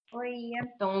Oi.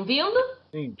 Estão ouvindo?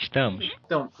 Sim. Estamos.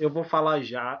 Então, eu vou falar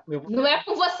já. Não é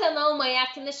com você não, mãe, é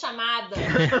aqui na chamada.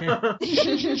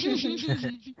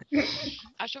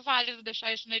 Acho válido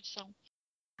deixar isso na edição.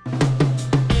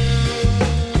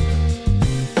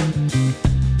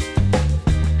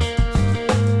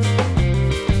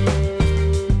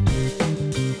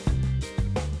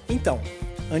 Então,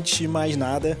 antes de mais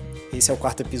nada, esse é o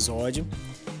 4º episódio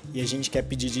e a gente quer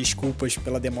pedir desculpas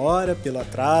pela demora, pelo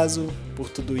atraso, por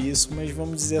tudo isso, mas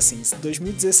vamos dizer assim, se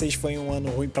 2016 foi um ano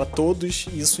ruim para todos,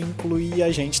 isso inclui a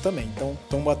gente também. Então,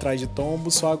 tombo atrás de tombo,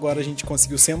 só agora a gente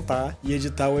conseguiu sentar e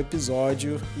editar o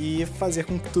episódio e fazer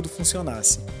com que tudo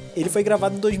funcionasse. Ele foi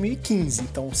gravado em 2015,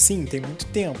 então sim, tem muito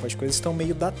tempo, as coisas estão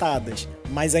meio datadas,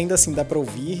 mas ainda assim dá para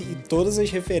ouvir e todas as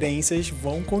referências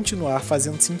vão continuar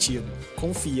fazendo sentido.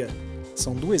 Confia,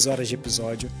 são 2 horas de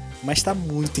episódio, mas tá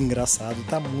muito engraçado,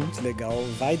 tá muito legal,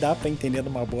 vai dar para entender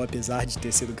numa boa, apesar de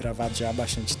ter sido gravado já há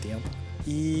bastante tempo.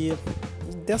 E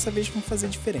dessa vez vamos fazer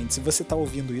diferente, se você tá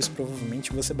ouvindo isso,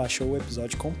 provavelmente você baixou o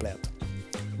episódio completo.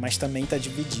 Mas também está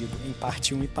dividido em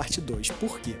parte 1 e parte 2.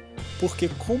 Por quê? Porque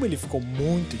como ele ficou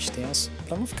muito extenso,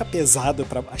 para não ficar pesado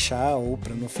para baixar ou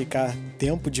para não ficar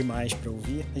tempo demais para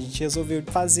ouvir, a gente resolveu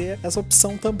fazer essa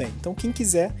opção também. Então quem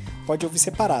quiser pode ouvir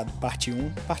separado, parte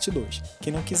 1, parte 2.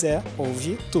 Quem não quiser,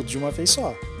 ouve tudo de uma vez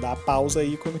só. Dá pausa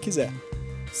aí quando quiser.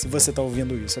 Se você está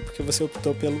ouvindo isso, é porque você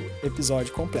optou pelo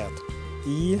episódio completo.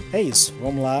 E é isso,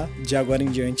 vamos lá, de agora em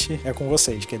diante é com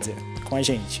vocês, quer dizer, com a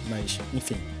gente, mas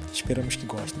enfim. Esperamos que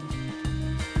gostem.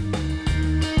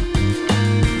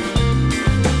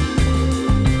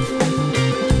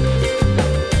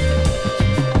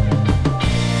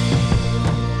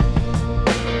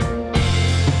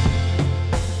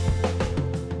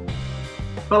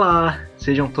 Olá,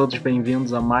 sejam todos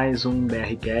bem-vindos a mais um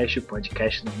BRcast,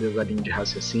 podcast do Desalinho de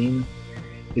Raciocínio.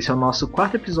 Esse é o nosso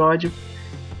 4º episódio.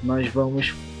 Nós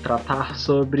vamos tratar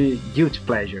sobre Guilty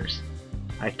Pleasures,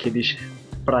 aqueles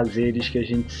prazeres que a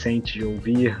gente sente de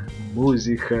ouvir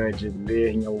música, de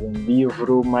ler em algum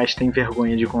livro, mas tem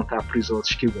vergonha de contar para os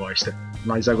outros que gosta.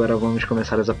 Nós agora vamos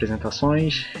começar as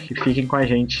apresentações e fiquem com a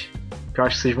gente, que eu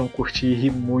acho que vocês vão curtir e rir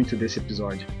muito desse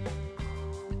episódio.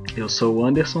 Eu sou o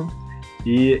Anderson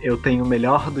e eu tenho o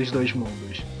melhor dos 2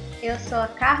 mundos. Eu sou a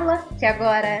Carla, que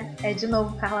agora é de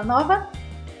novo Carla Nova,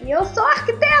 e eu sou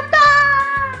arquiteta!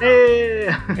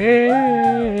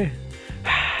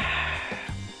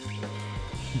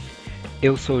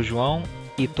 Eu sou o João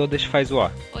e todas faz o ó.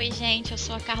 Oi, gente, eu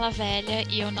sou a Carla Velha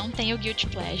e eu não tenho Guilty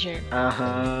Pleasure.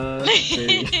 Aham,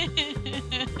 sei.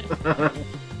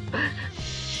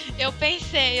 Eu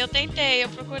pensei, eu tentei, eu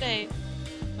procurei,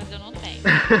 mas eu não tenho.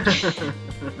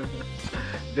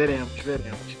 Veremos.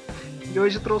 E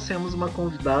hoje trouxemos uma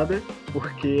convidada,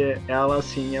 porque ela,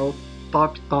 assim, é o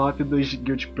top dos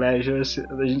Guilty Pleasures.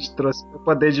 A gente trouxe para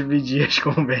poder dividir as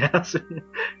conversas,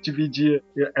 dividir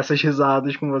essas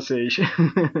risadas com vocês.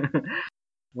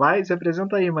 Vai, se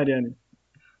apresenta aí, Mariane.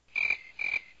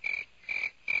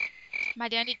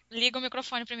 Mariane, liga o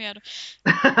microfone primeiro.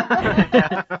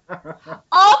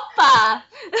 Opa!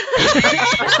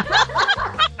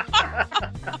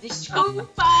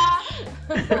 Desculpa!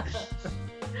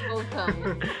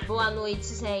 Voltamos. Boa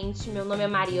noite, gente. Meu nome é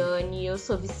Mariane. Eu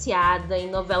sou viciada em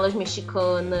novelas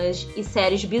mexicanas e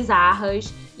séries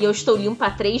bizarras. E eu estou limpa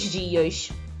há 3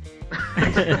 dias.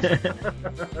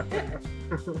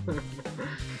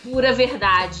 Pura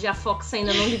verdade. A Fox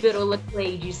ainda não liberou Lucky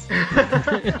Ladies.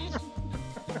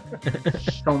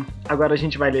 Então, agora a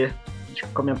gente vai ler os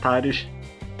comentários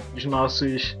dos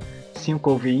nossos 5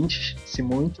 ouvintes, se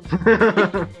muito.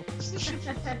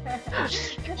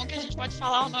 É bom que a gente pode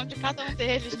falar o nome de cada um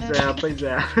deles, né? Pois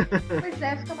é. Pois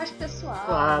é, fica mais pessoal.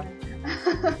 Claro.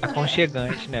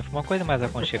 Aconchegante, né? Foi uma coisa mais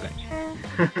aconchegante.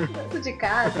 Dentro de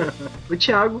casa. O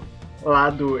Thiago,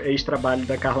 lá do ex-trabalho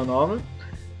da Carla Nova,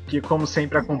 que como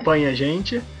sempre acompanha a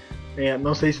gente.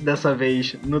 Não sei se dessa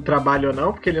vez no trabalho ou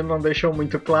não, porque ele não deixou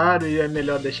muito claro e é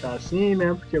melhor deixar assim,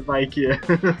 né? Porque vai que...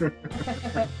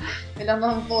 Melhor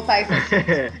não voltar isso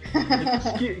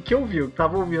assim. que ouviu,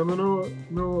 tava ouvindo no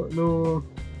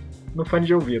fone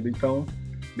de ouvido, então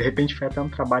de repente foi até no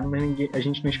trabalho, mas a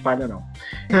gente não espalha não.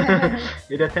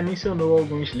 Ele até mencionou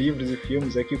alguns livros e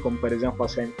filmes aqui, como por exemplo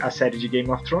a série de Game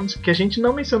of Thrones, que a gente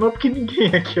não mencionou porque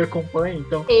ninguém aqui acompanha,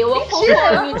 então... Eu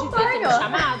acompanho, devia ter me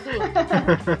chamado.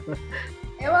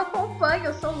 Eu acompanho,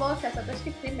 eu sou louca, só que eu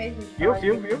esqueci mesmo. Viu?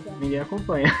 Ninguém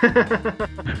acompanha.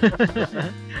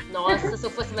 Nossa, se eu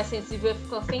fosse mais sensível, eu ia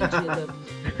ficar ofendida.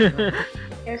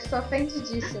 Eu estou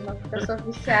ofendidíssima, porque eu sou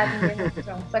viciada em Game of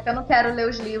Thrones. Só que eu não quero ler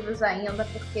os livros ainda,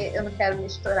 porque eu não quero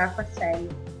misturar com a série.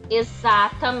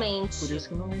 Exatamente. Por isso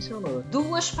que não mencionou.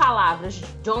 2 palavras,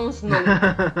 Jon Snow.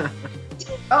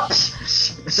 Oh,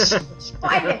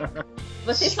 spoiler!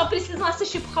 Vocês só precisam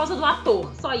assistir por causa do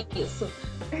ator, só isso.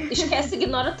 Esquece,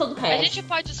 ignora todo o A resto. gente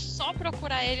pode só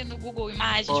procurar ele no Google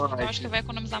Imagens, porque eu acho que vai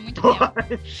economizar muito Pode.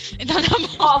 tempo. Então tá bom.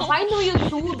 Ó, vai no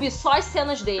YouTube, só as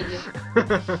cenas dele.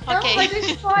 Não, Ok. mas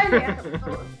spoiler.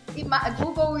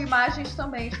 Google Imagens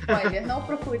também, spoiler. Não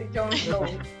procure Jon Snow.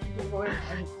 Google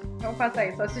Imagens. Não faça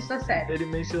isso, assista a série. Ele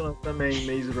mencionou também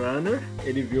Maze Runner.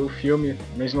 Ele viu o filme,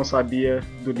 mas não sabia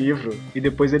do livro. E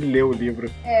depois ele leu o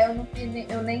livro.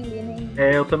 Eu nem li, nem...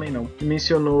 Eu também não. E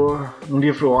mencionou um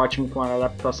livro ótimo com uma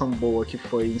adaptação boa, que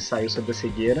foi Ensaio sobre a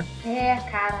Cegueira.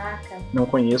 Caraca. Não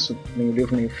conheço nem o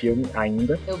livro nem o filme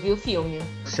ainda. Eu vi o filme.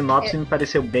 A sinopse me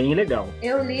pareceu bem legal.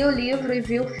 Eu li o livro e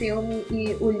vi o filme,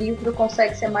 e o livro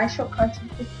consegue ser mais chocante do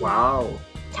que o filme. Uau!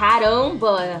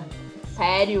 Caramba!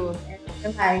 Sério?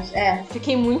 Mas,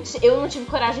 Fiquei muito... Eu não tive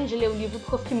coragem de ler o livro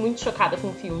porque eu fiquei muito chocada com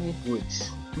o filme.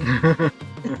 Putz.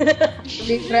 o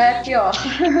livro é pior.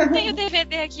 Tenho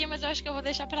DVD aqui, mas eu acho que eu vou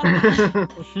deixar pra lá.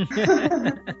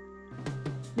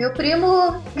 Meu primo...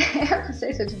 Eu não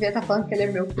sei se eu devia estar falando que ele é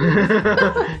meu primo.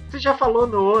 Você já falou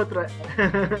no outro. Eu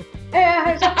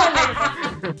já falei.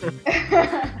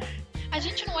 A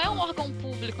gente não é um órgão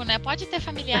público, né? Pode ter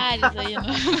familiares aí. No...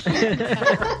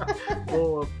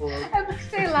 Boa. É porque,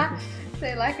 sei lá, se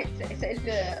ele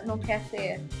não quer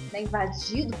ser, né,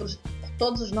 invadido por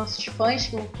todos os nossos fãs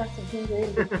que vão ficar seguindo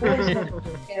ele depois, né?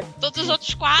 Todos os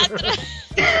outros 4.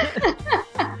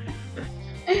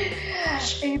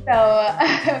 Então,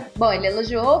 bom, ele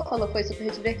elogiou, falou que foi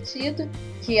super divertido,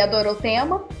 que adorou o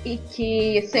tema e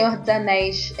que Senhor dos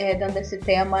Anéis, dentro desse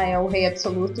tema, é o rei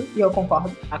absoluto, e eu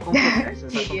concordo. A controvérsia,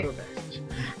 essa controvérsia.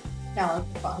 Não, eu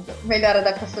concordo. Melhor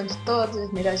adaptação de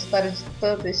todos, melhor história de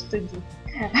todas, tudo.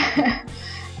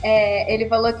 Ele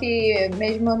falou que,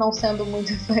 mesmo eu não sendo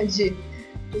muito fã de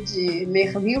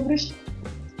ler livros,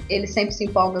 ele sempre se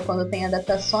empolga quando tem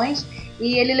adaptações.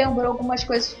 E ele lembrou algumas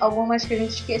coisas, algumas que a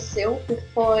gente esqueceu, que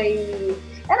foi...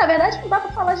 na verdade não dá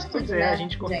pra falar de tudo, Pois né? a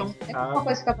gente contou um Tem alguma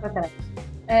coisa ficar pra trás.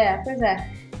 Pois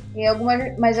é.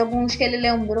 Mas alguns que ele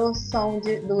lembrou são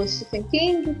do Stephen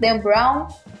King, Dan Brown.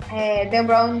 Dan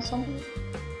Brown não sou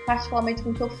particularmente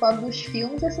muito fã dos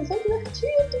filmes, assim, são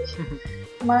divertidos.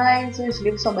 Mas os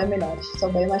livros são bem melhores,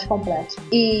 são bem mais completos.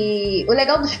 E o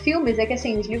legal dos filmes é que,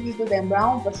 assim, os livros do Dan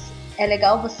Brown, é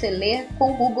legal você ler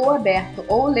com o Google aberto,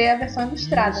 ou ler a versão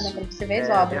ilustrada, né, pra você ver as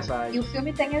obras. Verdade. E o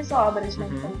filme tem as obras, né,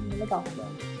 então é legal.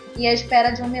 E A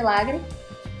Espera de um Milagre,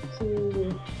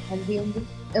 que é lindo.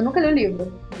 Eu nunca li o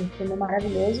livro, o filme é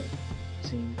maravilhoso.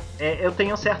 Sim. Eu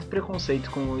tenho um certo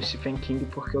preconceito com o Stephen King,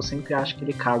 porque eu sempre acho que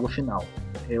ele caga o final.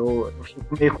 Eu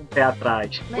fico meio com o pé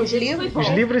atrás. Mas Os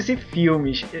livros e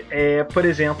filmes, por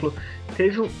exemplo,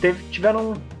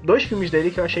 tiveram 2 filmes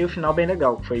dele que eu achei o final bem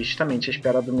legal, que foi justamente A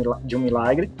Espera de um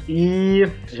Milagre e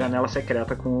Janela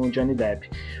Secreta com o Johnny Depp.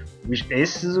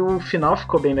 O final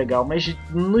ficou bem legal, mas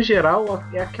no geral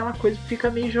é aquela coisa que fica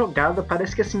meio jogada.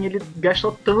 Parece que assim, ele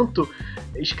gastou tanto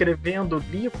escrevendo o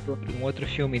livro. Um outro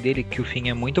filme dele que o fim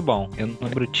é muito bom. Eu não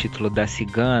lembro o título, da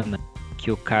cigana,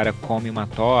 que o cara come uma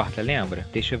torta, lembra?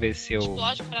 Deixa eu ver se eu...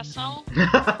 Explode o coração.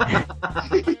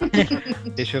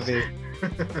 Deixa eu ver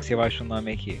se eu acho o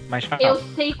nome aqui. Mas fala. Eu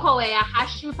sei qual é,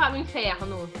 Arraste-me para o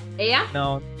Inferno. É?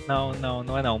 Não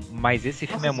é não. Mas esse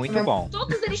filme é muito bom.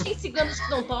 Todos eles têm ciganos que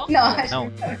não tocam? Não, acho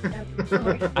Não.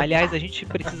 Aliás, a gente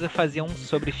precisa fazer um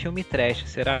sobre filme trash.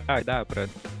 Será que dá pra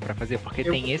fazer? Porque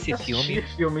tem esse filme.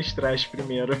 Assistir filmes trash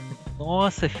primeiro.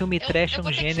 Nossa, filme trash é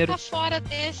um gênero. Eu vou ter que ficar fora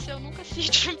desse, eu nunca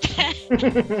assisti filme trash.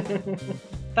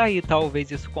 Tá aí,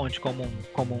 talvez isso conte como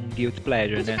um guilty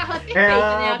pleasure, Gente, a né? Carla é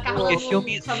perfeita, né? A Carla Porque não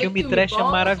só vê filme trash bom, é só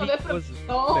vê maravilhoso.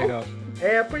 bom. Legal.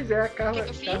 Pois é, a Carla, Que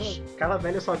eu fiz? Carla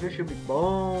velha só vê filme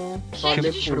bom, só Gente,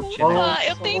 vê desculpa, filme bom, desculpa,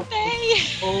 eu só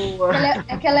tentei. boa.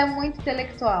 É que ela é muito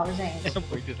intelectual, gente. É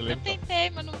muito Eu legal. tentei,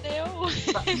 mas não deu.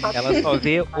 Ela só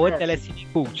vê o Telecine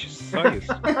Cult, só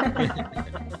isso.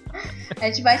 A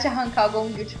gente vai te arrancar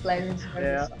algum guilty pleasure. Você vai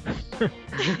ver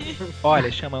só.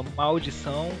 Olha, chama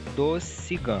Maldição do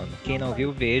Cigano. Quem não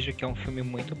viu, veja, que é um filme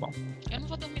muito bom. Eu não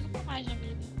vou dormir nunca mais na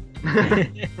vida.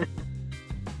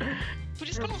 Por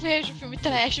isso que eu não vejo filme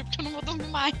trash, porque eu não vou dormir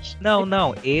mais.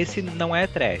 Não, esse não é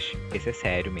trash. Esse é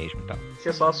sério mesmo, tá? Isso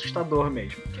é só assustador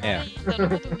mesmo. É. Ainda, eu não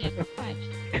vou dormir nunca mais.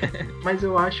 Mas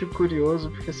eu acho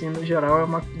curioso, porque assim, no geral é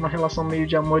uma relação meio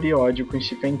de amor e ódio com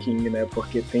Stephen King, né?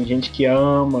 Porque tem gente que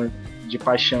ama de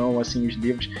paixão, assim, os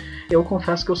livros. Eu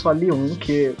confesso que eu só li um,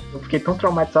 que eu fiquei tão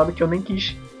traumatizado que eu nem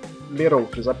quis ler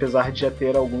outros, apesar de já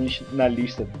ter alguns na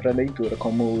lista para leitura,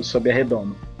 como o Sob a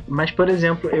Redoma. Mas, por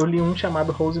exemplo, eu li um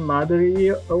chamado Rose Mother e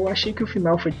eu achei que o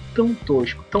final foi tão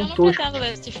tosco, tão Eu não tosco. pretendo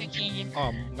ler Stephen King.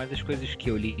 Ó, mas as coisas que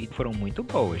eu li foram muito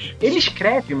boas. Ele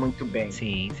escreve muito bem.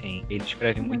 Sim, ele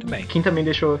escreve muito bem. Quem também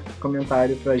deixou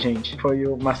comentário pra gente foi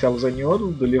o Marcelo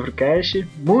Zaniolo, do Livro Cast.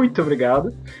 Muito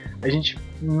obrigado. A gente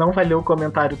não vai ler o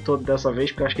comentário todo dessa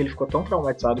vez, porque eu acho que ele ficou tão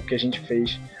traumatizado que a gente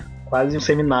fez quase um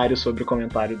seminário sobre o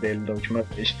comentário dele da última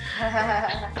vez.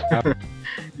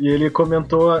 E ele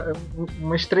comentou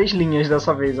umas 3 linhas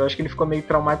dessa vez. Eu acho que ele ficou meio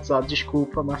traumatizado.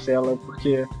 Desculpa, Marcela,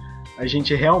 porque a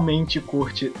gente realmente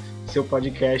curte seu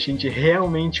podcast, a gente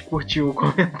realmente curtiu o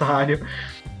comentário.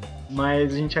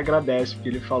 Mas a gente agradece, porque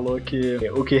ele falou que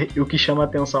o que chama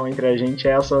atenção entre a gente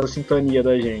é essa sintonia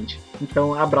da gente.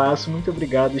 Então, abraço, muito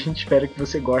obrigado, a gente espera que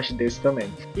você goste desse também.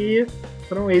 E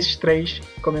foram esses 3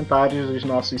 comentários dos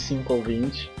nossos 5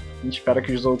 ouvintes. A gente espera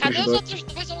que os outros Cadê os dois outros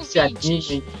 2 se ouvintes?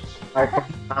 animem a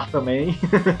comentar também.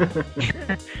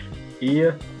 E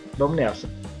vamos nessa.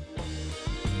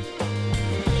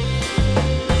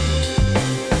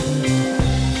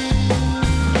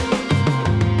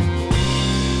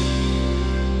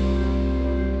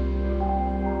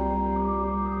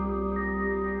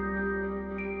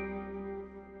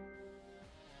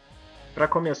 Pra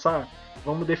começar,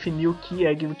 vamos definir o que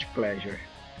é Guilty Pleasure.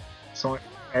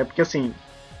 É porque assim,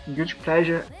 Guilty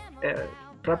Pleasure,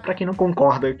 pra quem não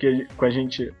concorda com a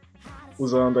gente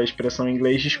usando a expressão em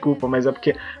inglês, desculpa, mas é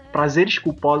porque prazeres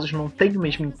culposos não tem o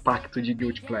mesmo impacto de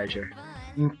Guilty Pleasure.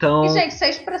 Então... E, gente, se a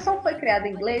expressão foi criada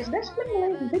em inglês, deixa pra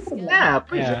inglês, não tem problema.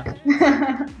 Pois é.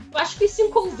 Eu acho que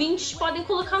 5 ouvintes podem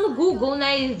colocar no Google,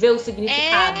 né? E ver o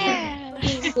significado.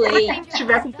 Se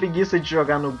tiver com preguiça de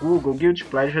jogar no Google, Guilty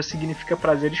Pleasure significa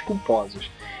prazeres culposos.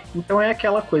 Então é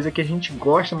aquela coisa que a gente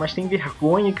gosta, mas tem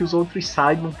vergonha que os outros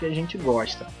saibam que a gente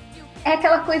gosta. É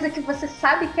aquela coisa que você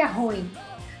sabe que é ruim,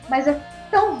 mas é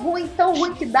tão ruim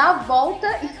que dá a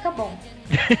volta e fica bom.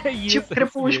 Tipo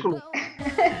Crepúsculo.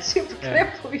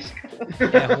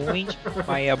 Crepúsculo. É ruim,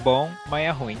 mas é bom, mas é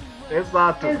ruim.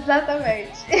 Exato.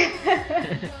 Exatamente.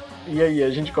 E aí, a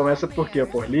gente começa por quê?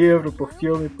 Por livro, por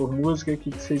filme, por música? O que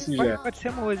vocês sugerem? Pode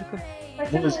ser música. Vai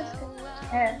ser música.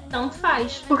 Tanto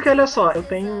faz. Porque olha só, eu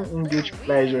tenho um Guilty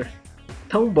Pleasure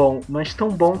tão bom, mas tão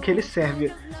bom que ele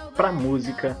serve pra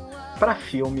música, pra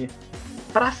filme,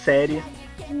 pra série.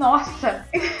 Nossa!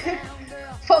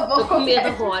 Por favor, Tô com medo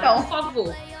comece, agora, então. por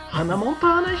favor. Hannah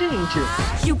Montana, gente!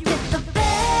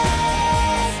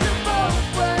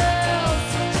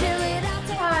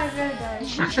 Ah, é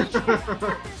verdade.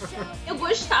 Eu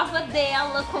gostava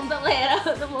dela quando ela era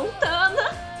Hannah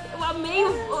Montana. Eu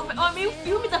amei o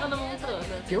filme da Hannah Montana.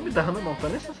 O filme da Hannah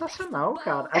Montana é sensacional,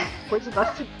 cara. A coisa da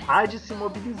cidade se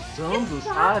mobilizando,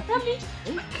 sabe? Exatamente. É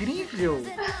incrível.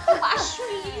 Eu acho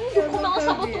lindo como ela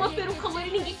só botou uma peruca loira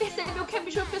e ninguém percebeu que é a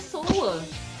mesma pessoa.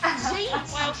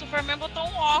 Gente, Ué, o Superman botou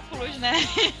um óculos, né?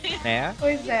 Né?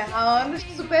 Pois é, há anos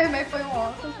que Superman foi um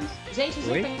óculos. gente, vocês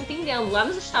Oi? não estão entendendo. Lá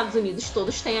nos Estados Unidos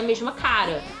todos têm a mesma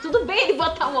cara. Tudo bem ele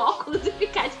botar o óculos e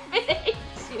ficar diferente.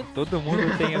 Todo mundo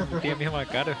tem a mesma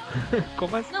cara.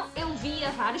 Como assim? Não, eu via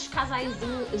vários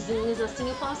casaizinhos assim,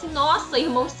 eu falava assim, nossa,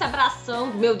 irmãos se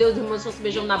abraçando. Meu Deus, irmãos estão se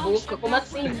beijando na boca. Como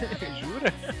assim?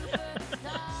 Jura?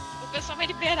 O pessoal é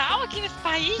liberal aqui nesse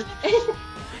país.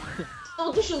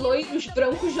 Todos loiros,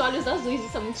 brancos de olhos azuis.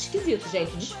 Isso é muito esquisito,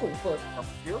 gente. Desculpa.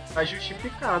 Viu? Tá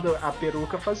justificado a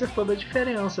peruca fazer toda a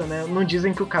diferença, né? Não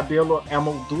dizem que o cabelo é a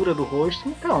moldura do rosto,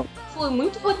 então. Foi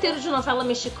muito roteiro de novela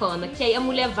mexicana, que aí a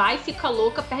mulher vai, fica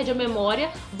louca, perde a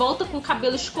memória, volta com o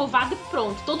cabelo escovado e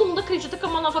pronto. Todo mundo acredita que é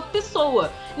uma nova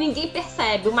pessoa. Ninguém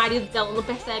percebe, o marido dela não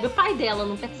percebe, o pai dela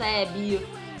não percebe.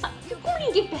 Sabe? Como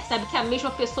ninguém percebe que é a mesma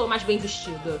pessoa mais bem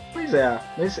vestida? Pois é,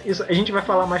 mas isso a gente vai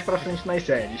falar mais pra frente nas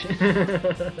séries.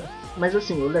 Mas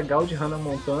assim, o legal de Hannah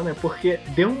Montana é porque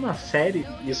deu uma série,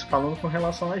 isso falando com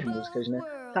relação às músicas, né?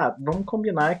 Tá, vamos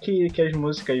combinar que as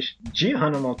músicas de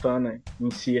Hannah Montana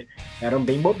em si eram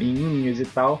bem bobinhas e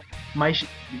tal, mas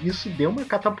isso deu uma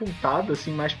catapultada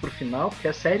assim mais pro final, porque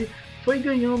a série foi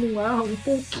ganhando um ar um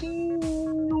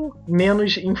pouquinho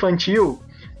menos infantil.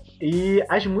 E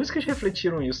as músicas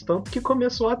refletiram isso, tanto que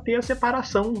começou a ter a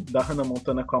separação da Hannah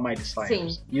Montana com a Miley Cyrus.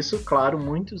 Sim. Isso, claro,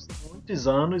 muitos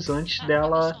anos antes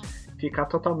dela ficar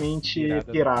totalmente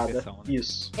pirada. depressão, né?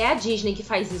 Isso. É a Disney que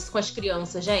faz isso com as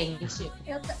crianças, gente.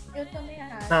 Eu também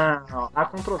acho. Não, há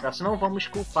controvérsia. Não vamos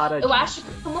culpar a Eu Disney. acho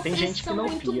que foi uma Tem gente que pressão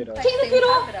não muito... pira. Mas Quem não tem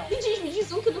pirou? padrão. Me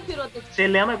diz um que não pirou.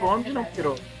 Selena Gomez não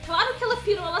pirou. Claro que ela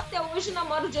pirou, ela até hoje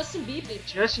namora o Justin Bieber.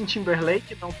 Justin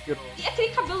Timberlake não pirou. E aquele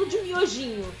cabelo de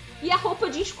miojinho. E a roupa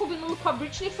jeans combinando com a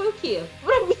Britney foi o quê?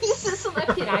 Pra mim isso não é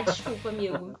pirar, desculpa,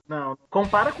 amigo. Não,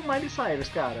 compara com Miley Cyrus,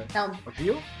 cara. Não,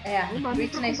 Viu? é, Não dá nem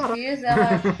pra Britney comparar. Spears,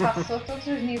 ela passou todos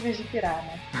os níveis de pirar,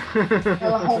 né?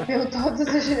 Ela rompeu todos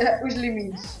os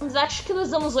limites. Mas acho que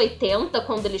nos anos 80,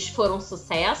 quando eles foram um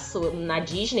sucesso na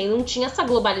Disney, não tinha essa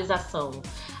globalização.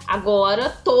 Agora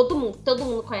todo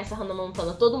mundo conhece a Hannah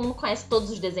Montana, todo mundo conhece todos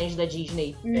os desenhos da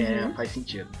Disney. É, faz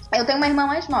sentido. Eu tenho uma irmã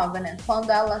mais nova, né? Quando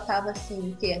ela tava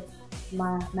assim, que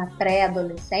na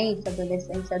pré-adolescência,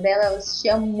 adolescência dela, ela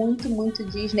assistia muito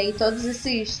Disney e todos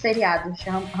esses seriados,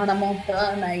 Hannah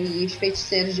Montana e Os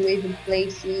Feiticeiros de Waverly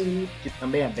Place e Que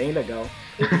também é bem legal.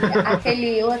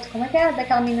 aquele outro, como é que é?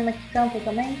 Daquela menina que canta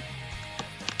também?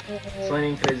 Sônia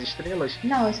em Três Estrelas.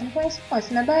 Não, isso eu não conheço não,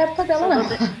 isso não é da época dela não.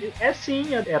 É sim,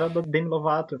 era da Demi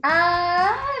Lovato.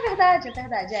 Ah, é verdade,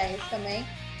 é isso também.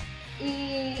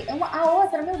 E a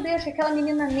outra, meu Deus, aquela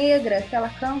menina negra que ela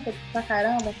canta pra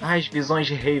caramba. As Visões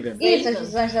de Raven. Isso, Raven. As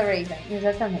Visões da Raven,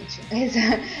 exatamente.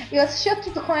 E eu assistia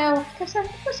tudo com ela, porque eu achava,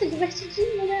 poxa,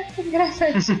 divertidinho, né?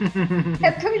 Engraçadinho. É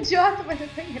tão idiota, mas é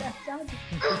tão engraçado.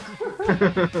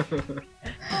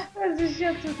 Eu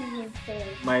assistia tudo junto com ela.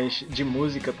 Mas de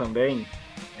música também,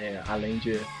 além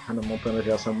de Hannah Montana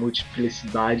ter essa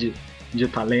multiplicidade de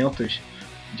talentos,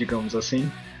 digamos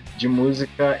assim, de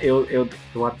música eu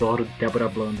adoro Débora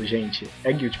Blando, gente.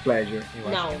 É Guilty Pleasure. Eu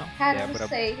Não. acho que não. Cara, eu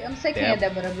Débora- não sei quem é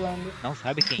Débora Blando. Não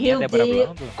sabe quem Meu é Débora Deus.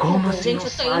 Blando? Como assim Gente, não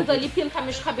eu tô sabe? indo ali pintar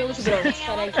meus cabelos brancos,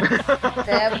 peraí.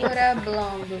 Débora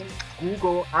Blando.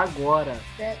 Google agora.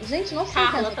 Gente, não sei quem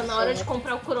é Carla, essa tá na hora de pessoa.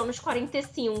 comprar o Cronos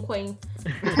 45, hein?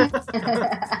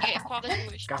 Qual das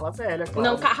duas? Carla Velha, claro.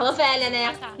 Não, Carla velha, né?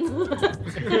 Ah, tá.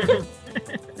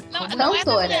 Não é da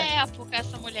Cantora. minha época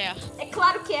essa mulher. É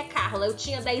claro que é Carla. Eu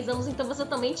tinha 10 anos, então você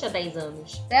também tinha 10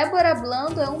 anos. Débora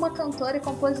Blando é uma cantora e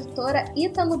compositora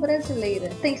ítalo-brasileira.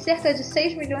 Tem cerca de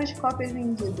 6 milhões de cópias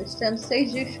vendidas, tendo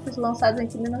 6 discos lançados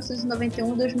entre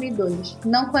 1991 e 2002.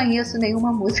 Não conheço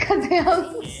nenhuma música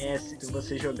dela. Se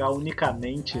você jogar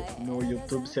unicamente no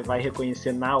YouTube, você vai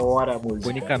reconhecer na hora a música.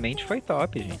 Unicamente foi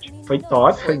top, gente. Foi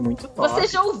top, foi muito top. Você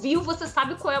já ouviu, você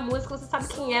sabe qual é a música, você sabe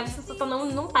quem é, você só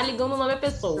não tá ligando o nome da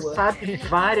pessoa. Você sabe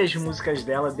várias músicas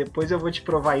dela, depois eu vou te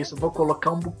provar isso. Eu vou colocar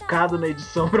um bocado na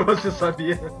edição pra você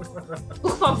saber.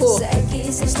 Por favor. Segue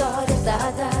essa história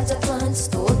dada de Atlantis,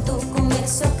 todo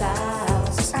começo é o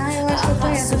caos. Ah, eu acho que eu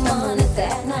conheço essa Humana música.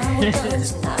 eterna,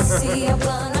 mutante, nasce a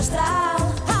plano astral.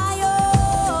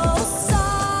 Raiou o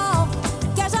sol,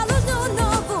 que haja luz no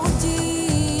novo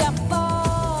dia,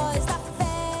 voz da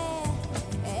fé.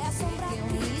 É a sombra que eu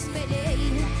me espelhei.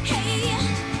 Hey,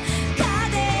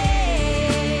 cadê?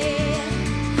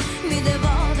 Me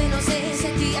devolve a inocência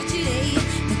que atirei.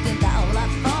 No quintal lá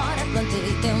fora,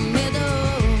 plantei teu medo.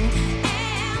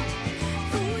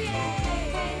 Fui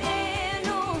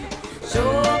veneno,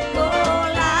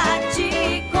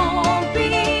 chocolate com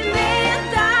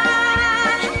pimenta,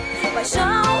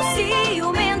 paixão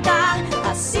ciumenta,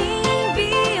 assim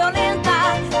violenta,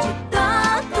 de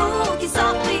tanto que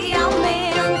sofre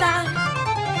aumenta.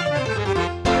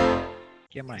 O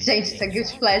que mais? Gente, isso é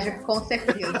Guilty Pleasure, com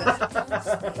certeza.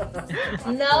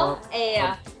 Não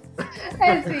é.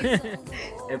 É sim.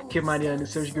 É porque, Mariana,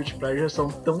 seus Guilty Pleasures são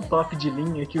tão top de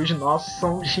linha que os nossos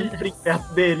são sempre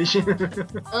perto deles.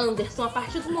 Anderson, a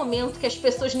partir do momento que as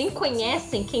pessoas nem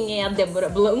conhecem quem é a Débora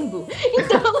Blando,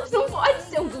 então elas não podem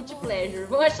ser um guilty pleasure.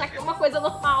 Vão achar que é uma coisa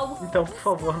normal. Então, por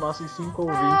favor, nossos 5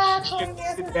 Ah, ouvintes,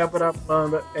 digam se Débora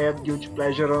Blando é Guilty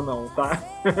Pleasure ou não, tá?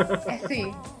 É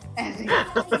sim. É sim.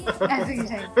 É sim,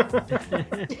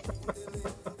 gente.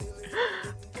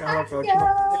 Carla, pra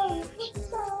última.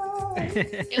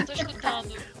 Eu tô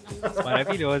escutando.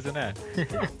 Maravilhoso, né?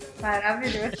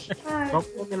 Maravilhoso. Ai, Vamos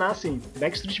combinar assim: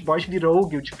 Backstreet Boys virou o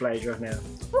Guilty Pleasure, né?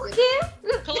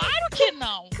 Claro que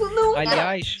não.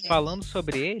 Aliás, falando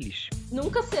sobre eles,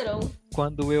 Nunca serão.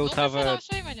 quando eu Nunca tava será isso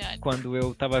aí, Mariane. quando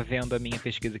eu tava vendo a minha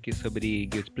pesquisa aqui sobre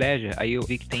Guilty Pleasure, aí eu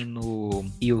vi que tem no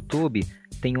YouTube,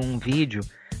 tem um vídeo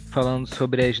falando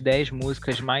sobre as 10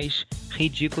 músicas mais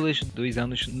ridículas dos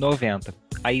anos 90.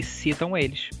 Aí citam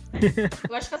eles.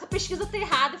 Eu acho que essa pesquisa tá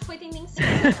errada e foi tendenciosa.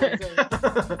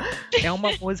 É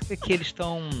uma música que eles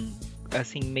estão,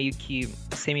 assim, meio que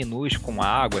seminus com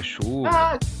água, chuva.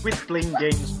 Ah, quit playing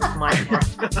games with my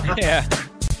heart. É.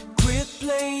 Quit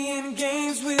playing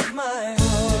games with my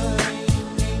heart.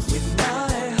 With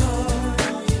my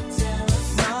heart.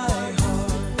 My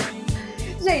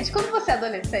heart. Gente, quando você é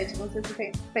adolescente, você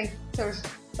tem seus,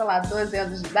 sei lá, 12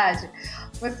 anos de idade,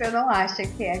 você não acha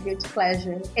que é Guilty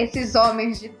Pleasure. Esses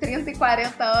homens de 30 e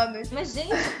 40 anos. Mas,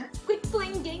 gente, Quit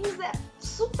Playing Games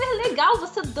super legal.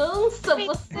 Você dança,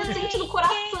 você sente no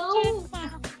coração.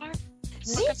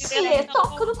 Gente,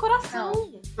 toca no coração.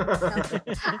 Não.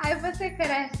 Aí você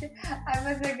cresce,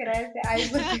 aí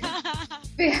você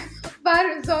vê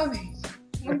vários homens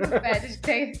muito velhos,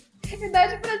 tem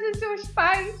idade pra ser seus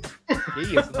pais. Que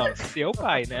isso? Não, seu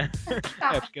pai, né?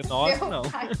 Tá, É porque nós seu não.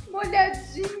 pai,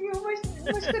 molhadinho,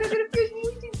 umas coreografias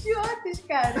muito idiotas,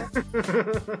 cara.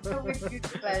 Não foi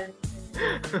isso, velho.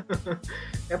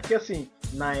 É porque assim,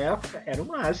 na época era o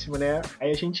máximo, né?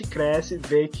 Aí a gente cresce e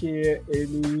vê que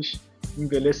eles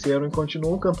envelheceram e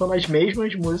continuam cantando as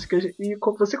mesmas músicas e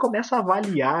você começa a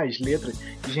avaliar as letras.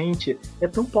 Gente, é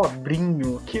tão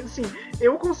pobrinho que assim,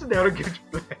 eu considero Guilty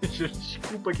Pleasure.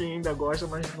 Desculpa quem ainda gosta,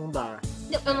 mas não dá.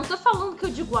 Eu não tô falando que eu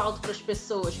digo alto pras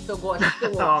pessoas que eu gosto, que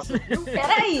eu Não. ouço.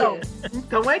 Peraí.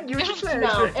 Então é Guilty Pleasure.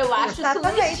 Não, eu acho isso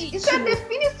Exatamente. Isso é a legítimo.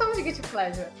 definição de Guilty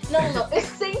Pleasure. Não,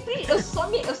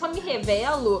 eu só me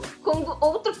revelo quando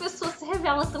outra pessoa se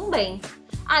revela também.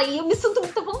 Aí eu me sinto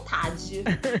muito à vontade.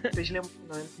 Vocês lembram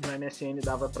que no MSN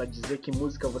dava pra dizer que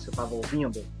música você tava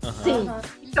ouvindo? Sim.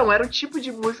 Então, era o tipo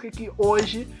de música que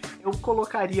hoje eu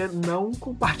colocaria não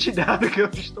compartilhado que eu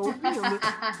estou ouvindo.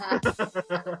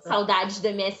 Saudades do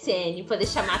MSN, poder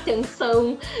chamar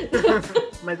atenção.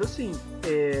 Mas assim,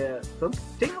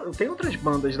 tem outras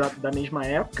bandas da mesma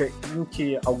época em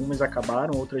que algumas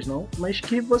acabaram, outras não, mas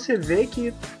que você vê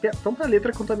que tanto a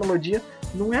letra quanto a melodia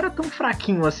não era tão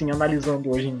fraquinho assim, analisando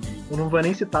hoje em dia. Eu não vou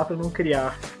nem citar pra não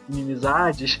criar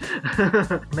inimizades,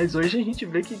 mas hoje a gente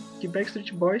vê que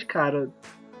Backstreet Boys, cara,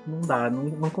 não dá,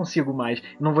 não consigo mais.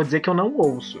 Não vou dizer que eu não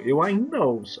ouço, eu ainda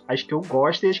ouço. As que eu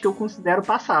gosto e as que eu considero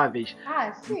passáveis.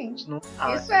 Ah, sim. Não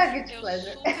dá. Isso é Guilty Eu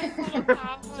Pleasure. super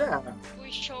colocava É.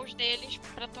 os shows deles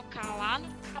pra tocar lá no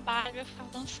trabalho e eu ficava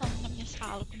dançando na minha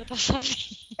sala quando eu passava.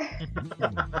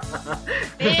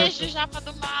 Beijo, Japa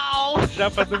do Mal!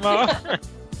 Japa do mal.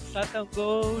 Satan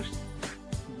Ghost.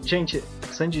 Gente,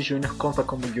 Sandy Júnior conta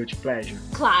como Guilty Pleasure?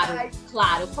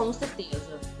 Claro, com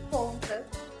certeza. Conta.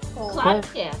 Claro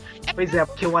que é. Pois é,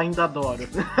 porque eu ainda adoro.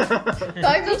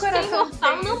 Dói meu Gente, quem coração.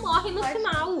 mortal não morre no Mas-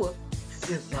 final.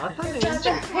 Exatamente.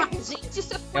 Gente,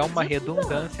 isso É uma coisa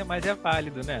redundância, mas é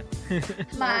válido, né?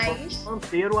 Mas,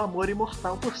 Manter o amor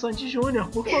imortal por Sandy Júnior,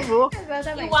 por favor.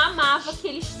 exatamente. Eu amava que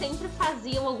eles sempre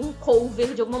faziam algum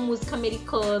cover de alguma música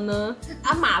americana.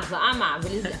 Amava.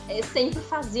 Eles sempre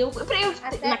faziam.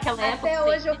 Naquela época. Até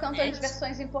hoje eu sempre, canto né? as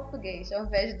versões em português, ao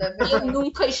invés da Eu versão.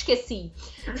 nunca esqueci.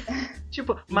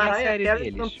 Tipo, E a Mariah série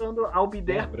Carey deles? cantando I'll Be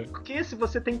There. Lembra? Porque se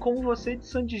você tem Com Você de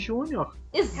Sandy Júnior,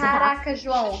 Exato.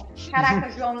 Caraca,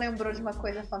 João lembrou de uma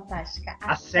coisa fantástica.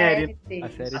 A série. dele. A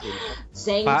série dele.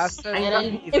 Gente, Passa era,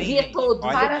 aí, eu via gente. todos.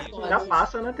 Olha Para várias tudo. já horas.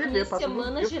 passa na TV. Minha Passa no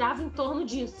semana filme. girava em torno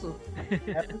disso.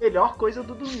 É a melhor coisa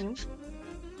do domingo.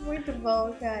 Muito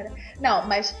bom, cara. Não,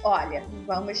 mas olha,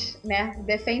 vamos, né,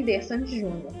 defender Sandy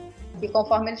Júnior. E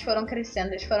conforme eles foram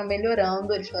crescendo, eles foram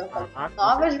melhorando, eles foram fazendo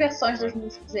novas versões das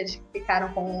músicas, eles ficaram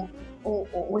com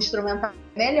o instrumental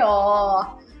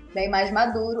melhor, bem mais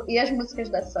maduro. E as músicas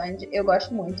da Sandy, eu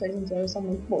gosto muito, hoje em dia elas são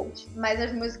muito boas. Mas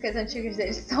as músicas antigas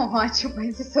deles são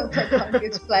ótimas e são total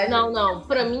Guilty Pleasure. Não.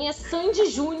 Pra mim, é Sandy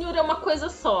Júnior é uma coisa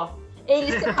só.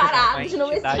 Eles separados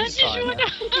não entidade existe só, né?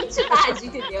 entidade,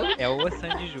 entendeu? É o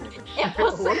Sandy Júnior. É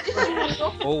o Sandy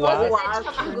Júnior, Ou o a- Zé de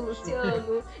Camargo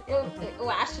Luciano. Eu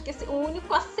acho que assim, o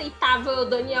único aceitável é o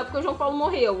Daniel, porque o João Paulo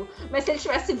morreu. Mas se ele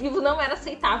estivesse vivo, não era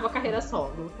aceitável a carreira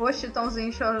solo. O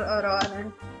Chitãozinho Chororó,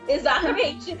 né?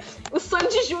 Exatamente. O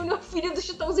Sandy Júnior, filho do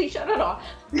Chitãozinho Chororó.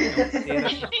 Terceira,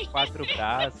 4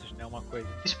 braços, né? Uma coisa.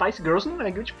 Spice Girls não é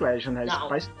Guilty Pleasure, né? Não.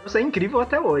 Spice Girls é incrível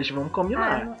até hoje, vamos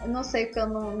combinar. Não sei, porque eu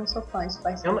não sou fã de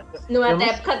Spice Eu, Girls. Não é Eu da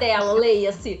não- época dela,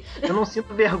 leia-se. eu não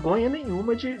sinto vergonha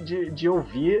nenhuma de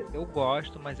ouvir. Eu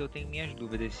gosto, mas eu tenho minhas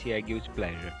dúvidas se é Guilty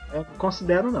Pleasure. Eu não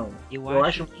considero, não. Eu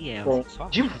acho que é. bom. Só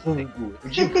Divulgo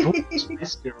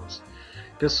Spice Girls.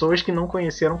 Pessoas que não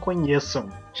conheceram, conheçam.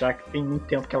 Já que tem muito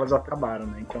tempo que elas acabaram,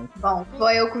 né? Então, Bom, vou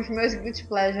eu com os meus Guilty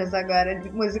Pleasures agora, de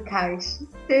musicais.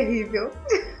 Terrível.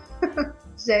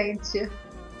 Gente,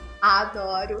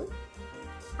 adoro.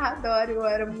 Eu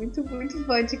era muito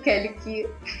fã de Kelly Key.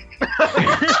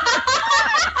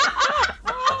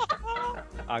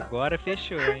 Agora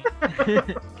fechou, hein?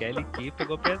 Kelly Key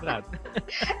pegou pesado.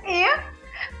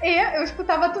 E eu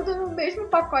escutava tudo no mesmo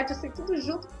pacote, assim, tudo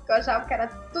junto, porque eu achava que era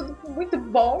tudo muito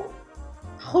bom.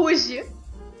 Ruge.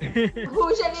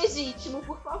 Ruge é legítimo,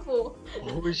 por favor.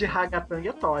 Ruge Ragatanga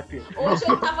é top. Hoje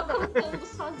eu tava cantando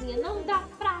sozinha. Não dá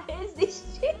pra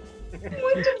resistir.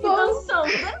 Muito E bom. dançando.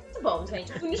 É muito bom,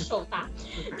 gente. Fui no show, tá?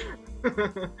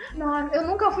 Não, eu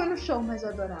nunca fui no show, mas eu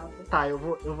adorava. Tá, eu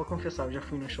vou confessar, eu já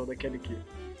fui no show da Kelly Key.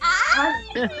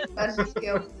 Agora do que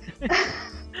eu.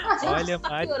 Gente, Olha, isso tá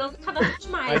Mari- piorando cada vez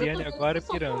mais. Mariana Eu tô agora eu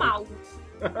sou pirando. normal.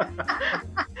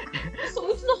 Eu sou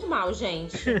muito normal,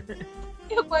 gente.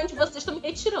 Vergonha de vocês estão me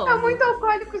retirando. É muito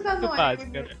alcoólicos Muito anônimos.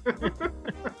 básica, né?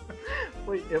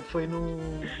 Foi num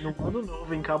ano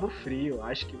novo em Cabo Frio,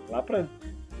 acho que lá pra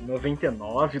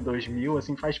 99, 2000,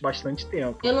 assim, faz bastante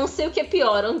tempo. Eu não sei o que é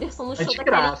pior, Anderson no É show de da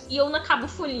graça. Kelly e eu na Cabo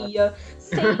Folia.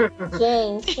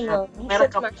 Gente, não. Não Não era foi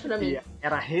Cabo demais pra mim. Frio,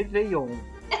 era Réveillon.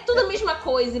 É tudo a mesma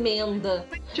coisa, emenda.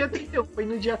 Foi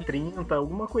no dia 30,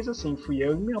 alguma coisa assim. Fui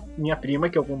eu e minha prima,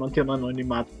 que eu vou manter no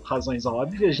anonimato por razões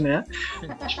óbvias, né?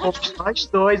 Fomos nós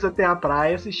dois até a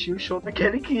praia assistir o show da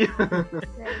Kelly Key.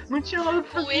 Não tinha nada pra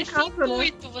Com fazer em esse casa, né?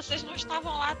 intuito, vocês não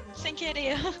estavam lá sem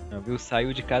querer. Não, viu?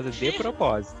 Saiu de casa de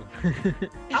propósito.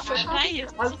 Foi pra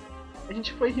isso. A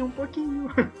gente foi rir um pouquinho.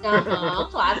 Aham,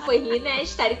 claro, foi rir, né?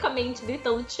 Histericamente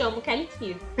gritando te amo, Kelly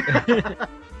Key.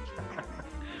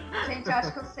 Gente, eu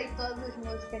acho que eu sei todas as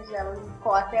músicas dela em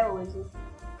cor até hoje.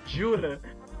 Jura?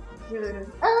 Juro.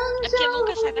 É porque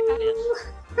nunca sai da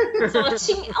cabeça.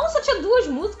 Ela só tinha 2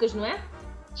 músicas, não é?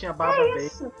 Tinha Baba Baby.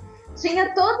 Isso.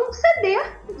 Tinha todo um CD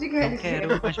de Não Kelly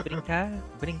quero mais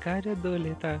brincar de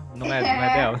adoleta. Não é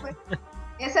dela? foi-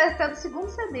 Esse é até do segundo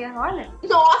CD, olha.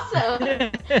 Nossa!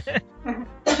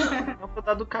 Vou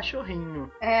botar do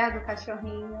cachorrinho. É, do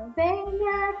cachorrinho. Vem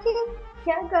aqui,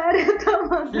 que agora eu tô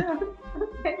mandando.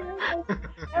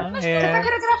 Ah, Você tá Mais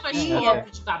coreografia.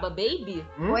 pobre de Baba Baby?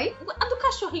 Oi? A do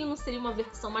cachorrinho não seria uma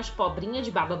versão mais pobrinha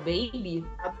de Baba Baby?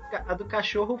 A do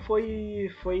cachorro foi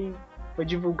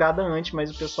divulgada antes,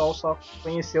 mas o pessoal só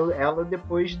conheceu ela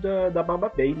depois da Baba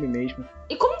Baby mesmo.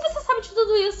 E como você sabe de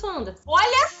tudo isso, Anderson?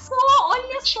 Olha só,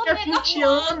 Tinha 20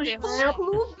 anos na fã época.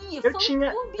 clube, Eu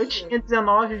tinha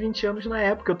 19, 20 anos na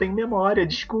época, eu tenho memória,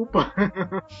 desculpa.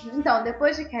 Então,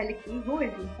 depois de Kelly Key e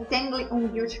Rude, tem um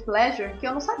Guilty Pleasure, que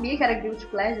eu não sabia que era Guilty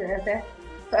Pleasure até.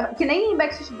 Que nem em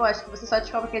Backstreet Boys, que você só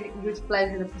descobre que é Guilty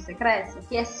Pleasure depois que você cresce,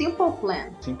 que é Simple Plan.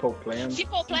 Simple Plan.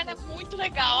 Simple Plan é muito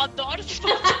legal, adoro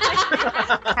Simple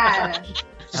Plan. Cara,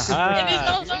 Eles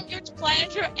não Ah, são Guilty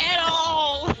Pleasure at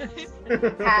all.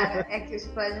 cara, é Guilty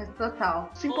Pleasure total.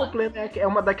 Simple Plan é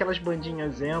uma daquelas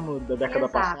bandinhas emo da década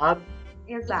Exato. passada.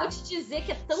 Eu vou Exato. te dizer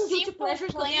que é tão Simple Guilty Pleasure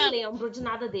que eu Plan. não lembro de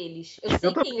nada deles. Eu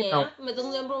sei também quem é, não. mas eu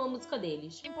não lembro uma música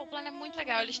deles. Simple Plan é muito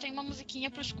legal, eles têm uma musiquinha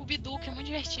pro Scooby-Doo que é muito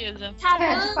divertida.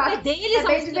 Caramba, de fato, é deles é a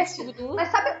bem música do divertido. Scooby-Doo? Mas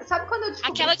sabe quando eu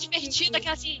descobri? Aquela que- divertida,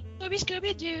 aquela assim,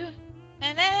 Scooby-Doo.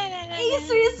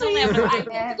 Isso. Não lembro. Ai,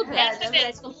 É, tudo bem, é, essa Essa é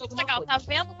é cantou muito alguma legal, coisa. tá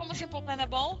vendo como Simple Plan é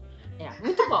bom? É,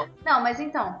 muito bom. Não, mas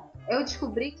então, eu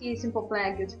descobri que Simple Plan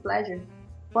é Guilty Pleasure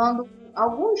quando,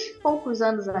 alguns poucos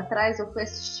anos atrás, eu fui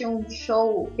assistir um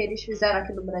show que eles fizeram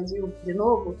aqui no Brasil de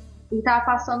novo e tava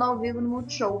passando ao vivo no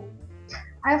Multishow.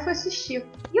 Aí eu fui assistir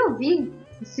e eu vi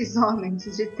esses homens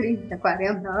de 30,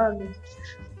 40 anos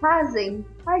fazem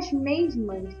as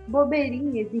mesmas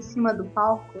bobeirinhas em cima do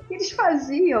palco que eles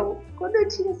faziam quando eu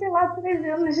tinha, sei lá, 13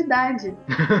 anos de idade.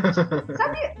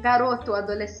 Sabe garoto,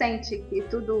 adolescente que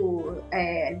tudo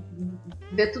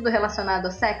vê tudo relacionado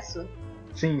ao sexo?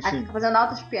 Sim, Aí sim. fica fazendo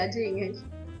altas piadinhas.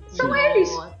 São eles.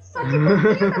 Só que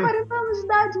com 30, 40 anos de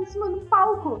idade em cima do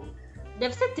palco.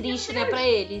 Deve ser triste, né, pra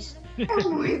eles. É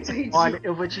muito ridículo. Olha,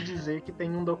 eu vou te dizer que tem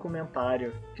um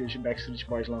documentário que os Backstreet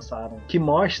Boys lançaram que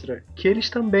mostra que eles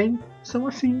também são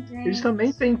assim. Gente. Eles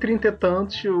também têm 30 e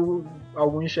tantos,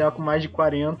 alguns já com mais de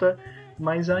 40,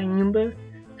 mas ainda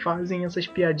fazem essas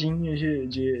piadinhas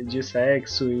de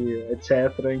sexo e etc.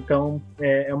 Então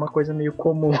é uma coisa meio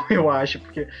comum, eu acho,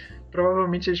 porque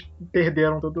provavelmente eles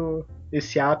perderam todo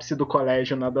esse ápice do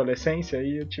colégio na adolescência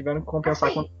e tiveram que compensar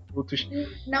Assim, com adultos.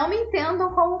 Não me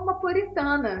entendam como uma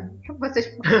puritana.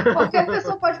 Qualquer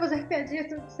pessoa pode fazer piadinha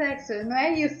sobre sexo, não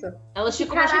é isso. Elas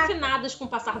ficam mais Caraca. refinadas com o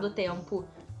passar do tempo.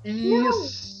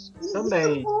 Isso também.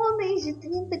 Existem homens de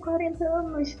 30 e 40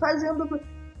 anos fazendo,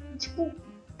 tipo,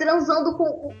 transando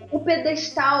com o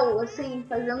pedestal, assim,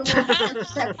 fazendo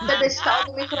um pedestal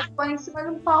do microfone em cima de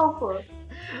um palco.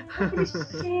 Eu falei,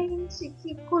 gente,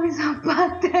 que coisa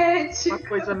patética. Uma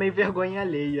coisa meio vergonha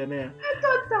alheia, né?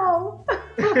 Total.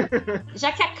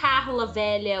 Já que a Carla,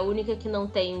 velha, é a única que não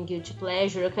tem um Guilty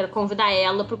Pleasure, eu quero convidar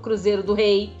ela pro Cruzeiro do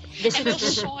Rei. Deixa É meu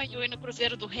sonho ir no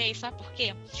Cruzeiro do Rei, sabe por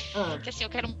quê? Ah, Porque assim, eu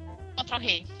quero encontrar o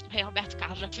rei Roberto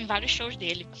Carlos, já fui em vários shows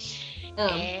dele.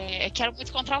 Quero muito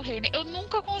encontrar o rei, né? Eu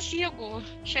nunca consigo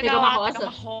chegar Pegar uma lá, pegar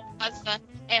rosa? uma rosa,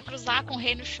 cruzar com o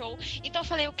rei no show. Então eu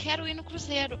falei, eu quero ir no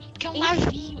cruzeiro, porque é um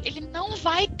navio, ele não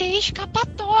vai ter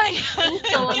escapatória.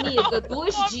 Então, amiga,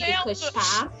 duas Tô dicas, vendo.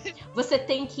 tá? Você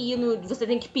tem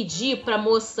que pedir pra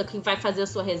moça que vai fazer a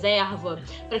sua reserva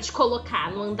pra te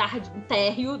colocar no andar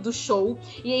térreo do show.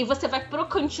 E aí você vai pro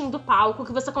cantinho do palco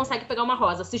que você consegue pegar uma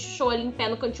rosa. Assiste o show ali em pé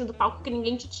no cantinho do palco que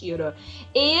ninguém te tira.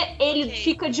 E ele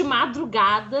fica de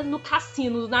madrugada no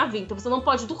cassino do navio. Então você não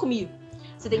pode dormir.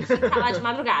 Você tem que ficar lá de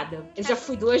madrugada. Eu já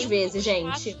fui 2 vezes,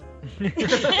 gente.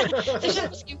 Você já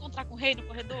conseguiu encontrar com o rei no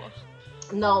corredor?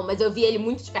 Não, mas eu vi ele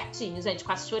muito de pertinho, gente.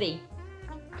 Quase chorei.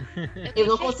 Eu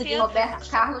não consegui. Roberto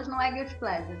Carlos não é Guilty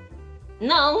Pleasure.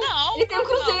 Não, Não, ele tem um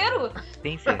cruzeiro.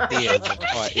 Tem certeza?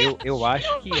 Ó, eu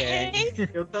acho que é.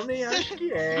 Eu também acho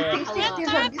que é. Tem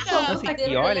certeza Ela- absoluta. Assim,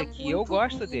 Ele e olha é que eu muito,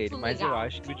 gosto muito dele, mas eu legal.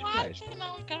 acho que o de Claro Pleasure. que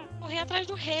não, eu quero correr atrás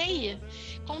do rei.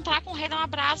 Encontrar com o rei, dar um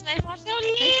abraço nele e falar, seu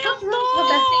Quantos lindo! anos o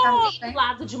Roberto Carlos Do tem?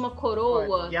 lado de uma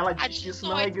coroa. E ela A diz que isso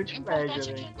não é 18. Guilty O importante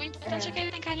Pleasure, né? o importante é que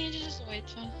ele tem carinha de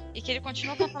 18. E que ele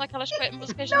continua cantando aquelas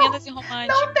músicas lindas e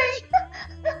românticas.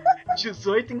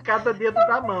 18 em cada dedo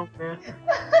da mão, né?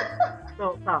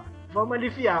 Não, tá. Vamos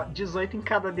aliviar. 18 em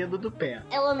cada dedo do pé.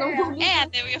 Ela não dormiu.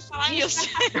 Eu ia falar isso.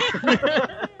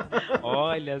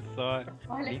 Olha só.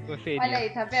 Olha, Língua olha ferida. aí,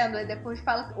 tá vendo? Aí depois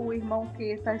fala o irmão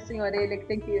que tá sem orelha que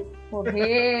tem que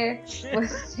morrer.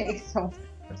 Vocês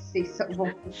vão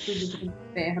pro tudo do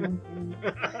inferno.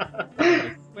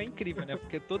 Isso foi incrível, né?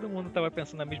 Porque todo mundo tava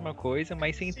pensando a mesma coisa,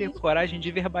 mas sem ter coragem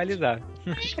de verbalizar.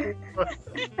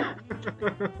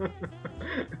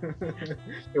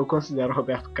 Eu considero o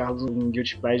Roberto Carlos um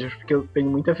Guilty Pleasure porque eu tenho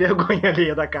muita vergonha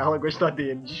alheia da Carla gostar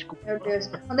dele. Desculpa. Meu Deus.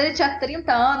 Quando ele tinha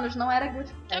 30 anos, não era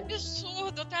Guilty Que Pleasure.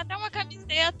 absurdo. Eu tenho até uma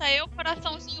camiseta. Eu,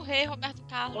 coraçãozinho rei, Roberto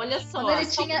Carlos. Olha só, Quando ele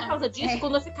só tinha- por causa disso, É.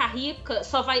 quando eu ficar rica,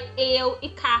 só vai eu e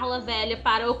Carla velha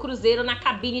para o cruzeiro na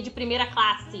cabine de primeira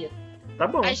classe. Tá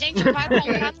bom. A gente vai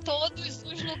comprar todos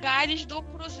os lugares do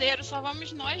cruzeiro. Só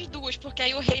vamos nós duas, porque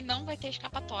aí o rei não vai ter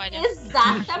escapatória.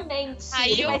 Exatamente.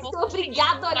 Aí Ele eu vai vou ser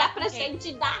obrigado a olhar pra conseguir gente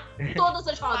e dar todas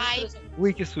as rodas. Vai. pra gente.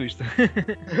 Ui, que susto.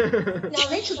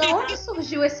 Gente, da onde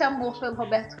surgiu esse amor pelo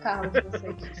Roberto Carlos?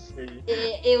 Vocês?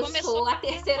 Eu Começou sou a com a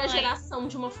minha terceira mãe. geração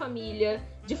de uma família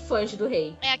de fãs do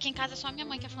rei. Aqui em casa é só a minha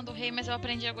mãe que é fã do rei, mas eu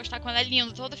aprendi a gostar quando é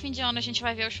lindo. Todo fim de ano a gente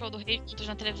vai ver o show do rei juntos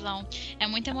na televisão. É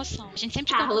muita emoção. A gente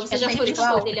sempre Carla, conta você já sempre foi no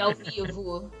igual. show dele ao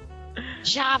vivo?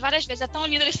 Já, várias vezes. É tão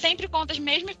lindo. Ele sempre conta as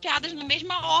mesmas piadas na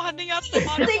mesma ordem. Eu adoro,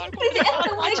 Sempre é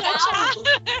tão legal.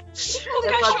 O É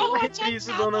quase cachorro uma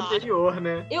reprise do ano anterior,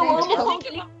 né? Eu Gente,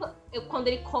 amo eu quando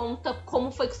ele conta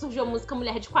como foi que surgiu a música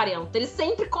Mulher de 40. Ele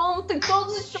sempre conta em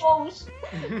todos os shows.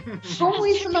 Como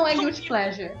isso não é Guilty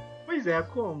Pleasure? Pois é,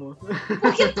 como?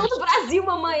 Porque todo o Brasil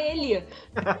ama ele.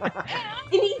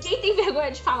 E ninguém tem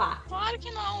vergonha de falar. Claro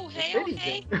que não. O rei é o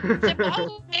rei. Você bota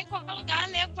o rei em qualquer lugar,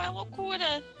 nego, vai à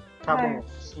loucura. Tá É. bom.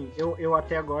 Sim, eu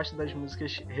até gosto das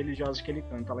músicas religiosas que ele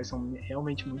canta. Elas são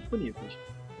realmente muito bonitas.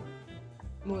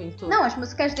 Muito. Não, as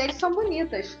músicas dele são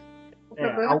bonitas. O É,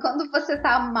 problema é quando você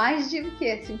tá há mais de o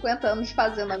quê? 50 anos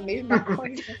fazendo a mesma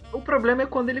coisa. O problema é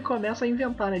quando ele começa a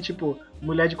inventar, né? Tipo,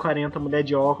 mulher de 40, mulher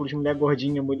de óculos, mulher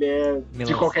gordinha, mulher de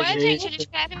Melancia. qualquer Ué, jeito. gente, eles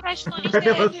querem bastões dele.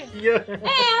 Melancia.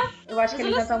 Eu acho que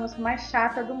ele inventou a música mais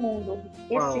chata do mundo.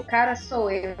 Qual? Esse cara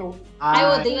sou eu. Ah, eu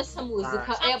Ah, odeio essa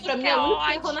música. Ah. É, pra mim, É a única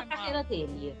que errou ótima. na carreira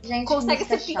dele. Gente, Consegue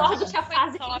música ser pior chata. do que a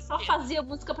fase que ele só fazia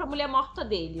música pra mulher morta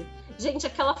dele. Gente,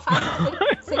 aquela fase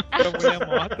Pra mulher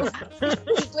morta.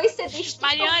 os 2 CDs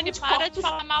Mariane, totalmente para de cortos.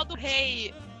 falar mal do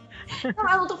rei. Não,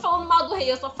 eu não tô falando mal do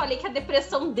rei, eu só falei que a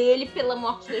depressão dele pela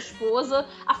morte da esposa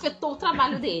afetou o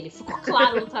trabalho dele. Ficou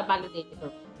claro no trabalho dele.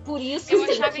 Por isso Eu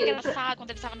que achava ele- engraçado quando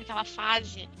ele estava naquela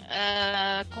fase,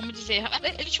 como dizer,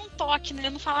 ele tinha um toque, né? Ele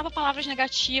não falava palavras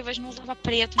negativas, não usava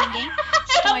preto, ninguém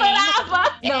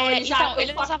Adorava! Não, ele já então,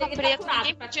 ele o não usava toque dele preto, tá curado,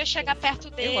 ninguém podia chegar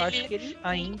perto dele. Eu acho que ele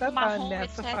ainda tá marrom,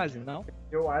 nessa etc. fase, não?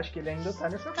 Eu acho que ele ainda tá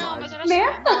nessa Não, mas fase. era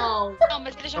Né? Não, Não,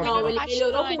 mas ele já Não, melhorou ele bastante.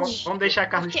 melhorou muito. Vamos deixar a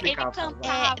Carla Porque ele explicar. fala.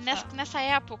 cantava, nessa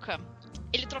época,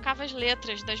 ele trocava as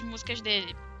letras das músicas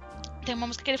dele. Tem uma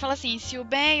música que ele fala assim, se o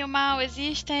bem e o mal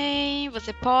existem,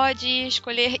 você pode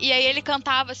escolher. E aí ele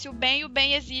cantava se o bem e o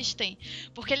bem existem.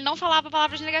 Porque ele não falava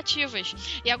palavras negativas.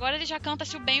 E agora ele já canta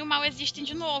se o bem e o mal existem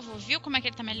de novo. Viu como é que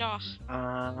ele tá melhor?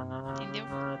 Ah, Entendeu?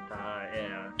 tá,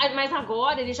 é. mas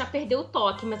agora ele já perdeu o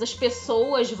toque, mas as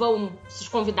pessoas vão, os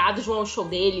convidados vão ao show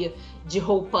dele de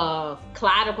roupa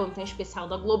clara, quando tem especial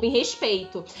da Globo, em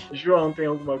respeito. João, tem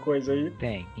alguma coisa aí?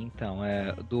 Tem. Então,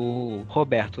 do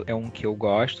Roberto é um que eu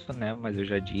gosto, né? Mas eu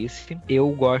já disse. Eu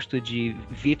gosto de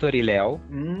Vitor e Léo.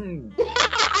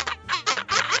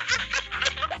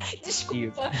 Desculpa,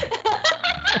 Desculpa.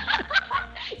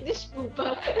 Desculpa.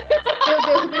 Meu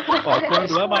Deus, o microfone Ó, é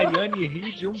quando a Mariane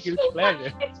ri de um Guilty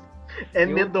Pleasure, É eu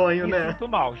medonho, me né? sinto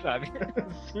mal, sabe?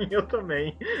 Sim, eu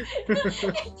também.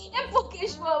 É porque,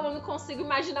 João, eu não consigo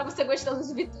imaginar você gostando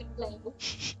de Vitor Léo.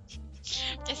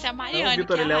 Essa é a Mariane,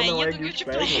 Vitor que é a Léo não rainha é do guilty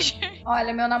Guilty Pleasure.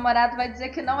 Olha, meu namorado vai dizer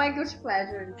que não é guilty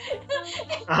pleasure.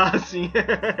 Ah, sim.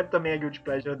 Também é guilty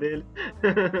pleasure dele.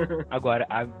 Agora,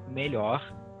 a melhor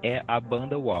é a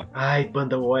banda War. Ai,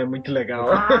 Banda O é muito legal.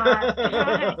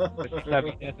 Vocês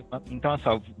sabem dessa banda? Então, olha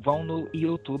só, vão no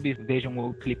YouTube, vejam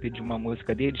o clipe de uma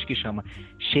música deles que chama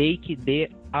Shake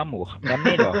de Amor. É a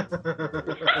melhor.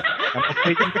 É uma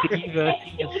coisa incrível,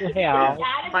 assim, é surreal.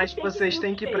 Mas vocês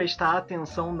têm que prestar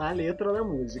atenção na letra da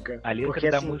música. A letra Porque,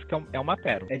 da assim, música é uma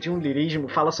pérola. é de um lirismo,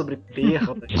 fala sobre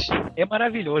perdas. É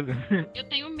maravilhoso. Eu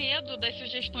tenho medo das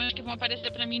sugestões que vão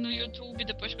aparecer pra mim no YouTube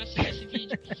depois que eu assistir esse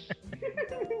vídeo.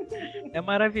 É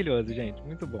maravilhoso, gente.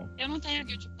 Muito bom. Eu não tenho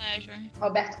Guilty Pleasure.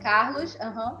 Roberto Carlos,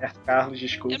 Roberto Carlos, Eu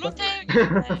desculpa. não tenho Guilty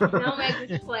Pleasure. Não é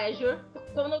Guilty Pleasure.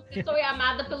 Quando eu sou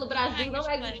amada pelo Brasil, não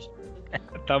é Guilty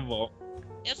Pleasure. Tá bom.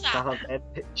 Exato. Carla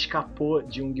Pérez escapou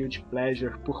de um guilty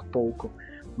pleasure por pouco.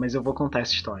 Mas eu vou contar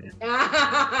essa história.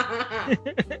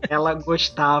 Ela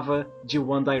gostava de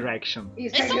One Direction.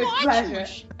 Isso Eles é são guilty pleasure.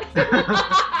 ótimos.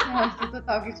 Não, isso é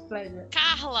total guilty pleasure.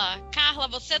 Carla,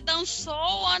 você dançou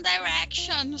One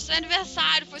Direction no seu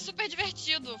aniversário. Foi super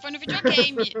divertido. Foi no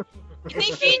videogame. E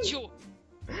tem vídeo.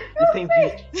 E tem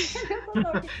vídeo.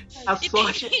 A E tem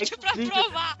sorte, é vídeo que pra o vídeo,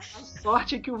 provar. a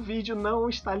sorte é que o vídeo não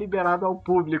está liberado ao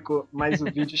público, mas o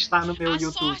vídeo está no meu A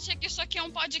YouTube. sorte é que isso aqui é um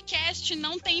podcast e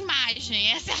não tem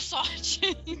imagem. Essa é a sorte.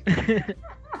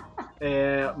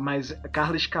 Mas a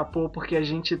Carla escapou porque a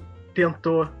gente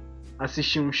tentou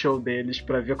assistir um show deles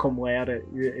pra ver como era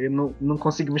e não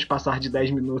conseguimos passar de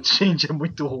 10 minutos. Gente, é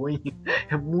muito ruim.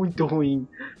 É muito ruim.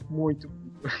 Muito.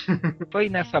 Foi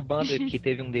nessa banda que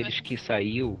teve um deles que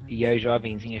saiu e as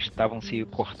jovenzinhas estavam se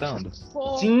cortando?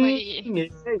 Sim,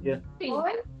 esse aí.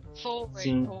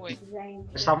 Sim. Foi. Gente.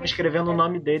 Estavam escrevendo o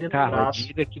nome dele no Carla, braço.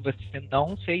 diga que você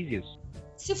não fez isso.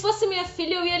 Se fosse minha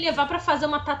filha, eu ia levar pra fazer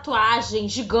uma tatuagem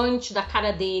gigante da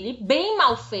cara dele, bem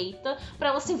mal feita, pra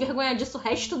ela se envergonhar disso o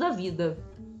resto da vida.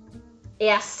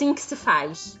 É assim que se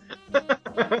faz.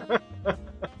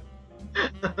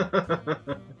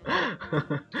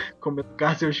 Como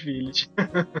educar seus filhos.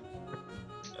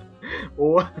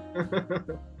 Ou...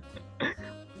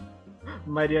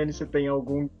 Mariane, você tem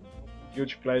algum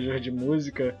guilty pleasure de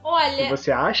música que Olha,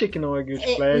 você acha que não é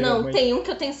guilty pleasure? não, mas... tem um que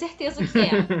eu tenho certeza que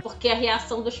é. Porque a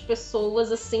reação das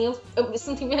pessoas, assim, eu me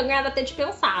sinto envergonhada até de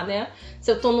pensar, né? Se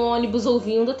eu tô no ônibus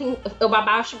ouvindo, eu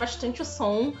abaixo bastante o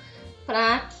som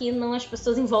pra que as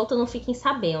pessoas em volta não fiquem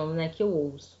sabendo, né? Que eu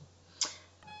ouço.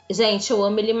 Gente, eu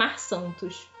amo Elimar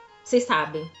Santos. Vocês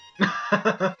sabem.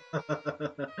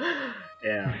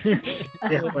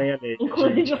 Vergonha dele.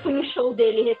 Inclusive, gente. eu fui no show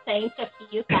dele recente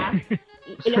aqui, tá?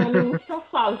 Ele é um homem muito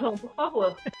sensual, João, por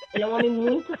favor. Ele é um homem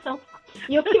muito sensual.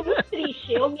 E eu fiquei muito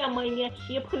triste, eu, minha mãe e minha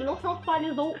tia, porque ele não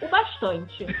sensualizou o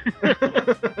bastante.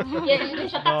 E a gente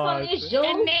já tá Nossa. planejando.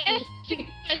 É mesmo que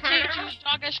a gente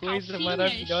joga as Coisa calcinhas.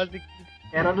 maravilhosa que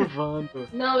Era no Vando.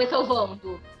 Não, esse é o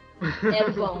Vando. É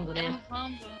o Vando, né?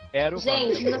 era o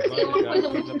Gente, Vando. é uma coisa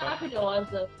muito Vando.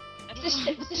 maravilhosa.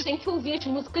 Vocês têm que ouvir as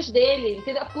músicas dele,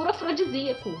 entendeu? É puro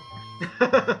afrodisíaco.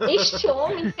 Este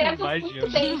homem pega muito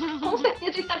Imagino. bem. Com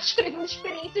certeza ele tá descrevendo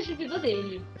experiências de vida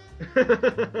dele.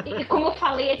 E como eu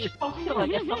falei, é tipo assim,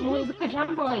 olha, é só música de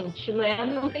amante, não é?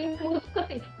 Não tem música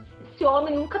assim. Esse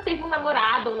homem nunca teve um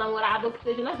namorado ou namorada ou que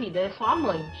seja na vida, é só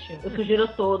amante. Eu sugiro a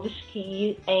todos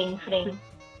que entrem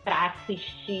pra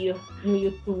assistir no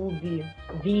YouTube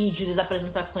vídeos das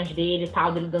apresentações dele e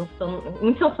tal, dele dançando.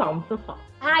 Muito sensual, muito sensual.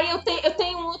 Ah, eu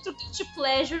tenho um outro guilty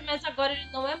pleasure, mas agora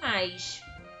ele não é mais.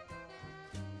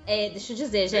 Deixa eu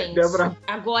dizer, gente. Débora.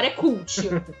 Agora é cult.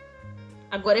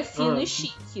 Agora é fino e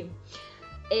chique.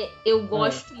 Eu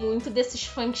gosto muito desses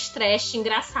funks trash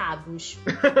engraçados.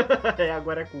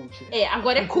 Agora é cult.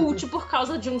 Agora é cult por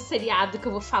causa de um seriado que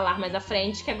eu vou falar mais à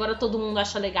frente, que agora todo mundo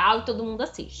acha legal e todo mundo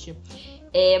assiste.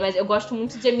 Mas eu gosto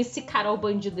muito de MC Carol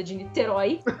Bandida de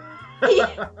Niterói.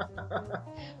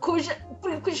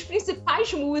 Cujas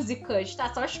principais músicas,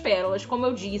 tá? São as pérolas, como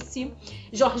eu disse.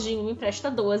 Jorginho me empresta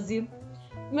 12.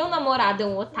 Meu namorado é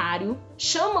um otário.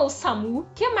 Chama o Samu. O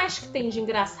que mais que tem de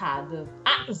engraçado?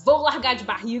 Vou largar de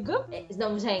barriga.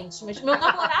 Não, gente, mas meu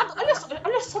namorado...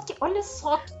 Olha só que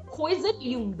coisa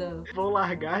linda. Vou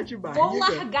largar de barriga. Vou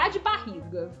largar de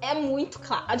barriga. É muito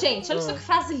claro. Gente, olha só que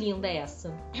frase linda é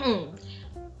essa.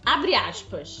 Abre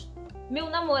aspas. Meu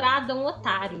namorado é um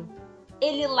otário.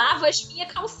 Ele lava as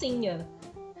minhas calcinhas.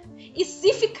 E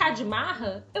se ficar de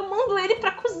marra, eu mando ele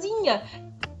pra cozinha.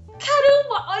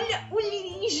 Caramba, olha o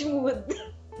lirismo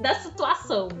da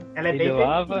situação. Ela é Ele bem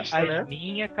lava feminista, as né?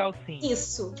 minhas calcinhas.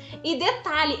 Isso. E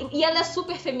detalhe, e ela é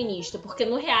super feminista, porque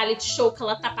no reality show que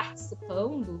ela tá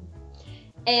participando,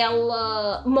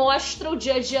 ela mostra o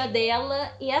dia a dia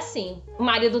dela e assim, o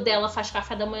marido dela faz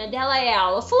café da manhã dela,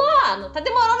 ela fulano, tá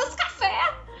demorando esse café.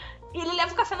 E ele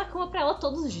leva o café na cama pra ela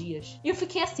todos os dias. E eu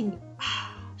fiquei assim,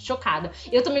 chocada.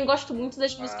 Eu também gosto muito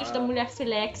das músicas da Mulher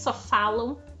Filé que só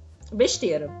falam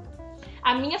besteira.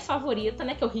 A minha favorita,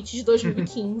 né, que é o hit de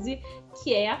 2015,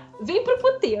 que é Vem pro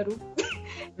Puteiro.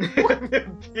 Meu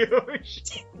Deus.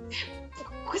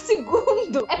 O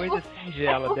segundo é Coisa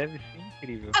singela, deve ser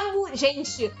incrível.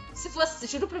 Gente, se você,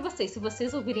 juro pra vocês, se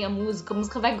vocês ouvirem a música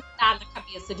vai grudar na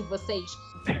cabeça de vocês.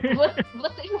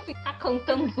 Vocês vão ficar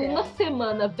cantando uma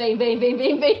semana. Vem.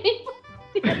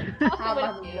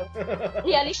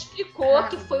 E ela explicou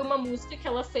que foi uma música que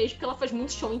ela fez, porque ela faz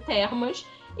muito show em termas.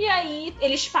 E aí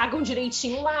eles pagam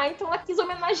direitinho lá, então ela quis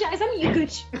homenagear as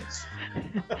amigas.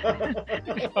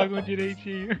 Eles pagam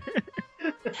direitinho.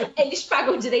 Eles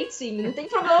pagam direitinho, não tem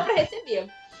problema pra receber.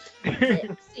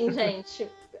 Sim, gente.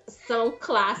 São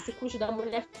clássicos da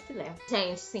Mulher Filé.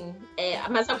 Gente, sim.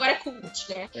 Mas agora é cult,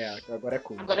 né? Agora é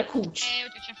cool. Agora é cult. Eu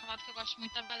tinha falado que eu gosto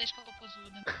muito da Valesca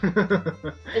Popozuda.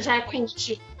 Já é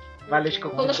cult. Valesca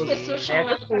Quando as Popozuda. pessoas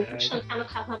chamam cult, cantar no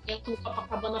casamento, no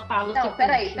Copacabana Palace. Não, é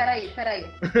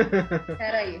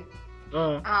peraí.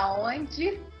 Ah,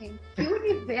 Aonde, em que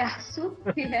universo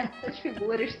que essas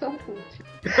figuras estão cult?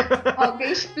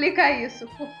 Alguém explica isso,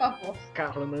 por favor.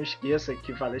 Carla, não esqueça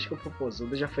que Valesca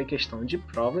Popozuda já foi questão de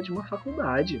prova de uma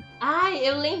faculdade. Ai,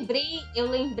 eu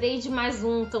lembrei de mais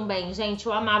um também, gente.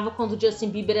 Eu amava quando o Justin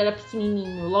Bieber era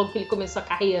pequenininho, logo que ele começou a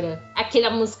carreira. Aquela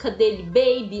música dele,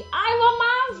 Baby. Ai, eu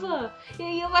amava! E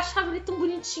aí eu achava ele tão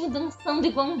bonitinho, dançando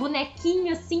igual um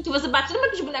bonequinho, assim, que você batia.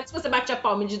 Lembra dos bonecos que você batia a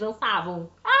palma e eles dançavam?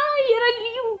 Ai, era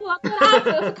lindo, eu adorava.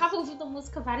 Eu ficava ouvindo a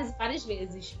música várias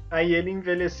vezes. Aí ele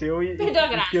envelheceu e Perdeu a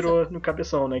graça. pirou no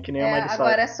cabeção, né? Que nem a Miley Cyrus.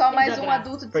 Agora é só mais Perdeu um a graça.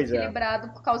 adulto Pois é. desequilibrado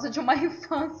por causa de uma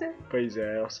infância. Pois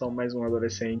é, só mais um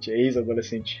adolescente,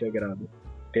 ex-adolescente chegado.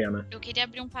 Pena. Eu queria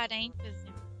abrir um parêntese.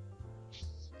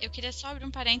 Eu queria só abrir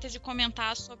um parêntese e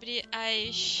comentar sobre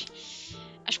as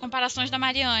comparações da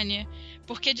Mariane.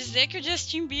 Porque dizer que o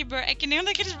Justin Bieber é que nem um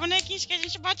daqueles bonequinhos que a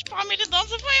gente bate palma e ele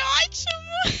dança foi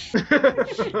ótimo!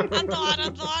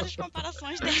 Adoro as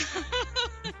comparações dele.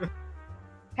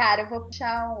 Cara, eu vou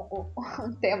puxar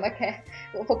um tema que é...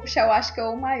 Eu vou puxar, eu acho que é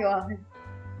o maior.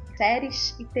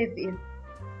 Séries e TV.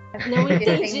 Não Porque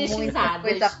entendi tem as muita risadas.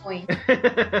 coisa ruim.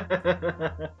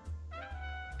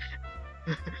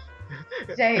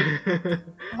 Gente,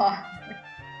 ó.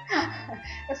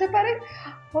 Eu separei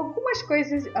algumas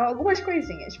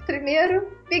coisinhas.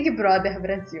 Primeiro, Big Brother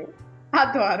Brasil.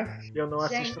 Adoro. Eu não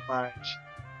Gente. assisto mais.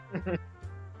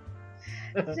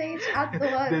 Gente,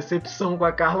 adoro. Decepção com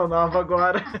a Carla Nova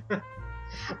agora.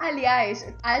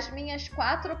 Aliás, as minhas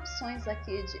 4 opções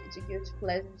aqui de Guilty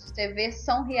Pleasure de TV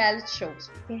são reality shows.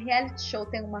 Porque reality show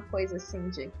tem uma coisa assim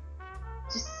de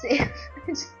ser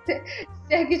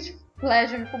Guilty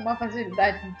Pleasure com uma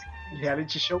facilidade muito grande.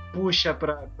 Reality show puxa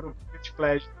pro Guilty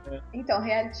Pleasure, né? Então,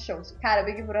 reality shows. Cara,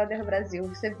 Big Brother Brasil,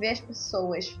 você vê as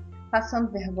pessoas passando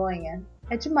vergonha.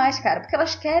 É demais, cara, porque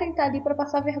elas querem estar ali pra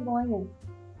passar vergonha.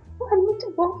 Porra, é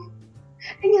muito bom.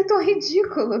 E é tão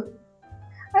ridículo.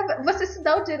 Você se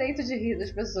dá o direito de rir das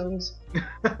pessoas.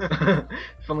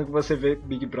 Falando que você vê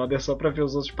Big Brother só pra ver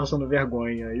os outros passando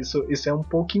vergonha. Isso é um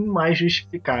pouquinho mais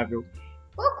justificável.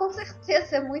 Pô, com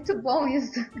certeza, é muito bom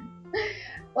isso.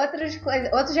 Outros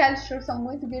reality shows são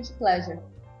muito guilty pleasure.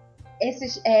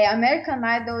 Esses American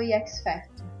Idol e X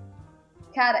Factor.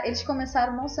 Cara, eles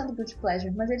começaram não sendo guilty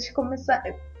pleasure, mas eles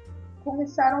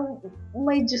começaram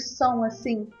uma edição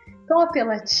assim, tão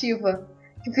apelativa,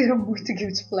 que virou muito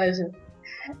guilty pleasure.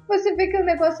 Você vê que o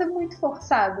negócio é muito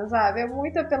forçado, sabe? É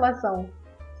muita apelação.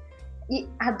 E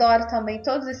adoro também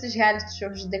todos esses reality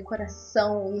shows de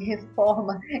decoração e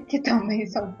reforma, que também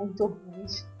são muito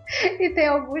ruins. E tem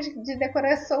alguns de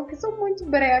decoração que são muito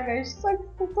bregas, só que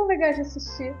são tão legais de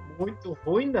assistir. Muito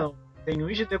ruim, não. Tem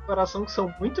uns de decoração que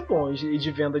são muito bons. E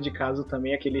de venda de casa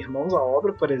também, aquele Irmãos à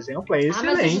Obra, por exemplo, é excelente.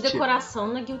 Ah, mas os de decoração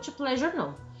não é Guilty Pleasure,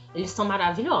 não. Eles são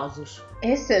maravilhosos.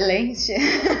 Excelente?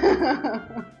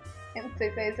 Eu não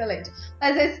sei se é excelente.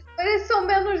 Mas eles são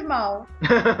menos mal.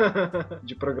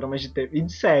 De programas de TV e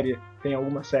de série. Tem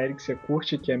alguma série que você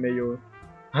curte que é meio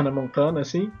Hannah Montana,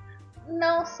 assim?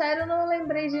 Não, sério, eu não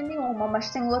lembrei de nenhuma.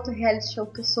 Mas tem outro reality show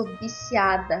que eu sou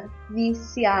viciada.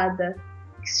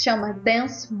 Que se chama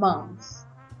Dance Moms.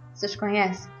 Vocês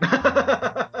conhecem?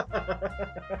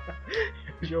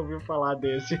 Já ouviu falar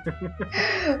desse?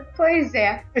 Pois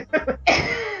é.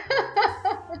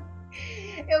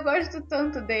 Eu gosto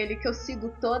tanto dele que eu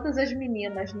sigo todas as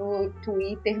meninas no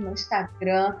Twitter, no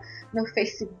Instagram, no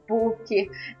Facebook.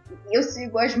 Eu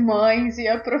sigo as mães e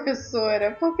a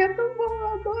professora, porque é tão bom, eu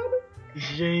adoro.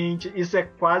 Gente, isso é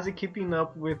quase Keeping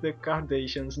Up with the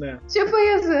Kardashians, né? Tipo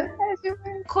isso. É tipo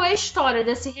isso. Qual é a história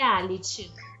desse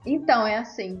reality? Então, é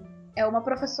assim. É uma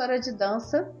professora de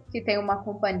dança, que tem uma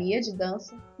companhia de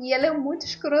dança, e ela é muito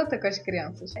escrota com as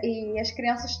crianças. E as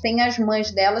crianças têm as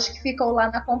mães delas que ficam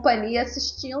lá na companhia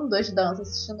assistindo as danças,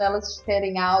 assistindo elas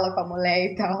terem aula com a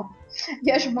mulher e tal.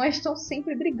 E as mães estão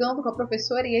sempre brigando com a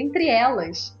professora e entre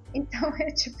elas. Então é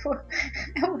tipo,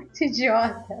 é muito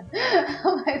idiota,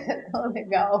 mas é tão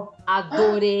legal.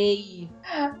 Adorei.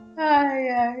 Ai,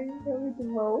 é muito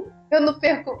bom. Eu não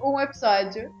perco um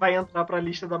episódio. Vai entrar pra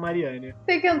lista da Mariane.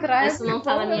 Tem que entrar. Isso não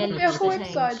tá na minha eu não perco um lista,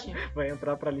 episódio. gente. Vai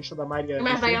entrar pra lista da Mariane.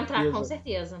 Mas vai certeza. entrar, com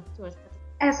certeza.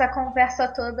 Essa conversa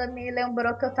toda me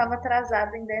lembrou que eu tava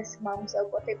atrasada em Decimamos. Eu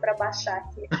botei pra baixar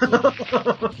aqui.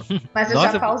 Mas eu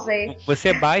Nossa, já pausei.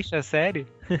 Você baixa a série?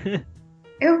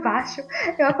 Eu baixo.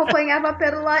 Eu acompanhava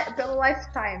pelo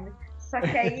Lifetime. Só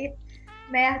que aí,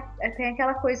 né, tem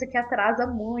aquela coisa que atrasa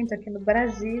muito aqui no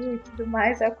Brasil e tudo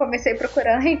mais. Aí eu comecei a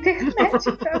procurar na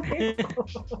internet pra ver.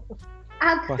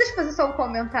 Deixa eu fazer só um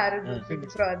comentário do Big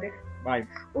Brother. Vai.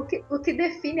 O que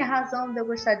define a razão de eu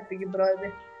gostar de Big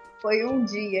Brother foi um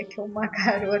dia que uma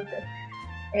garota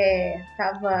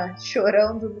tava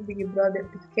chorando no Big Brother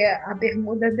porque a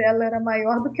bermuda dela era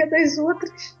maior do que a das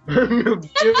outras. Meu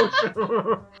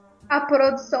Deus! A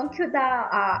produção que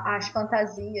dá as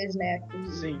fantasias, né?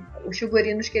 Sim. Os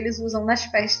figurinos que eles usam nas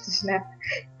festas, né?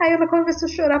 Aí ela começou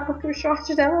a chorar porque os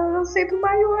shorts dela eram sempre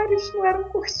maiores, não eram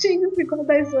curtinhos igual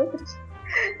das outras.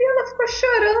 E ela ficou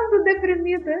chorando,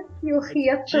 deprimida. E eu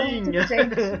ria tanto,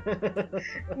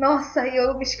 gente. Nossa, e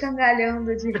eu me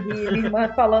escangalhando de rir. Minha irmã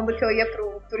falando que eu ia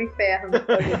pro inferno.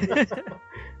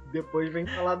 Depois vem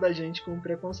falar da gente com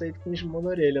preconceito com esmo na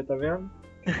orelha, tá vendo?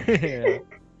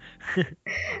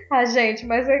 Gente,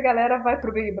 mas a galera vai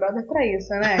pro Big Brother pra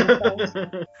isso, né? Então...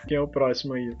 Quem é o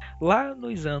próximo aí? Lá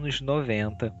nos anos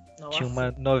 90, Nossa. tinha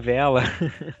uma novela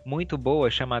muito boa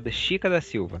chamada Chica da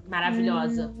Silva.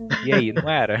 Maravilhosa. E aí, não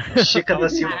era? Chica da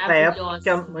Silva, na Maravilhosa. época que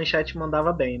a Manchete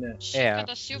mandava bem, né? Chica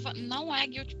da Silva não é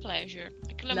Guilty Pleasure.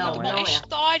 Aquilo é Não, muito não bom. É é.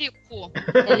 histórico.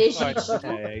 É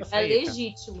legítimo. É isso É aí, cara.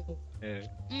 legítimo. É.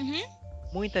 Uhum.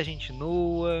 Muita gente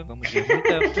nua, vamos dizer,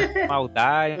 muita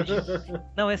maldade.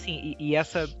 Não, assim, e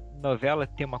essa novela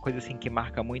tem uma coisa assim que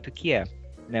marca muito, que é,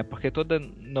 né? Porque toda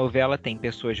novela tem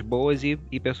pessoas boas e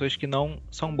pessoas que não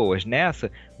são boas. Nessa,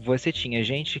 você tinha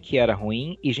gente que era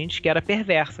ruim e gente que era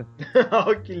perversa.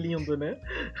 Oh, que lindo, né?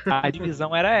 A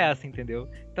divisão era essa, entendeu?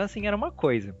 Então, assim, era uma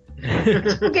coisa.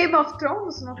 Tipo Game of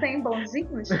Thrones, não tem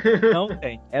bonzinhos? Não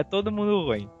tem. É todo mundo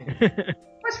ruim.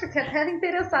 Mas fiquei até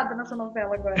interessada nessa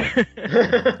novela agora.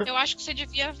 Eu acho que você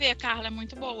devia ver, Carla. É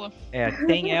muito boa. É,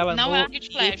 tem ela Não no é Guilty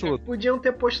Pleasure. YouTube. Podiam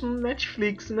ter posto no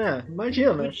Netflix, né?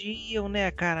 Imagina. Podiam, né?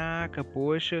 Caraca,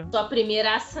 poxa. Sou a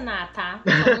primeira a assinar, tá?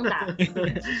 Então não dá.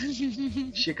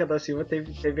 Chica da Silva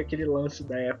teve aquele lance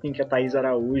da época em que a Thaís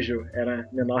Araújo era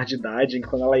menor de idade, em que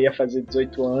quando ela ia fazer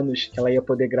 18 anos, que ela ia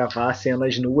poder gravar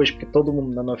cenas nuas, porque todo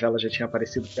mundo na novela já tinha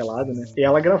aparecido pelado, né? E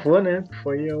ela gravou, né?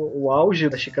 Foi o auge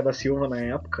da Chica da Silva na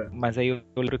época. Mas aí eu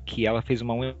lembro que ela fez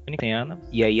uma única cena,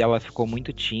 e aí ela ficou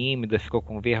muito tímida, ficou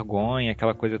com vergonha,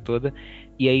 aquela coisa toda.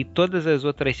 E aí todas as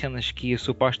outras cenas que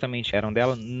supostamente eram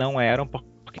dela, não eram, porque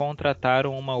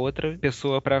contrataram uma outra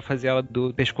pessoa pra fazer ela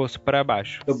do pescoço pra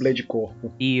baixo. Dublê de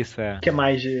corpo. Isso, é. O que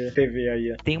mais de TV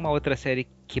aí? Tem uma outra série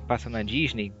que passa na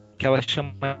Disney, que ela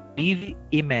chama Liv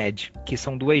e Mad, que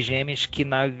são duas gêmeas que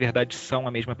na verdade são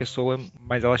a mesma pessoa,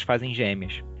 mas elas fazem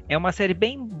gêmeas. É uma série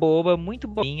bem boba, muito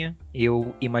bobinha.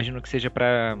 Eu imagino que seja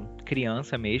pra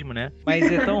criança mesmo, né?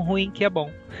 Mas é tão ruim que é bom.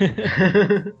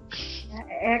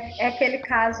 É aquele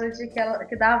caso de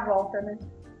que dá a volta, né?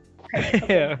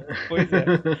 É, pois é.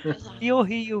 Exato. E eu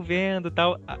rio vendo e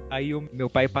tal. Aí o meu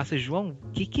pai passa, João,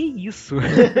 que é isso?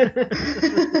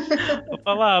 Eu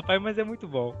falo, pai, mas é muito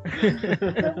bom.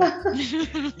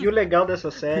 E o legal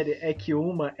dessa série é que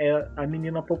uma é a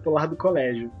menina popular do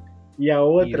colégio. E a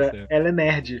outra, Isso. ela é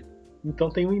nerd.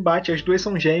 Então tem um embate, as duas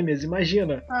são gêmeas,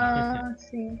 imagina. Ah,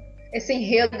 sim. Esse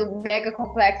enredo mega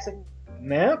complexo.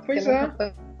 Né? Pois que é. nunca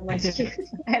foi, mas que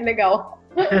é legal.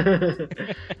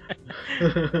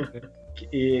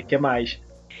 E que mais?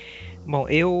 Bom,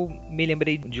 eu me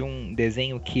lembrei de um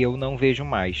desenho que eu não vejo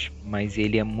mais, mas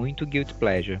ele é muito Guilty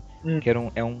Pleasure. Que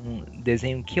é um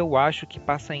desenho que eu acho que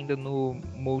passa ainda no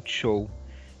Multishow,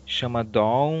 chama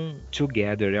Dawn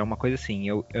Together, é uma coisa assim,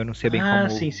 eu não sei bem como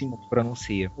sim.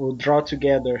 pronuncia. O Draw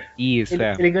Together. Isso,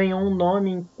 Ele ganhou um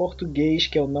nome em português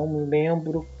que eu não me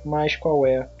lembro mais qual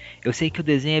é. Eu sei que o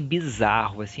desenho é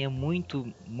bizarro, assim, é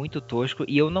muito, muito tosco,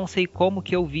 e eu não sei como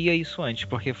que eu via isso antes,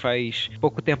 porque faz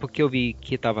pouco tempo que eu vi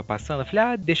que tava passando, eu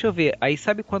falei, deixa eu ver. Aí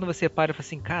sabe quando você para e fala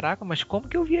assim, caraca, mas como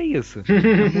que eu via isso?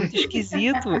 É muito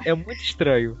esquisito, é muito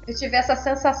estranho. Eu tive essa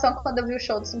sensação quando eu vi o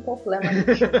show do Simple Plan.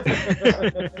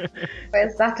 Foi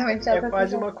exatamente essa É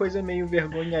quase sensação. uma coisa meio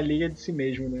vergonha alheia de si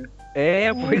mesmo, né?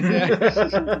 Pois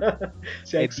é.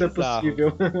 Se é que isso é bizarro.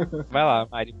 possível. Vai lá,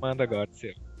 Mari, manda agora,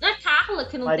 seu. Não é Carla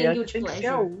que não tem Mariana Guilty tem que ser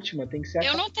a Pleasure. última, tem que ser a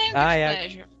Eu não tenho Ah, Guilty é.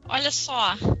 Pleasure. Olha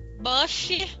só,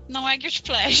 Buffy não é Guilty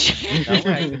Pleasure.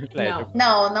 Não é Guilty Pleasure.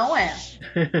 Não é.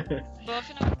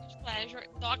 Buffy não é Guilty Pleasure.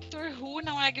 Doctor Who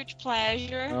não é Guilty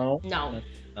Pleasure. Não.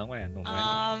 Não é.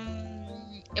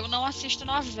 Eu não assisto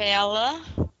novela.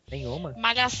 Nenhuma.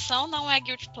 Malhação não é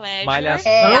Guilty Pleasure.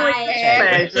 Malhação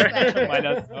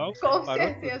Malhação. Com Parou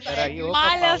certeza. tudo. Peraí, opa,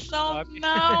 Malhação pausa, stop.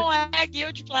 não é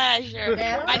Guilty Pleasure.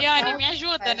 É. Mariane, me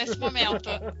ajuda nesse momento.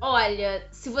 Olha,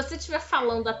 se você estiver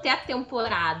falando até a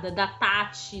temporada da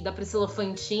Tati, da Priscila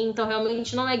Fantin, então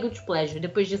realmente não é Guilty Pleasure.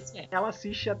 Depois disso é. Ela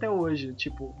assiste até hoje,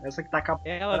 tipo, essa que tá acabando.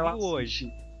 Ela viu hoje.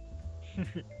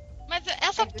 Mas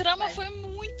essa trama foi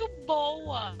muito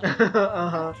boa.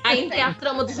 Aham. Aí tem a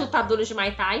trama dos lutadores de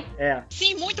Muay Thai. É.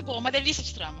 Sim, muito boa. Uma delícia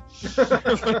de trama.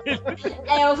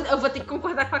 Eu vou ter que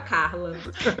concordar com a Carla.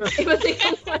 Eu vou ter que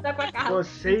concordar com a Carla.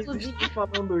 Vocês Inclusive- estão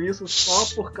falando isso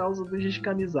só por causa dos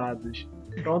descamisados.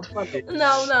 Pronto, falei.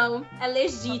 Não. É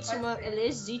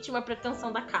legítima a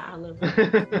pretensão da Carla.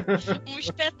 Um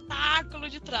espetáculo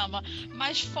de trama.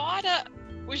 Mas fora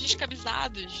Os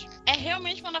Descabizados, é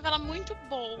realmente uma novela muito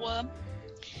boa.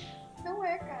 Não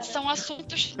é, cara. São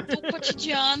assuntos do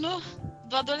cotidiano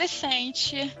do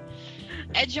adolescente.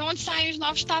 É de onde saem os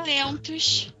novos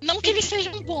talentos. Não que eles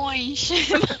sejam bons,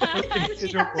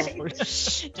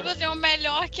 mas tipo assim, é o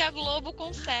melhor que a Globo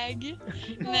consegue,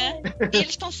 né? E eles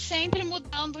estão sempre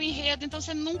mudando o enredo, então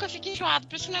você nunca fica enjoado.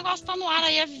 Por isso que o negócio tá no ar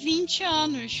aí há 20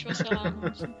 anos, ou sei lá.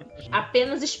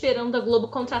 Apenas esperando a Globo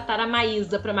contratar a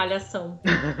Maísa pra Malhação.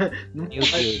 Não Meu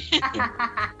Deus.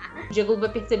 O dia a Globo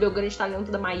vai perceber o grande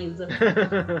talento da Maísa.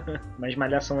 Mas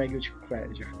Malhação é Guilty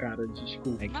Pleasure, cara,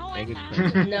 desculpa. Não é Guilty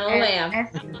nada. Não é. É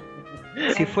sim.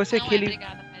 Se fosse Não aquele,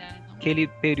 obrigada, Mariana, não. aquele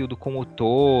período com o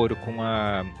Touro, com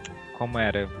a... Como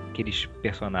era? Aqueles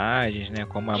personagens, né?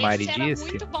 Como a Mari Esse era disse.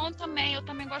 muito bom também, eu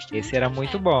também gosto muito. Esse era de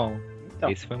muito Fé. bom. Então.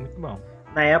 Esse foi muito bom.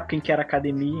 Na época em que era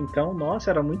academia, então, nossa,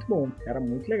 era muito bom. Era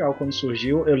muito legal quando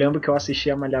surgiu. Eu lembro que eu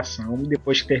assistia a Malhação,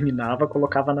 depois que terminava,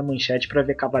 colocava na manchete pra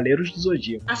ver Cavaleiros do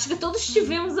Zodíaco. Acho que todos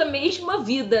tivemos a mesma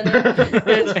vida, né?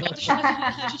 Todos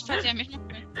a gente fazia a mesma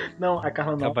coisa. Não, a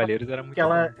Carla Nova, Cavaleiros era muito porque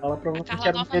ela provavelmente Carla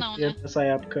era um Nova não, PT né? nessa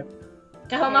época.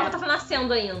 Carla Nova tava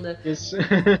nascendo ainda. Isso.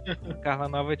 bom. Carla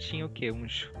Nova tinha o quê?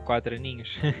 Uns 4 aninhos?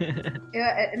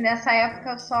 Nessa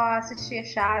época eu só assistia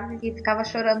Chaves e ficava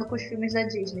chorando com os filmes da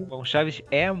Disney. Bom, Chaves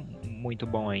é muito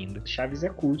bom ainda. Chaves é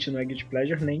cult, não é Guilty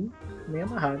Pleasure nem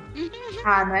amarrado.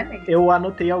 Ah, não é mesmo? Eu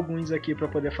anotei alguns aqui pra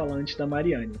poder falar antes da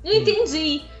Mariane. Não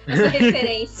entendi essa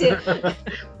referência.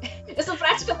 Eu sou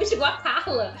praticamente igual a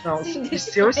Carla. Não, Sim, os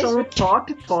seus são o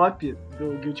top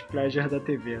do Guilty Pleasure da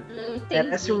TV. Não entendi.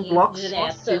 Parece um bloco só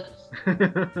direta. seu.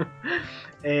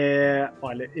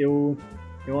 Olha, eu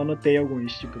anotei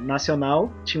alguns. Tipo,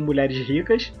 Nacional, tinha Mulheres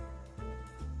Ricas.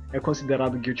 É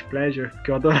considerado Guilty Pleasure,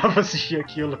 porque eu adorava assistir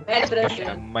aquilo. É Brasil.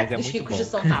 Mas é Os muito ricos bom. de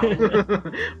São Paulo.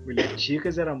 Mulheres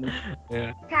Ricas era muito.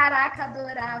 Caraca,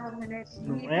 adorava Mulher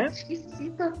Não Rica. é? Esqueci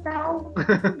total.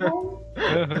 Bom,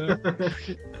 Aham.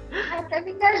 até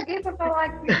me engasguei pra falar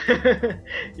aqui.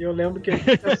 E eu lembro que a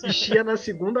gente assistia na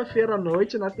segunda-feira à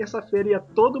noite, na terça-feira ia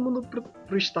todo mundo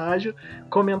pro estágio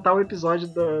comentar o episódio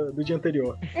do dia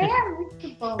anterior. Muito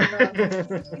bom,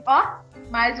 mano. Ó,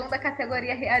 mais um da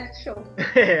categoria reality show.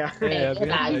 É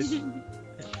verdade.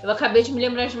 Eu acabei de me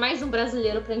lembrar de mais um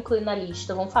brasileiro pra incluir na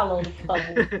lista. Vamos falando, por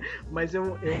favor. Mas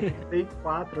eu dei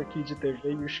 4 aqui de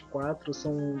TV e os 4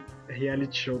 são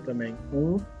reality show também.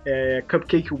 Um é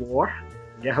Cupcake War,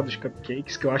 Guerra dos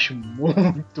Cupcakes, que eu acho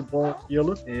muito bom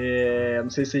aquilo. Não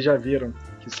sei se vocês já viram,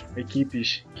 que são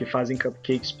equipes que fazem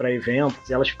cupcakes pra eventos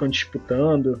e elas ficam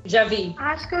disputando. Já vi.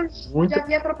 Acho que eu Muito- já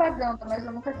vi a propaganda, mas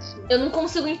eu nunca assisti. Eu não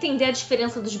consigo entender a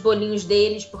diferença dos bolinhos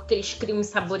deles, porque eles criam uns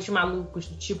sabores malucos,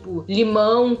 do tipo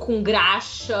limão com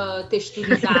graxa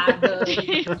texturizada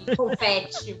e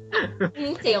confete. Não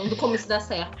entendo como isso dá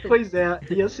certo. Pois é,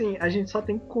 e assim, a gente só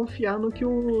tem que confiar no que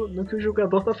o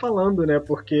jogador tá falando, né?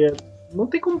 Porque não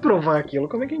tem como provar aquilo.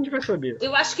 Como é que a gente vai saber?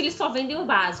 Eu acho que eles só vendem o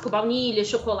básico, baunilha,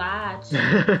 chocolate.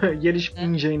 E eles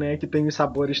fingem, né, que tem os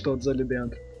sabores todos ali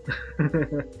dentro.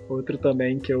 Outro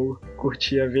também que eu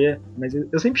curtia ver, mas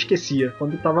eu sempre esquecia.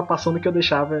 Quando tava passando que eu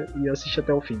deixava e assistia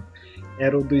até o fim.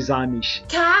 Era o dos Amish.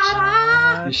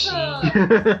 Caraca!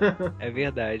 É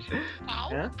verdade.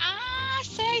 Qual? É? Ah,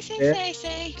 sei.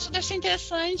 Isso deve ser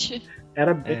interessante.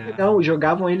 Era bem legal,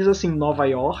 jogavam eles assim em Nova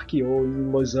York ou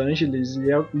em Los Angeles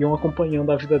e iam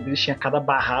acompanhando a vida deles, tinha cada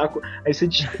barraco, aí você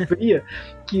descobria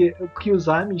que os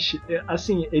Amish,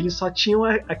 assim, eles só tinham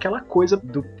aquela coisa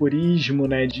do purismo,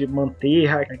 né, de manter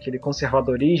aquele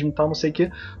conservadorismo e tal, não sei o que,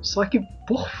 só que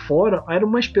por fora eram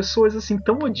umas pessoas assim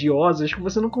tão odiosas que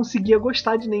você não conseguia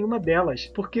gostar de nenhuma delas,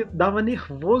 porque dava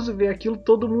nervoso ver aquilo,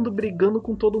 todo mundo brigando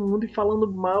com todo mundo e falando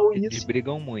mal, e Eles isso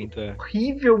brigam muito,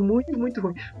 horrível, muito, muito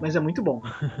ruim, mas é muito bom.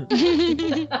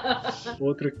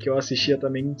 Outro que eu assistia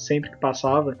também sempre que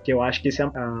passava, que eu acho que esse a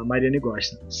Mariane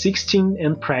gosta, 16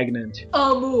 and Pregnant.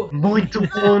 Amo! Muito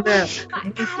bom, né?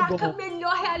 Muito Caraca, bom.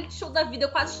 melhor reality show da vida. Eu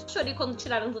quase chorei quando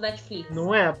tiraram do Netflix.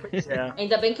 Não é? Pois é.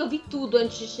 Ainda bem que eu vi tudo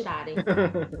antes de tirarem.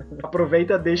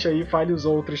 Aproveita, deixa aí e fale os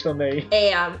outros também.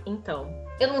 Então.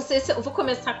 Eu não sei se eu vou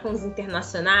começar com os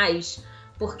internacionais,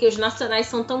 porque os nacionais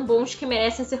são tão bons que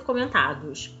merecem ser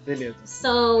comentados. Beleza.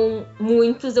 São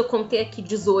muitos, eu contei aqui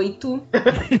 18.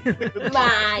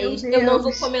 Mas Meu eu não Deus.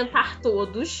 vou comentar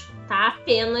todos, tá?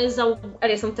 Apenas,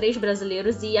 aliás, são 3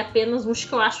 brasileiros e apenas uns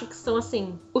que eu acho que são,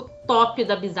 assim, o top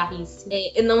da bizarrice.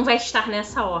 Não vai estar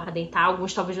nessa ordem, tá?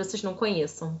 Alguns talvez vocês não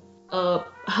conheçam.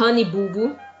 Honey Boo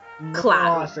Boo.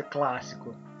 Claro. Nossa,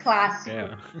 clássico. Clássico.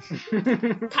 É.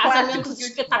 Casamentos Clássico Guilty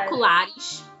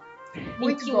espetaculares.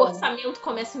 Muito em que bom. o orçamento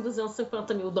começa em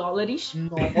 $250 mil.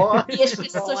 Nossa. E as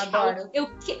pessoas Bom, falam, adoro.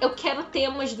 eu quero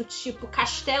temas do tipo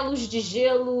castelos de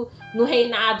gelo no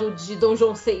reinado de Dom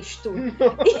João VI.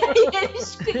 E aí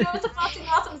eles criam isso e falam assim,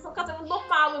 nossa, mas é um casamento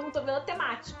normal, eu não tô vendo a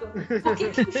temática. Por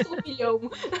que custa $1 milhão?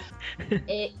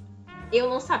 Eu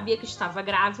não sabia que estava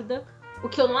grávida, o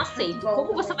que eu não aceito. Bom.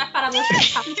 Como você vai parar no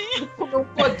hospital e comer um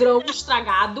podrão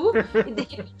estragado e de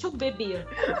repente um bebê?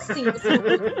 Assim,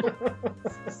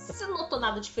 você não notou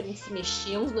nada diferente se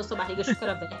mexer, na sua barriga achou que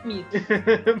era verme?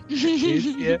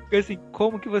 Porque assim,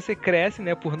 como que você cresce,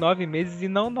 né, por 9 meses e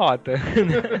não nota?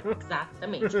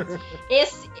 Exatamente.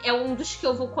 Esse é um dos que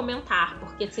eu vou comentar,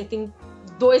 porque assim, tem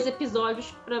 2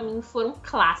 episódios que pra mim foram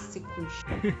clássicos.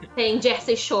 Tem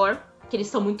Jersey Shore, que eles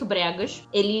são muito bregas.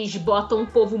 Eles botam um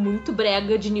povo muito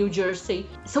brega de New Jersey.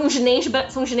 São os neens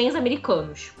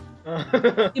americanos.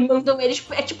 E mandam eles...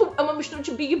 É uma mistura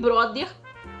de Big Brother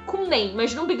com NEM,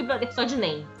 mas não Big Brother só de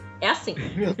NEM. É assim.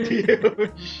 Meu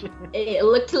Deus.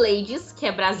 Lucky Ladies, que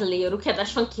é brasileiro, que é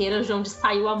das funkeiras, de onde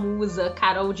saiu a musa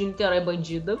Carol de Niterói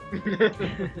Bandida.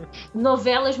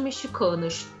 Novelas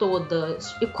mexicanas,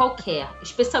 todas e qualquer.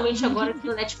 Especialmente agora que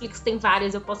no Netflix tem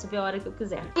várias, eu posso ver a hora que eu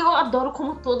quiser. Eu adoro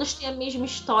como todas têm a mesma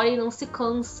história e não se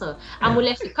cansa. A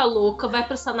mulher fica louca, vai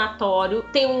pro sanatório,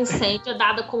 tem um incêndio, é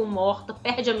dada como morta,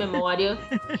 perde a memória.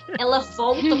 Ela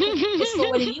volta como uma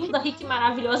pessoa linda, rica e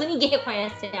maravilhosa, ninguém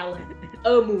reconhece ela.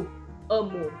 Amo.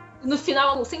 No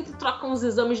final, sempre trocam os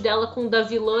exames dela com o da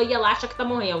vilã e ela acha que tá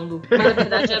morrendo. Mas na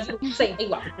verdade, a vilã sempre é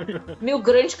igual. Meu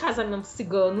Grande Casamento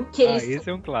Cigano. Que eles Esse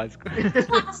é um clássico.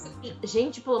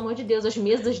 Gente, pelo amor de Deus, as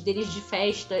mesas deles de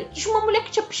festa. Tinha uma mulher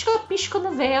que tinha pisca-pisca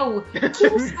no véu. Que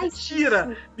não faz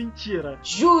isso? Mentira.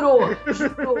 Juro.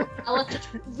 Ela tinha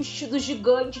tipo um vestido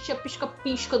gigante, tinha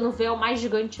pisca-pisca no véu, mais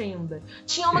gigante ainda.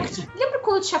 Tinha uma que tinha... Lembra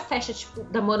quando tinha festa tipo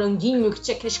da Moranguinho, que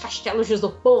tinha aqueles castelos de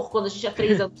isopor quando a gente tinha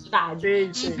 3 anos de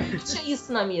idade? Sei. Tinha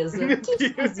isso na mesa.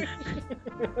 Quem faz isso?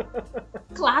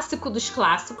 Clássico dos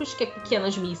clássicos, que é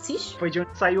Pequenas Misses. Foi de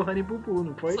onde saiu o Honey Boo Boo,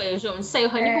 não foi? Foi de onde saiu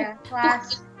o Honey Boo Boo.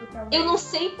 Clássico também. Eu não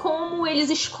sei como eles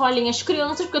escolhem as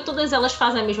crianças, porque todas elas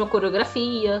fazem a mesma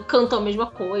coreografia, cantam a mesma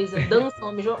coisa, dançam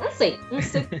a mesma... Não sei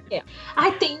o que é.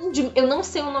 Ai, tem um de... Eu não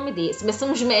sei o nome desse, mas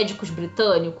são os médicos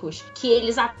britânicos que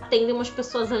eles atendem umas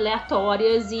pessoas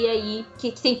aleatórias e aí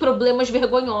que tem problemas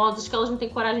vergonhosos que elas não têm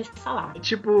coragem de falar.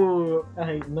 Tipo...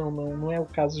 Ai, não é o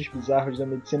Casos Bizarros da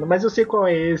Medicina, mas eu sei qual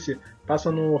é esse.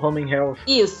 Passa no Home and Health.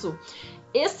 Isso.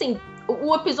 E assim,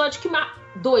 o episódio que...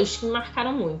 2 que me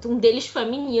marcaram muito. Um deles foi a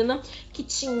menina que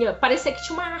tinha... Parecia que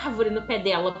tinha uma árvore no pé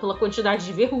dela pela quantidade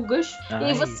de verrugas. E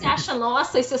aí você acha,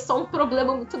 nossa, isso é só um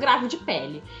problema muito grave de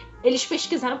pele. Eles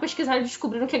pesquisaram e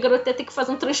descobriram que a garota ia ter que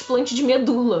fazer um transplante de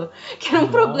medula. Que era um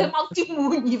problema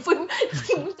autoimune.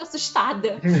 Fiquei muito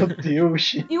assustada. Meu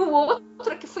Deus. E o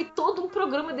outro que foi todo um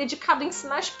programa dedicado a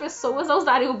ensinar as pessoas a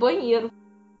usarem o banheiro.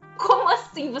 Como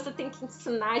assim você tem que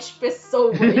ensinar as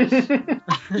pessoas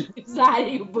a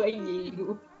usarem o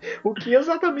banheiro? O que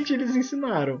exatamente eles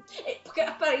ensinaram? Porque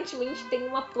aparentemente tem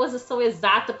uma posição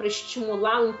exata pra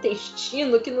estimular um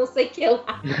intestino que não sei o que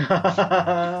lá.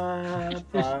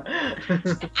 Tá.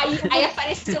 Aí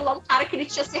apareceu lá um cara que ele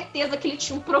tinha certeza que ele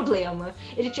tinha um problema.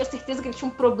 Ele tinha certeza que ele tinha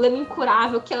um problema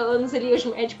incurável, que há anos ele ia aos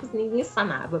médicos e ninguém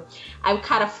sanava. Aí o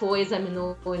cara foi,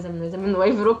 examinou,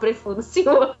 aí virou pra ele e falou: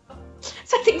 senhor,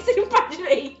 você tem que se limpar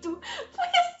direito. Foi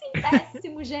assim,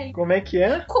 péssimo, gente. Como é que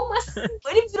é? Como assim?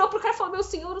 Ele virou pro cara e falou: meu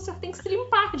senhor, o senhor tem que se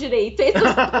limpar direito. Esse é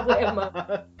o seu problema.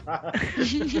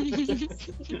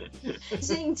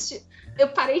 Gente, eu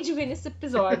parei de ver nesse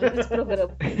episódio, nesse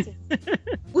programa. Assim.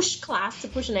 Os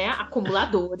clássicos, né?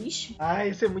 Acumuladores. Ah,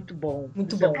 esse é muito bom.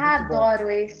 Muito Esse é bom. Adoro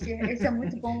esse. Esse é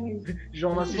muito bom mesmo.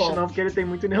 João não Muito assiste bom. não, porque ele tem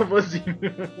muito nervosinho.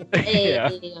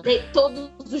 Tem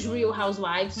todos os Real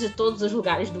Housewives de todos os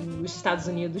lugares dos Estados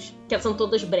Unidos, que elas são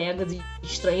todas bregas e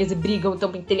estranhas e brigam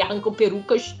também, e arrancam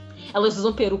perucas. Elas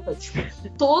usam perucas.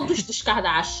 Todos dos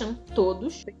Kardashian,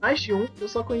 todos. Tem mais de um, eu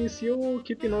só conhecia o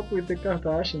Keeping Up with the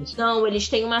Kardashians. Não, eles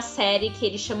têm uma série que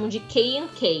eles chamam de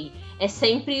K&K. É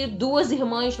sempre duas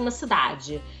irmãs numa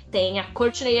cidade. Tem a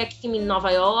Courtney e a Kim em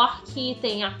Nova York,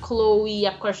 tem a Khloe e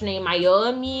a Courtney em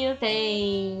Miami,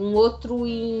 tem um outro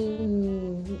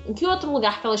em que outro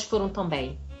lugar que elas foram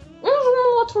também?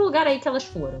 Um outro lugar aí que elas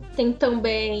foram. Tem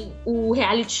também o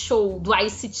reality show do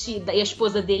Ice-T e a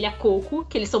esposa dele, a Coco,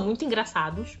 que eles são muito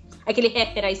engraçados. Aquele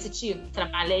rapper Ice-T que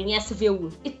trabalha em SVU.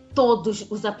 E todos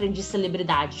os aprendizes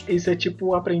celebridades. Isso é tipo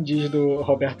o aprendiz do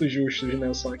Roberto Justus,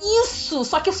 né? Só que... Isso!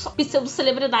 Só que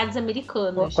pseudo-celebridades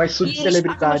americanas. Quais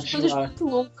subcelebridades E eles fazem umas coisas lá? muito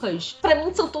loucas. Pra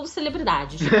mim são todos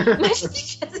celebridades. Mas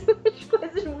eles fazem umas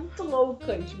coisas muito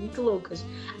loucas. Muito loucas.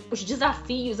 Os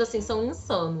desafios, assim, são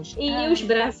insanos. E os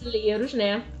brasileiros,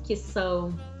 né? Que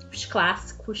são os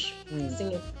clássicos.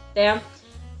 Assim, até...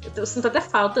 Eu sinto até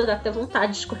falta, dá até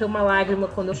vontade de escorrer uma lágrima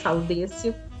quando eu falo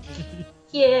desse.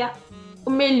 Que é o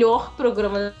melhor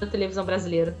programa da televisão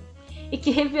brasileira. E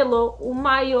que revelou o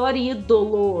maior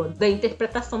ídolo da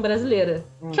interpretação brasileira.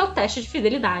 Que é o Teste de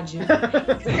Fidelidade.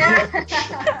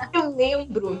 Eu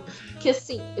lembro que,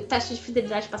 assim, o Teste de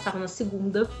Fidelidade passava na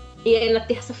segunda. E aí, na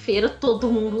terça-feira,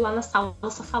 todo mundo lá na sala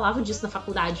só falava disso na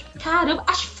faculdade. Caramba,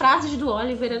 as frases do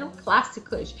Oliver eram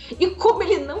clássicas. E como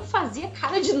ele não fazia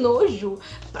cara de nojo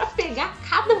pra pegar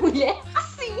cada mulher,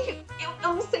 assim,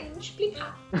 eu não sei nem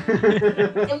explicar.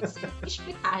 Eu não sei nem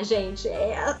explicar, gente.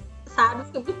 Sabe,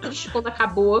 fiquei muito triste quando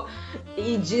acabou.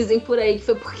 E dizem por aí que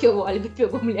foi porque o Oliver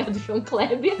pegou a mulher do João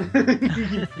Kleber.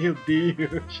 Meu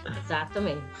Deus.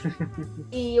 Exatamente.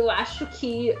 E eu acho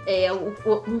que é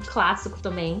um clássico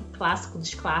também, clássico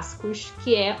dos clássicos,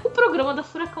 que é o programa da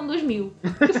Furacão 2000.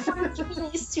 Que foi o que me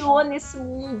iniciou nesse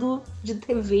mundo de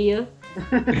TV.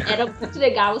 Era muito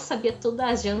legal, eu sabia toda a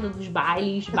agenda dos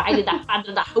bailes, baile da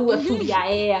quadra da rua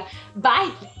Turiaé,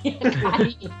 baile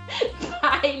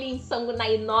em São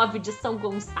Gunai 9 de São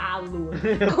Gonçalo,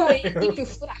 com a equipe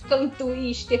Furacão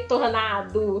Twister,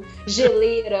 Tornado,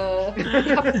 Geleira,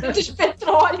 Capitão de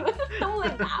Petróleo, era tão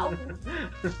legal.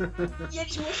 E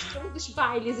eles mostrando os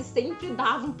bailes e sempre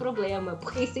dava um problema,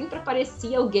 porque sempre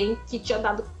aparecia alguém que tinha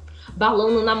dado balão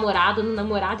no namorado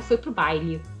e foi pro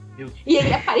baile. E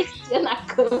ele aparecia na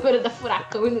câmera da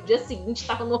Furacão e no dia seguinte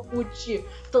tava no Orkut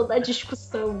toda a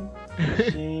discussão.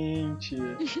 Gente.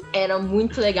 Era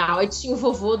muito legal. Aí tinha o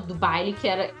vovô do baile, que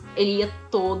ele ia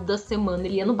toda semana,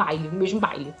 ele ia no baile, no mesmo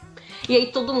baile. E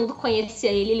aí todo mundo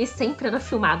conhecia ele sempre era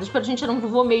filmado. Tipo, a gente era um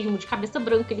vovô mesmo, de cabeça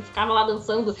branca. Ele ficava lá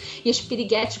dançando e as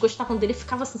piriguetes gostavam dele e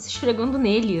ficavam assim, se esfregando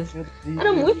nele.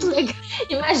 Era muito legal.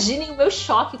 Imaginem o meu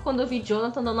choque quando eu vi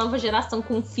Jonathan da nova geração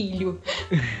com um filho.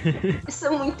 Isso é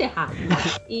muito errado.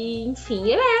 E, enfim,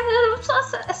 só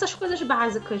essas coisas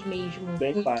básicas mesmo.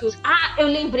 Bem fácil. Ah, eu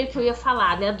lembrei que eu ia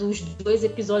falar, né, dos 2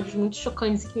 episódios muito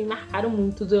chocantes que me marcaram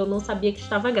muito. Eu não sabia que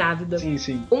estava grávida. Sim,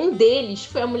 sim. Um deles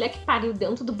foi a mulher que pariu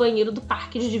dentro do banheiro do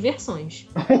parque de diversões.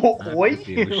 Oi?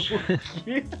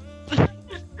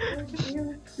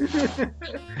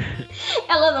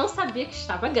 Ela não sabia que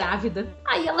estava grávida.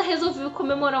 Aí ela resolveu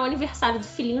comemorar o aniversário do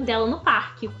filhinho dela no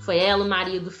parque. Foi ela, o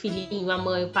marido, o filhinho, a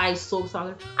mãe, o pai, o sogro,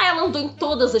 sogra. Aí ela andou em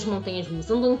todas as montanhas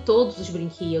russas, andou em todos os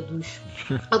brinquedos.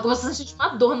 Ela começou a sentir uma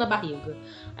dor na barriga.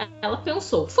 Ela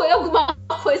pensou, foi alguma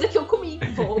coisa que eu comi,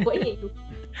 vou ao banheiro.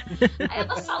 Aí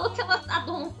ela falou que a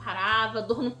dor não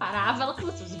parava. Ela falou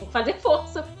assim, vou fazer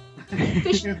força.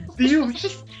 Meu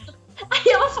Deus!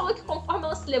 Aí ela falou que conforme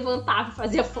ela se levantava e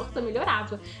fazia força,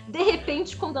 melhorava. De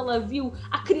repente, quando ela viu,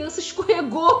 a criança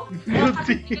escorregou. A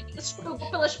criança escorregou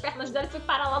pelas pernas dela e foi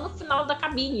parar lá no final da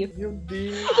cabine. Meu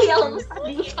Deus! E ela não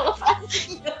sabia o que ela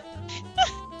fazia.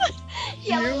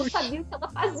 E ela não sabia o que ela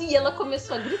fazia. Ela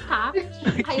começou a gritar.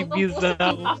 Aí uma moça bizarro. que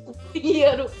tava no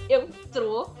banheiro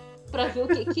entrou pra ver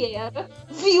o que era.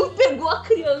 Viu, pegou a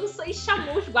criança e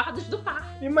chamou os guardas do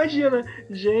parque. Imagina,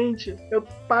 gente, eu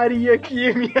parei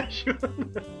aqui, me ajuda.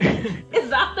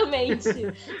 Exatamente.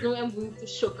 Não é muito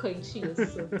chocante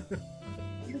isso?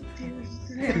 Meu Deus do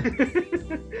céu.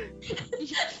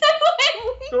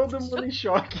 Todo mundo em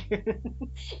choque.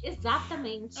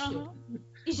 Exatamente. Aham.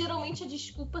 E geralmente a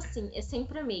desculpa, assim, é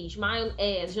sempre a mesma.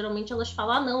 Geralmente elas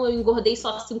falam, não, eu engordei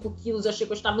só 5 quilos, eu achei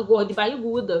que eu estava gorda e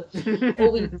barriguda.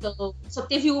 Ou então, só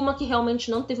teve uma que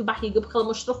realmente não teve barriga, porque ela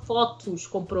mostrou fotos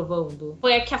comprovando.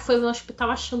 Foi a que foi no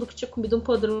hospital achando que tinha comido um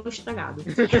podrão estragado.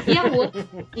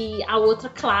 E a outra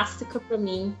clássica pra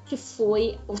mim, que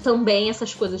foi também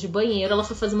essas coisas de banheiro. Ela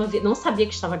foi fazer não sabia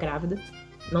que estava grávida.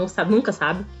 Não sabe, nunca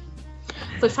sabe.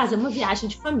 Foi fazer uma viagem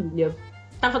de família.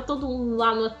 Tava todo mundo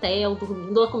lá no hotel,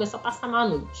 dormindo. Ela começou a passar mal à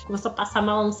noite. Começou a passar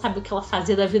mal, ela não sabe o que ela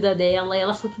fazia da vida dela. E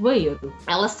ela foi pro banheiro.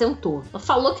 Ela sentou. Ela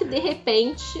falou que, de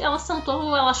repente, ela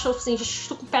sentou, ela achou assim,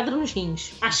 estou com pedra nos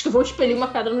rins. Acho que vou expelir uma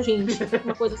pedra nos rins.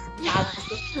 Uma coisa assim.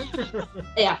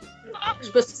 As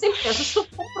pessoas sempre pensam, estou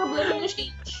com um problema nos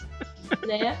rins.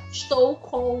 Né? Estou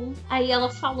com... Aí ela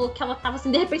falou que ela tava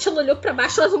assim, de repente ela olhou pra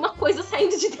baixo, ela viu uma coisa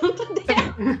saindo de dentro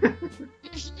dela.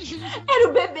 Era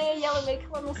o bebê, e ela meio que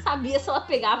ela não sabia se ela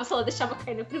pegava, se ela deixava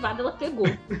cair na privada, ela pegou.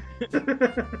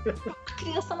 A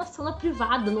criança nasceu na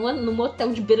privada, num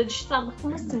motel de beira de estrada.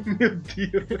 Como assim? Meu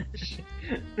Deus.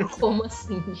 Como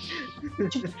assim?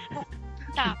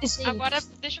 Tá, Gente. agora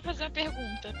deixa eu fazer uma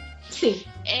pergunta. Sim.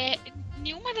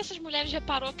 Nenhuma dessas mulheres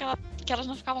reparou que elas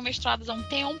não ficavam menstruadas há um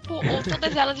tempo, ou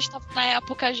todas elas estavam na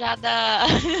época já da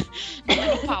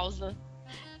menopausa?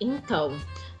 Então,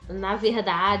 na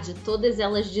verdade, todas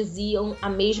elas diziam a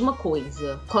mesma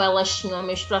coisa. Elas tinham uma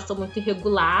menstruação muito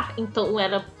irregular, então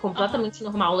era completamente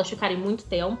normal elas ficarem muito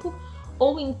tempo.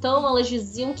 Ou então elas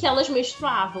diziam que elas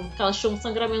menstruavam, que elas tinham um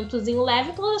sangramentozinho leve,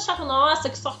 então elas achavam, nossa,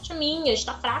 que sorte minha,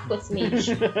 está fraco esse mês.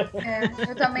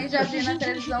 Eu também já vi na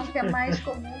televisão que é mais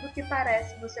comum do que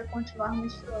parece você continuar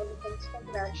menstruando quando está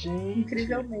grávida. Gente.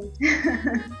 Incrivelmente.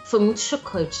 Foi muito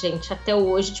chocante, gente. Até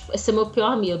hoje, tipo, esse é o meu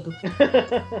pior medo.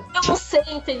 Eu não sei,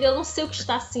 entendeu? Eu não sei o que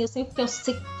está assim. Eu sempre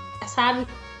penso, sabe,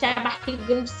 que a barriga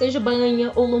grande seja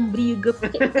banha ou lombriga,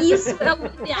 porque isso é o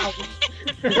ideal.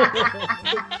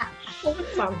 Por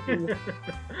favor.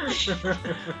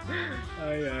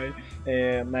 Ai.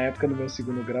 Na época do meu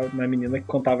segundo grau, uma menina que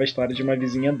contava a história de uma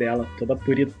vizinha dela, toda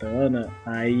puritana.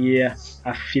 Aí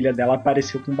a filha dela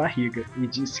apareceu com barriga e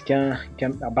disse que a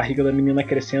barriga da menina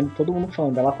crescendo, todo mundo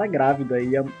falando, ela tá grávida.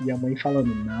 E a mãe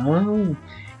falando, não,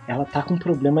 ela tá com um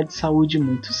problema de saúde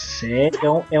muito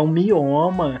sério, é um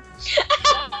mioma.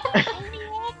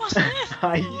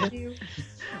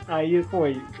 Aí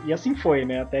foi, e assim foi,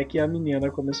 né? Até que a menina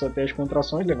começou a ter as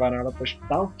contrações, levaram ela pro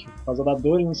hospital, por causa da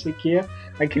dor e não sei o que.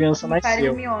 A criança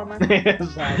nasceu. Mioma.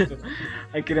 Exato.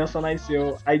 A criança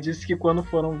nasceu. Aí disse que quando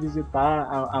foram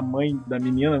visitar a mãe da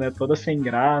menina, né? Toda sem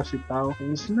graça e tal,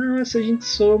 ela disse, nossa, a gente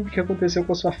soube o que aconteceu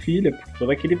com a sua filha, porque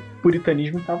todo aquele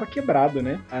puritanismo tava quebrado,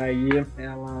 né? Aí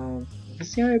ela...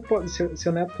 assim,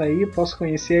 seu neto tá aí, posso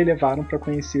conhecer? Aí levaram pra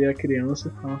conhecer a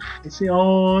criança. Assim,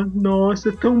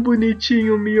 nossa, tão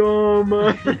bonitinho o mioma.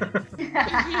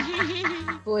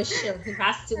 Poxa,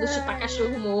 vacilo chupar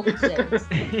cachorro morto,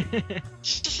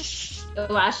 gente.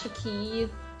 Eu acho que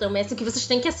também, assim, que vocês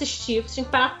têm que assistir, vocês têm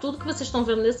que parar tudo que vocês estão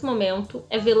vendo nesse momento,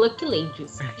 é ver Lucky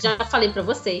Ladies. Já falei pra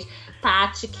vocês,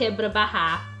 Tati quebra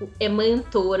barraco, é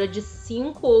mentora de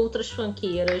 5 outras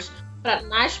funkeiras, pra,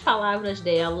 nas palavras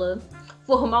dela,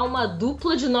 formar uma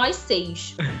dupla de nós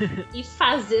 6 e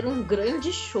fazer um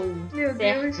grande show. Meu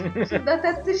certo? Deus, isso dá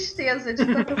até tristeza de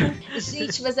tanto.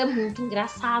 Gente, mas é muito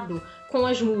engraçado. Com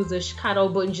as musas Carol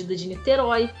Bandida de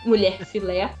Niterói, Mulher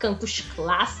Filé, cantos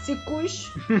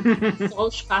clássicos, só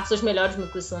os passos melhores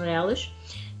músicas são elas.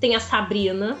 Tem a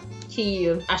Sabrina, que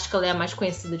acho que ela é a mais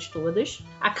conhecida de todas.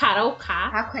 A Carol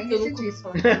K.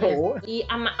 Conhecidíssima. E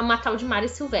uma tal de Mari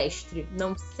Silvestre.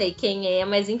 Não sei quem é,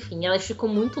 mas enfim, elas ficam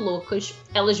muito loucas.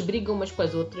 Elas brigam umas com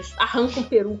as outras, arrancam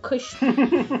perucas.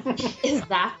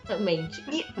 Exatamente.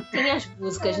 E tem as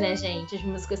músicas, né, gente? As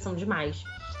músicas são demais.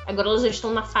 Agora elas já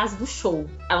estão na fase do show.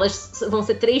 Elas vão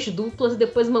ser 3 duplas e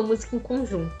depois uma música em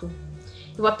conjunto.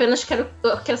 Eu apenas quero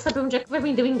saber onde é que vai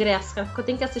vender o ingresso, cara, porque eu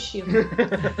tenho que assistir.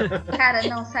 Cara,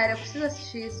 não, sério, eu preciso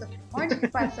assistir isso. Onde que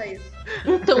passa isso?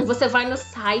 Então, você vai no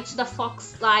site da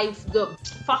Fox Live, do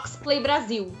Fox Play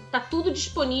Brasil. Tá tudo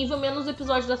disponível, menos o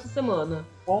episódio dessa semana.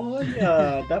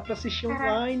 Olha, dá pra assistir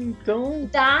online, então.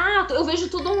 Dá, eu vejo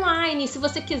tudo online. Se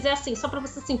você quiser, assim, só pra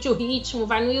você sentir o ritmo,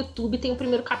 vai no YouTube, tem o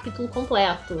primeiro capítulo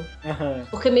completo. Aham.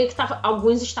 Porque meio que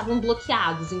alguns estavam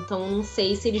bloqueados, então não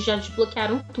sei se eles já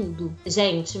desbloquearam tudo.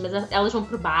 Gente, mas elas vão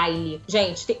pro baile.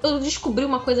 Gente, eu descobri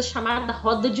uma coisa chamada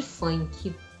roda de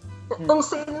funk. Eu não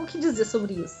sei nem o que dizer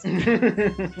sobre isso.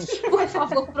 Por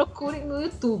favor, procurem no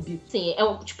YouTube. Sim,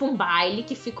 é tipo um baile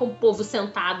que fica um povo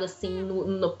sentado assim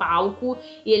no palco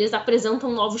e eles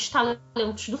apresentam novos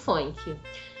talentos do funk.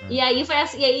 E aí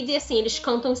assim, eles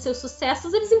cantam os seus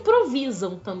sucessos, eles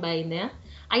improvisam também, né?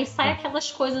 Aí sai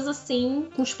aquelas coisas assim,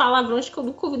 com os palavrões que eu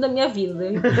nunca ouvi na minha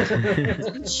vida.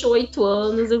 Com 28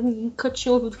 anos, eu nunca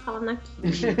tinha ouvido falar naquilo.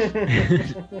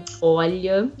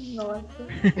 Olha. Nossa.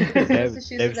 Deve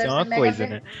ser uma coisa,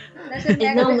 né? Deve ser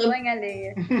mega Não, vergonha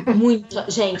alheia. Muito,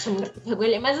 gente, é muito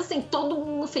vergonha. Mas assim, todo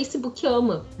mundo no Facebook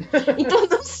ama. Então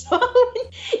não só.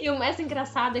 E o mais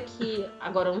engraçado é que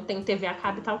agora eu não tenho TV a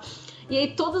cabo e tal. E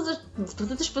aí todas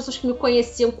as pessoas que me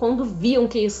conheciam, quando viam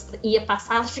que isso ia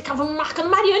passar, elas ficavam me marcando: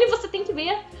 Mariane, você tem que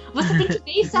ver. Você tem que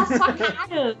ver, isso é a sua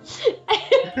cara.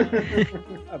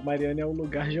 A Mariane é o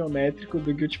lugar geométrico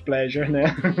do Guilty Pleasure, né?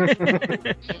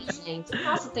 Gente,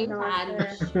 nossa, tem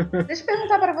vários. Deixa eu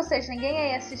perguntar pra vocês, ninguém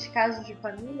aí assiste Casos de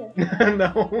Família?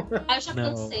 Não. Ah, eu já Não.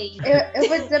 cansei. Eu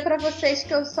vou dizer pra vocês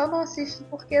que eu só não assisto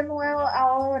porque não é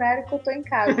o horário que eu tô em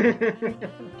casa.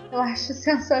 Eu acho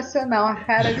sensacional a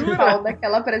cara de pau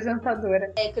daquela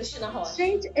apresentadora. É Cristina Rocha.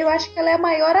 Gente, eu acho que ela é a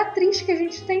maior atriz que a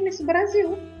gente tem nesse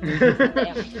Brasil.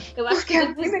 Eu acho Porque que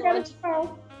ela tem cara de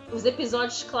pau. os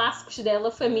episódios clássicos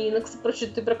dela foi a menina que se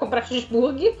prostitui pra comprar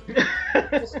cheeseburger.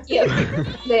 Porque,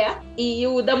 né? E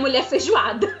o da mulher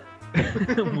feijoada.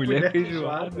 Mulher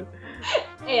feijoada.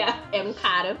 Era um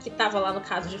cara que tava lá no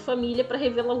Caso de Família pra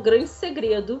revelar um grande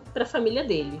segredo pra família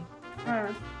dele.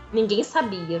 Ninguém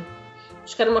sabia.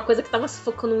 Acho que era uma coisa que tava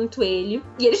sufocando muito ele.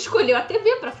 E ele escolheu a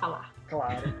TV pra falar.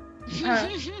 Claro.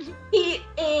 E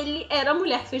ele era a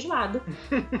mulher feijoada.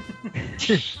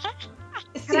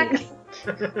 Caraca,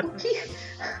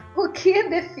 o que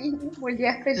define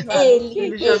mulher feijoada?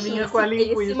 Ele já vinha com a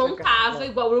linguiça, Ele se montava cara.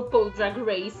 igual o RuPaul Drag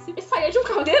Race e saía de um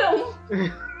caldeirão.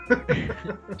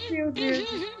 Meu Deus.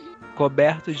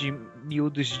 Coberto de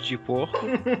miúdos de porco.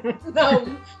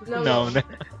 Não, né?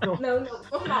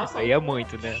 normal. Só Aí é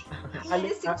muito, né? E ele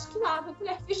se intitulava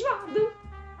mulher feijoada.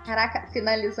 Caraca,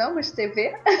 finalizamos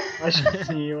TV? Acho que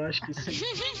sim, eu acho que sim.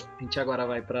 A gente agora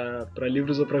vai pra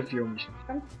livros ou pra filmes?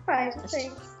 Tanto faz, não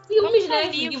sei. Filmes, Vamos pra né?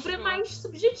 livro. Livro é mais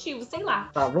subjetivo, sei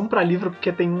lá. Tá, vamos pra livro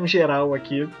porque tem um geral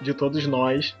aqui de todos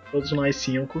nós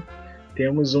 5.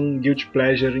 Temos um Guilty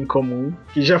Pleasure em comum,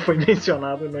 que já foi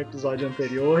mencionado no episódio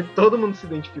anterior, todo mundo se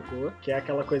identificou, que é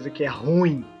aquela coisa que é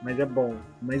ruim, mas é bom,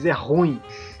 mas é ruim,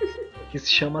 que se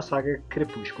chama a saga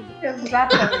Crepúsculo.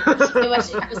 Exatamente. Eu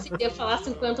achei que você ia falar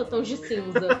 50 tons de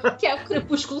cinza, que é o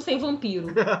Crepúsculo sem vampiro.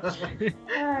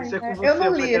 Ai, Isso é com ai, você, eu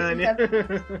não li Mariane.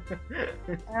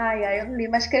 Ai, eu não li,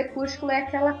 mas Crepúsculo é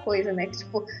aquela coisa, né? Que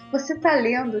tipo, você tá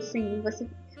lendo assim,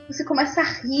 você começa a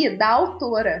rir da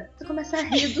autora. Você começa a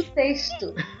rir do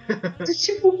texto. Você,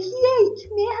 tipo, o que é? Que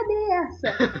merda é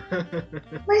essa?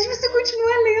 Mas você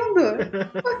continua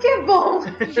lendo. Porque é bom.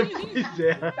 Pois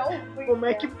é. Tão ruim, Como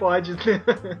é que pode, né?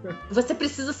 Você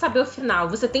precisa saber o final.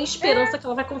 Você tem esperança que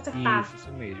ela vai consertar.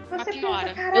 Isso mesmo. Você A pensa,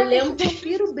 piora. caraca, Eu lembro esse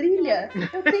vampiro brilha.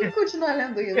 Eu tenho que continuar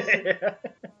lendo isso.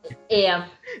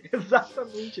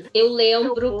 Exatamente. Eu Meu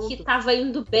lembro ponto. que tava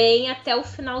indo bem até o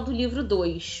final do livro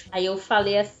 2. Aí eu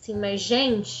falei assim, mas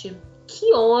gente,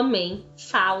 que homem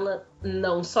fala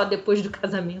não só depois do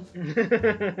casamento?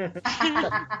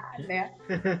 Né?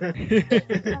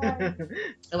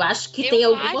 Eu acho que Eu tem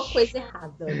alguma acho. coisa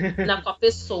errada na qual a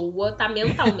pessoa tá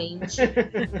mentalmente.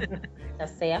 Tá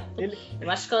certo? Eu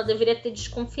acho que ela deveria ter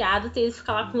desconfiado e ter ido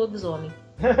ficar lá com o lobisomem.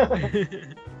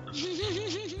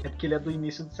 É porque ele é do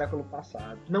início do século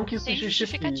passado. Não que isso Tem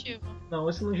justifique. justificativo. Não,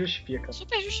 isso não justifica.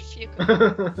 Super justifica.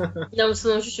 Não, isso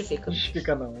não justifica. Não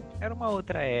justifica, não. Era uma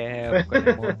outra época,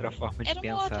 era uma outra forma de Era uma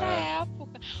pensar. outra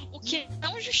época. O que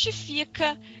não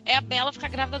justifica é a Bella ficar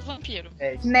grávida do vampiro.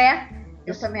 É isso. Né?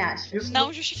 Eu também acho. Isso Não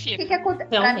O justifica. que acontece?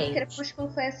 Pra mim, Realmente. Crepúsculo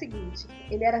foi a seguinte: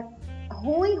 ele era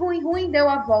ruim, deu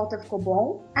a volta, ficou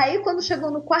bom. Aí, quando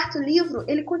chegou no 4º livro,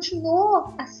 ele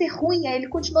continuou a ser ruim. Aí, ele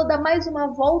continuou a dar mais uma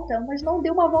volta, mas não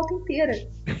deu uma volta inteira.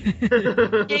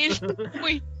 E aí,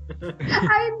 ruim.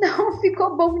 Aí, não,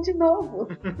 ficou bom de novo.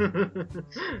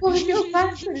 Porque o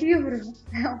 4º livro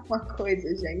é uma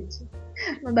coisa, gente.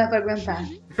 Não dá pra aguentar.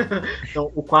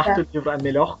 Então, o 4º livro, a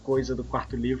melhor coisa do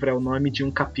 4º livro é o nome de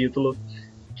um capítulo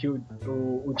que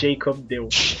o Jacob deu.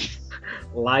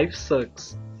 Life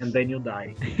Sucks. And then you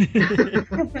die.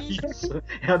 Isso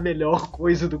é a melhor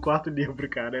coisa do quarto livro,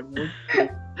 cara. É muito.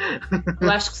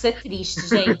 Eu acho que isso é triste,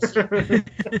 gente.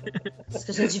 Acho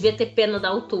que a gente devia ter pena da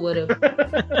autora.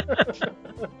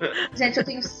 Gente, eu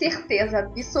tenho certeza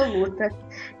absoluta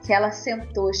que ela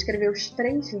sentou, escreveu os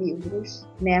 3 livros,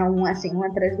 né? Um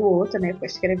atrás do outro, né? Foi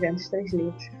escrevendo os 3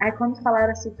 livros. Aí quando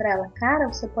falaram assim pra ela, cara,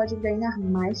 você pode ganhar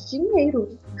mais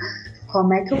dinheiro.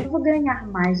 Como é que eu vou ganhar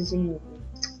mais dinheiro?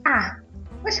 Ah,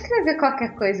 vou escrever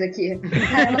qualquer coisa aqui.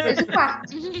 Aí ela fez o quarto.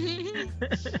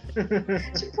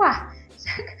 Tipo,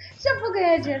 já vou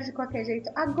ganhar dinheiro de qualquer jeito.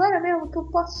 Agora mesmo que eu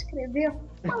posso escrever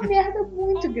uma merda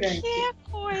muito grande. Qualquer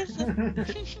coisa.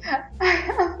 Aí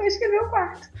ela foi escrever o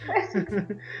quarto.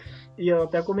 E eu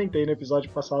até comentei no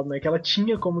episódio passado, né, que ela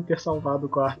tinha como ter salvado o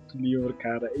quarto livro,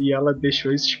 cara. E ela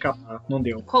deixou isso escapar. Não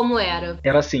deu. Como era?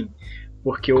 Era assim,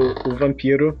 porque o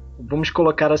vampiro, vamos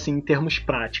colocar assim em termos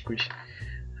práticos.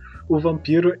 O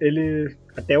vampiro, ele,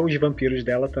 até os vampiros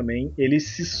dela também, eles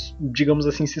se, digamos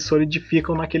assim, se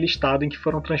solidificam naquele estado em que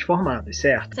foram transformados,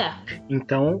 certo? Certo.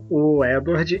 Então o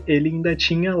Edward, ele ainda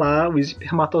tinha lá os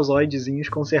espermatozoidezinhos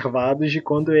conservados de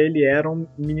quando ele era um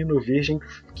menino virgem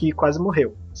que quase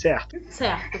morreu, certo?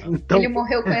 Certo. Então, Ele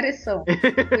morreu com ereção.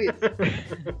 Tipo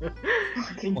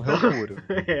isso. Morreu puro.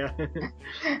 é.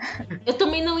 Eu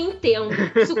também não entendo.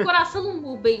 Se o coração não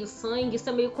bombeia o sangue, isso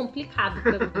é meio complicado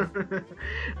pra mim.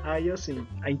 Aí assim,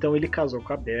 então ele casou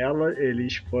com a Bella,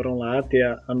 eles foram lá ter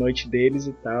a noite deles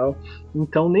e tal.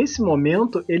 Então nesse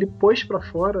momento ele pôs pra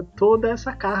fora toda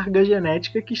essa carga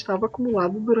genética que estava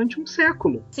acumulada durante um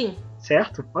século, Sim.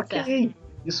 certo? Ok. Certo.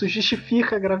 Isso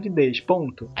justifica a gravidez,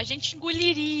 ponto. A gente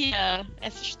engoliria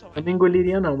essa história. Eu não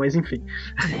engoliria não, mas enfim.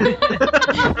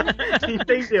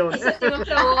 Entendeu, né? Isso é tema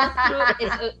pra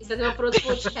outro, isso é tema pra outro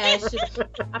podcast.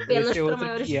 Apenas Esse é pra outro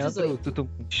maiores que de entra, 18.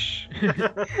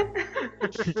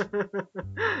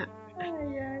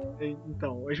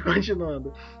 Então, mas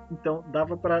continuando. Então,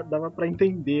 dava pra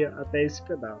entender até esse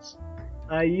pedaço.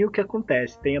 Aí o que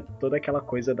acontece? Tem toda aquela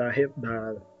coisa da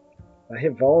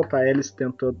revolta, a Alice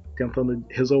tentando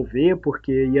resolver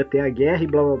porque ia ter a guerra e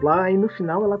blá blá blá, e no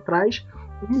final ela traz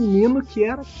um menino que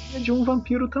era filho de um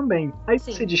vampiro também. Aí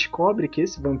Sim. você descobre que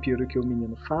esse vampiro que o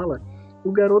menino fala,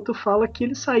 o garoto fala que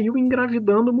ele saiu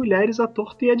engravidando mulheres à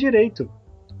torta e à direito.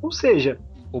 Ou seja,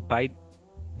 O pai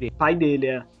pai dele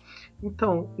é.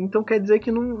 Então quer dizer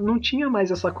que não tinha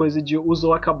mais essa coisa de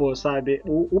usou, acabou, sabe?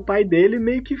 O pai dele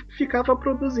meio que ficava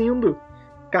produzindo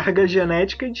carga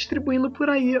genética e distribuindo por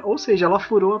aí. Ou seja, ela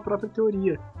furou a própria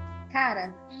teoria.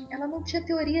 Cara, ela não tinha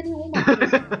teoria nenhuma.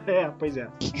 Pois é.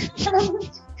 Ela não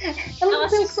Ela tinha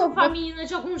que pensou, salvar a menina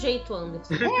de algum jeito,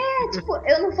 Anderson. tipo,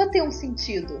 eu não vou ter um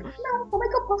sentido. Não, como é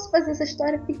que eu posso fazer essa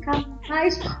história ficar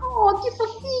mais... Oh, que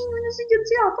fofinho, não sei o que.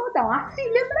 Vou dar uma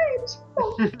filha pra eles.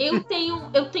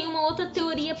 Eu tenho uma outra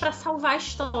teoria pra salvar a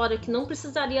história, que não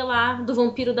precisaria lá do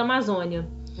vampiro da Amazônia.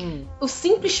 O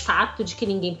simples fato de que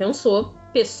ninguém pensou,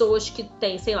 pessoas que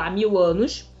têm, sei lá, 1000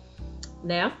 anos,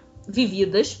 né,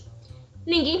 vividas,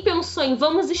 ninguém pensou em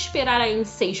vamos esperar aí em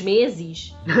 6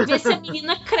 meses, ver se a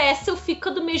menina cresce ou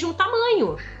fica do mesmo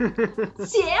tamanho.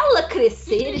 Se ela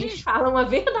crescer, eles falam a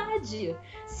verdade.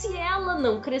 Se ela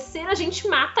não crescer, a gente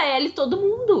mata ela e todo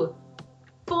mundo.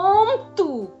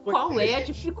 Ponto! Qual é a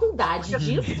dificuldade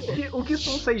disso? O que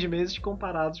são 6 meses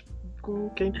comparados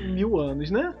com quem tem 1000 anos,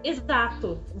 né?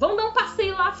 Exato. Vamos dar um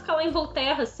passeio lá, ficar lá em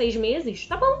Volterra 6 meses?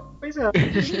 Tá bom. Pois é.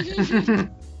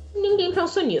 Ninguém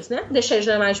pensou nisso, né? Deixar eles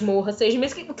na masmorra 6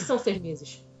 meses. O que são 6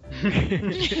 meses?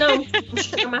 Não, vamos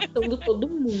ficar matando todo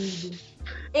mundo.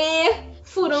 E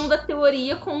furando a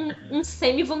teoria com um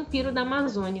semi-vampiro da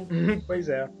Amazônia. Pois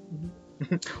é.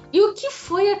 E o que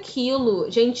foi aquilo,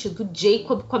 gente, do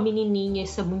Jacob com a menininha?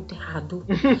 Isso é muito errado.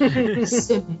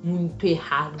 Isso é muito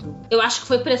errado. Eu acho que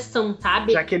foi pressão,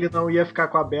 sabe? Já que ele não ia ficar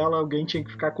com a Bella, alguém tinha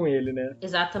que ficar com ele, né?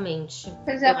 Exatamente.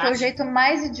 Pois é, Eu foi o acho. jeito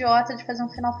mais idiota de fazer um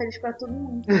final feliz pra todo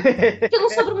mundo. Porque não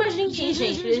sobrou mais ninguém,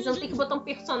 gente. Eles vão ter que botar um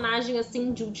personagem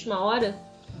assim de última hora.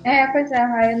 Pois é,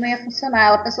 aí não ia funcionar.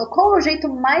 Ela pensou, qual é o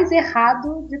jeito mais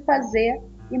errado de fazer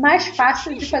e mais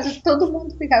fácil de fazer todo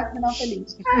mundo ficar com o final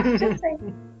feliz? Já sei.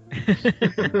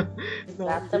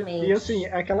 Exatamente. E assim,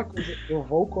 é aquela coisa, eu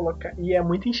vou colocar. E é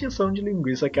muita encheção de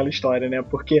linguiça aquela história, né?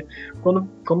 Porque quando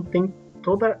tem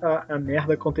toda a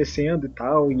merda acontecendo e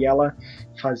tal, e ela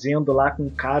fazendo lá com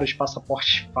o cara os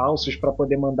passaportes falsos pra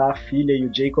poder mandar a filha e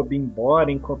o Jacob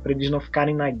embora, pra eles não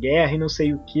ficarem na guerra e não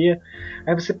sei o que.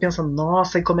 Aí você pensa,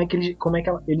 nossa, e como é que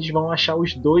eles vão achar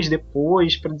os dois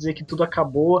depois pra dizer que tudo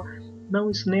acabou? Não,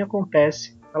 isso nem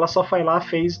acontece. Ela só foi lá,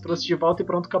 fez, trouxe de volta e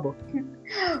pronto, acabou.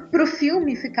 Pro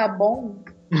filme ficar bom,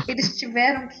 eles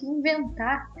tiveram que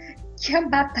inventar que a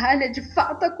batalha de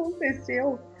fato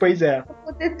aconteceu Pois é, pra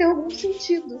poder ter algum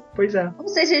sentido. pois é. Ou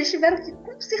seja, eles tiveram que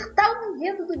consertar o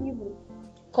enredo do livro.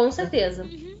 Com certeza.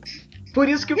 Por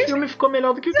isso que o filme ficou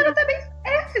melhor do que o livro.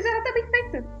 Fizeram até bem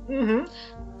feito. Uhum.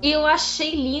 E eu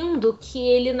achei lindo que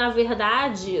ele, na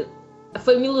verdade,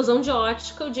 foi uma ilusão de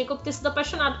ótica o Jacob ter sido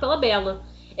apaixonado pela Bella.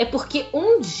 É porque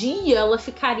um dia ela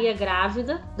ficaria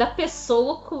grávida da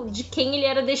pessoa de quem ele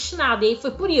era destinado. E aí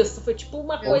foi por isso. Foi tipo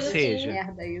uma coisa seja, Que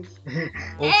merda isso.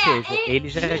 Ou seja, ele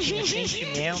já tinha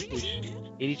sentimentos.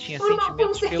 Ele tinha Por um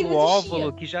sentimentos ser que pelo não existia.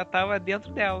 óvulo que já tava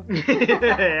dentro dela.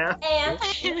 É.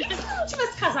 E se ela não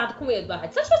tivesse casado com o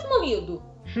Edward? Se ela tivesse morrido?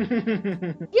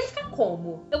 Ia ficar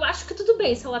como? Eu acho que tudo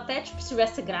bem. Se ela até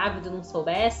estivesse grávida e não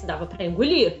soubesse, dava pra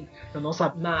engolir. Eu não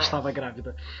sabia Mas- que estava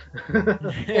grávida.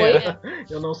 Oi?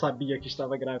 Eu não sabia que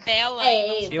estava grávida. Bela.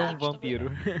 Eu um exato.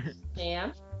 vampiro. É.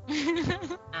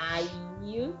 Aí.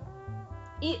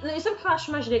 E sabe o que eu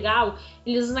acho mais legal?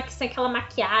 Eles usam aquela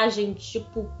maquiagem,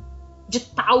 tipo, de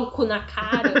talco na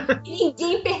cara. E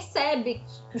ninguém percebe.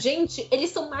 Gente, eles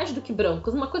são mais do que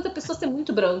brancos. Uma coisa é a pessoa ser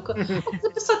muito branca. Outra coisa é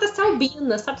a pessoa até ser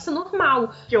albina, sabe? Isso é normal.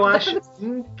 O que eu acho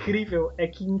incrível é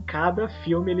que em cada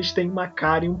filme eles têm uma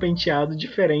cara e um penteado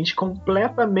diferente,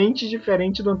 completamente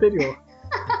diferente do anterior.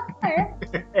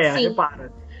 É, Sim.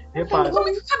 repara. Como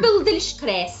é que o cabelo deles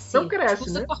cresce? Não cresce,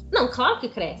 você né? Não, claro que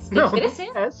cresce. Tem Não, que crescer.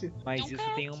 não cresce. Mas Não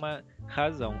isso tem uma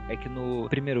razão. É que no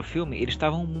primeiro filme eles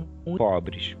estavam muito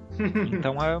pobres.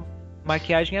 Então a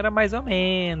maquiagem era mais ou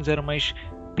menos, eram umas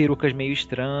perucas meio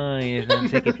estranhas, né? Não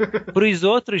sei o quê. Pros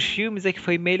outros filmes é que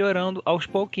foi melhorando aos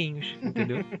pouquinhos,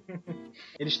 entendeu?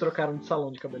 Eles trocaram de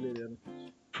salão de cabeleireiro.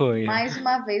 Foi. Mais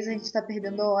uma vez a gente tá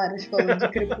perdendo horas falando de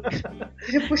Crepúsculo.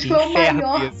 Crepúsculo é o Inferno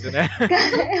maior. isso, né?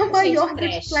 É o maior Gente,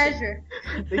 guilty trash.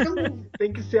 pleasure.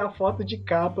 Tem que ser a foto de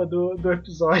capa do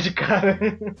episódio, cara.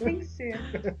 Tem que ser.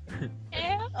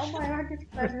 É. É o maior guilty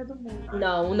pleasure do mundo.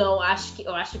 Não, eu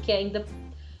acho que ainda.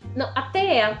 Não,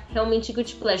 até é realmente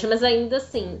guilty pleasure, mas ainda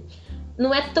assim,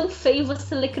 não é tão feio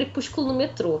você ler Crepúsculo no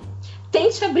metrô.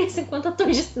 Tente abrir 50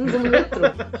 tons de cinza no metrô.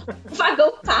 O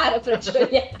vagão para pra te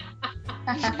olhar.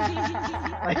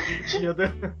 Faz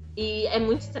sentido. E é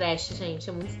muito trash, gente.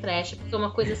 É muito trash, porque é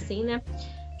uma coisa assim, né?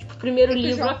 Tipo, o primeiro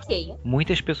livro, ok.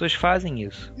 Muitas pessoas fazem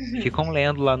isso. Ficam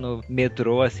lendo lá no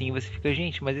metrô, assim, e você fica,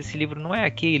 gente, mas esse livro não é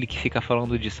aquele que fica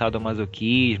falando de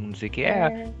sadomasoquismo, não sei o que.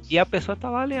 E a pessoa tá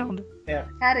lá lendo.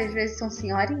 Cara, às vezes são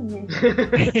senhorinhas.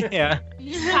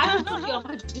 Sabe o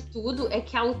pior de tudo? É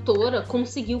que a autora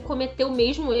conseguiu cometer o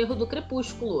mesmo erro do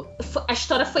Crepúsculo. A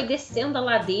história foi descendo a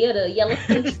ladeira e ela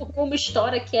transformou uma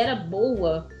história que era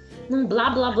boa num blá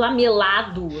blá blá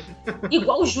melado.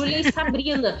 Igual Júlia e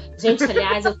Sabrina. Gente,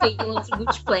 aliás, eu tenho um outro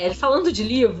good pleasure. Falando de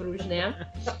livros, né?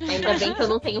 Ainda bem que eu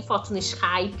não tenho foto no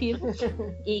Skype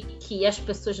e que as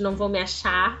pessoas não vão me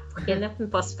achar, porque, né, não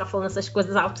posso ficar falando essas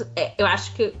coisas altas. Eu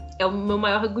acho que é o meu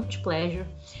maior good pleasure.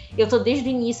 Eu tô desde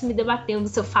o início me debatendo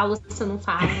se eu falo, se eu não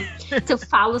falo. Se eu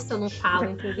falo, se eu não falo,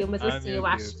 entendeu? Mas assim, meu eu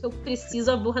Deus. acho que eu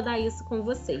preciso abordar isso com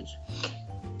vocês.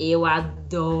 Eu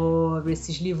adoro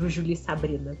esses livros Júlia e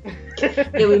Sabrina.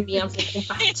 Eu e minha avó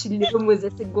compartilhamos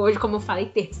esse gosto, como eu falei,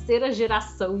 terceira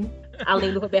geração,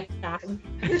 além do Roberto Carlos.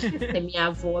 É minha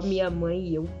avó, minha mãe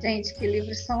e eu. Gente, que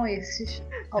livros são esses?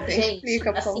 Alguém Gente,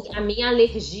 explica, por assim, favor. a minha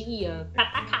alergia tá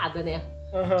atacada, né?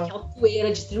 Aham. Aquela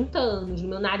poeira de 30 anos no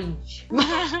meu nariz.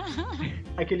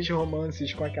 Aqueles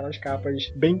romances com aquelas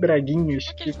capas bem breguinhos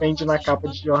que Aqueles vende na romances capa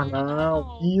de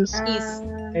jornal. Isso, Isso.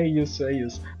 é isso, é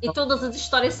isso. E todas as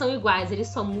histórias são iguais, eles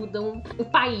só mudam o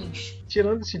país.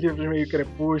 Tirando esses livros meio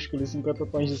Crepúsculo, 50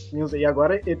 Tons de Cinza, e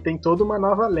agora tem toda uma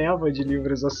nova leva de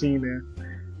livros assim, né?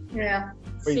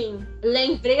 Oi. Sim.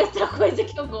 Lembrei outra coisa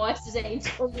que eu gosto, gente.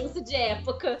 Romance de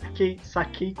época.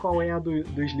 Saquei qual é a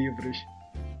dos livros.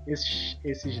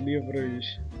 Esses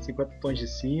livros 50 Tons de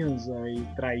Cinza e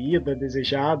Traída,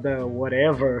 Desejada,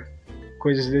 Whatever,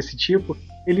 coisas desse tipo,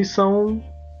 eles são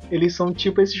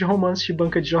tipo esses romances de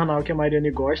banca de jornal que a Mariane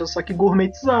gosta, só que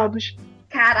gourmetizados.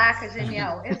 Caraca,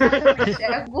 genial. Exatamente.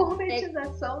 É a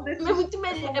gourmetização desse.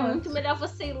 É muito melhor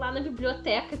você ir lá na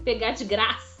biblioteca e pegar de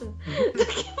graça.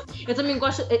 Eu também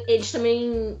gosto. Eles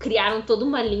também criaram toda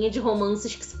uma linha de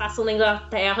romances que se passam na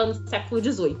Inglaterra no século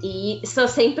XVIII. E são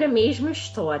sempre a mesma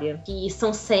história. Que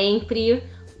são sempre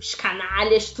os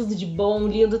canalhas, tudo de bom,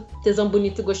 lindo, tesão,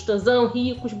 bonito e gostosão,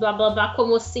 ricos, blá blá blá,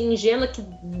 como assim, ingênua, que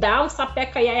dá um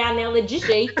sapeca iaiá nela de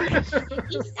jeito.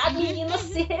 E a menina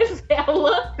se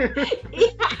revela.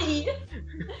 E aí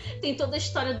Tem toda a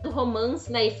história do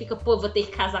romance, né? E fica, pô, vou ter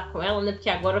que casar com ela, né? Porque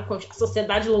agora a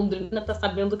sociedade londrina tá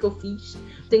sabendo o que eu fiz.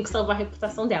 Tenho que salvar a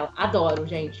reputação dela. Adoro,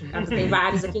 gente. Tem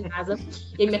vários aqui em casa.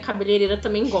 E minha cabeleireira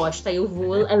também gosta. Aí eu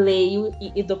vou, eu leio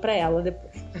e dou pra ela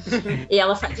depois. E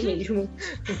ela faz o mesmo.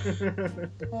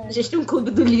 A gente tem um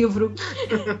clube do livro.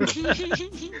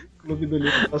 Clube do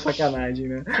livro da sacanagem,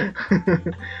 né?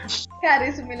 Cara,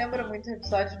 isso me lembra muito o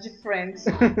episódio de Friends,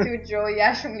 que o Joey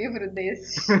acha um livro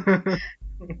desses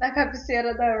na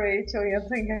cabeceira da Rachel e é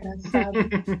tão engraçado.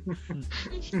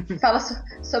 Fala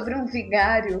sobre um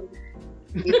vigário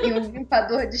e um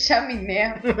limpador de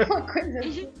chaminé, uma coisa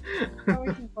assim. É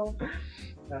muito bom.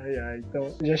 Ai.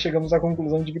 Então já chegamos à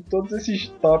conclusão de que todos esses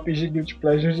tops de Guilty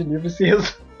Pleasure de livros se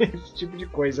resumem a esse tipo de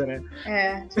coisa, né?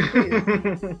 É, tipo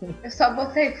isso. Eu só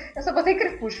botei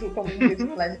Crepúsculo como Guilty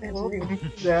Pleasure de livro.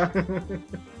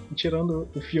 Tirando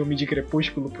o filme de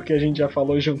Crepúsculo, porque a gente já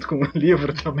falou junto com o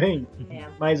livro também.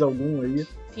 Mais algum aí?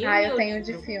 Filme eu tenho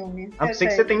de filme. A não ser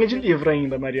que você tenha de livro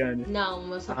ainda, Mariane.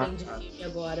 Não, eu só tenho de filme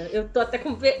agora. Eu tô até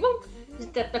com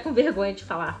vergonha de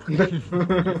falar.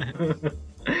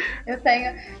 Eu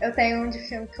tenho um de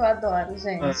filme que eu adoro,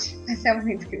 gente. Esse é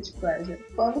muito Guilty Pleasure.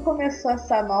 Quando começou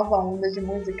essa nova onda de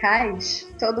musicais,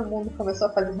 todo mundo começou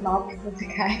a fazer novos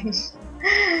musicais.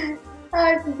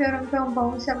 Ai, fizeram tão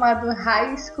bom, chamado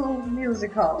High School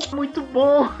Musical. Muito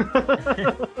bom!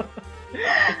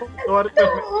 É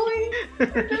tão ruim!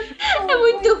 É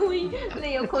muito ruim.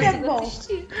 Nem eu consigo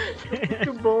assistir.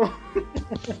 Muito bom.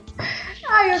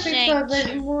 Ai, eu tenho todas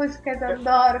as músicas,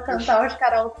 adoro cantar os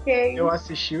karaokês. Eu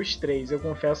assisti os 3, eu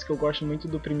confesso que eu gosto muito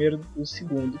do primeiro e do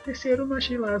segundo. O terceiro eu não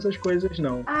achei lá essas coisas,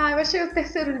 não. Ah, eu achei o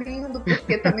terceiro lindo,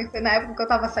 porque também foi na época que eu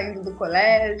tava saindo do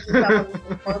colégio, tava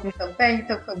no ponto também,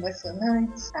 então foi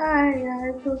emocionante. Ai,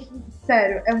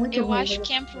 sério, é muito bom. Eu acho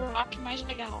Camp Rock mais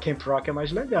legal. Camp Rock é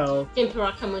mais legal. Camp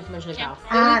Rock é muito mais legal.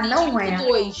 Não é.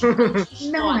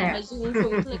 Não é. Mas o 1 foi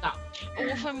muito legal. O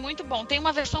 1 foi muito bom. Tem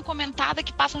uma versão comentada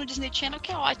que passa no Disney Channel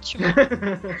que é ótima.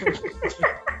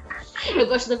 Eu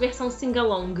gosto da versão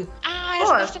sing-along.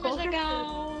 Essa versão é mais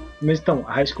legal. Mas então,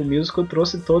 a High School Musical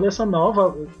trouxe toda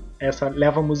essa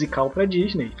leva musical pra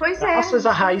Disney. Pois é. Graças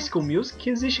a High School Music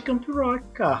existe Camp Rock,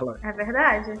 Carla. É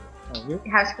verdade. Viu?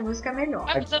 High School Music é melhor.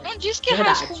 Mas eu não disse que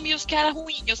High School Music era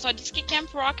ruim, eu só disse que Camp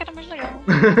Rock era mais legal.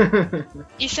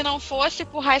 E se não fosse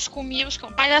por High School Music, a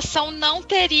Malhação não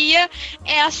teria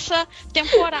essa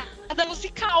temporada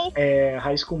musical.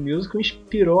 High School Musical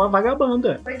inspirou a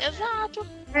Vagabanda. Exato.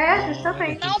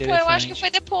 Justamente. Não, pô, eu acho que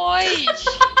foi depois.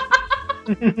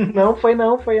 Não,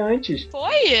 foi antes.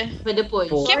 Foi depois.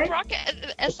 Camp Rock,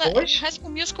 essa High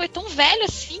School Musical foi tão velho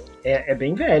assim. É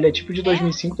bem velho, é tipo de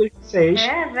 2005, 2006.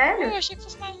 É, velho? Eu achei que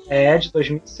fosse mais... de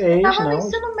 2006, eu tava não. no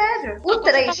ensino médio. O Quando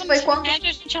 3 você tava foi no quando... médio,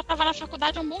 a gente já tava na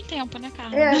faculdade há um bom tempo, né,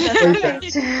 cara?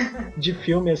 Exatamente. De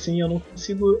filme, assim, eu não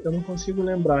consigo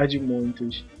lembrar de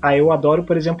muitos. Eu adoro,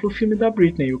 por exemplo, o filme da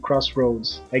Britney, o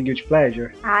Crossroads. É Guilty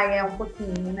Pleasure? É um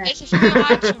pouquinho, né? Esse filme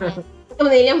é ótimo. Eu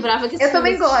nem lembrava que eu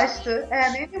também gosto.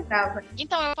 Nem lembrava.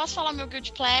 Então, eu posso falar meu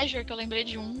Guilty Pleasure, que eu lembrei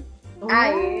de um.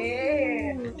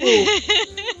 Aê!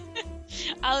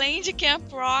 Além de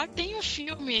Camp Rock, tem um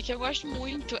filme que eu gosto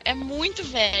muito. É muito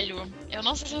velho. Eu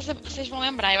não sei se vocês vão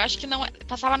lembrar. Eu acho que não.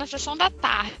 Passava na sessão da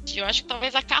tarde. Eu acho que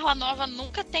talvez a Carla Nova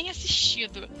nunca tenha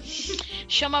assistido.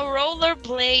 Chama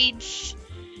Rollerblades.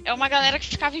 É uma galera que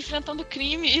ficava enfrentando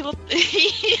crime e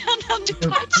andando de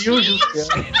patins.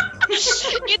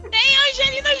 E tem a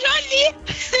Angelina Jolie.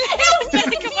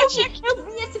 Peraí que eu vou achar aqui. Eu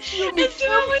vi esse filme. Esse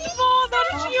filme é muito bom,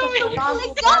 adoro o filme. Legal.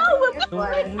 Não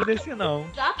lembro desse não.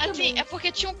 Assim, é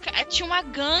porque tinha uma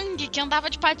gangue que andava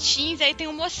de patins, e aí tem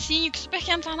um mocinho que super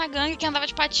quer entrar na gangue, que andava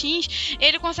de patins,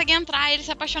 ele consegue entrar, ele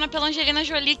se apaixona pela Angelina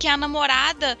Jolie, que é a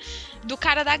namorada do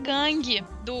cara da gangue,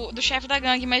 do chefe da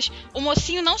gangue, mas o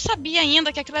mocinho não sabia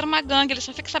ainda que aquilo era uma gangue, ele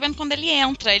só fica sabendo quando ele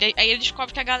entra, aí ele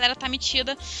descobre que a galera tá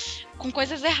metida com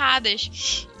coisas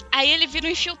erradas. Aí ele vira um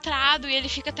infiltrado e ele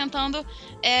fica tentando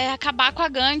acabar com a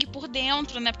gangue por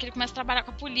dentro, né? Porque ele começa a trabalhar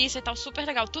com a polícia e tal, super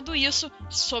legal. Tudo isso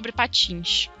sobre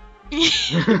patins.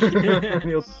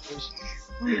 Meu Deus.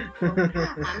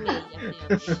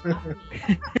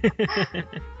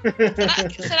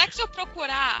 Será que se eu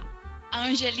procurar a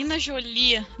Angelina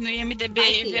Jolie no IMDb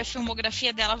e ver a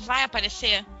filmografia dela, vai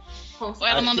aparecer? Ou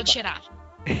ela manda tirar?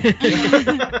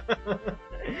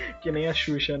 Que nem a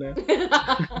Xuxa, né?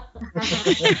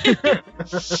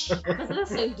 Mas olha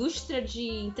só, a indústria de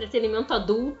entretenimento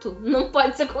adulto não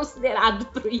pode ser considerado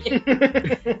pro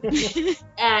IMDb.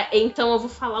 Então eu vou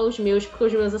falar os meus, porque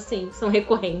os meus, assim, são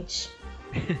recorrentes.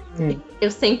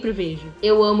 Eu sempre vejo.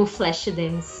 Eu amo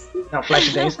Flashdance. Não,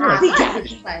 Flashdance não é.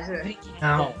 Obrigada.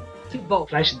 Não. Que bom.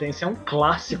 Flashdance é um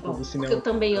clássico do Porque cinema. eu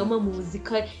também amo a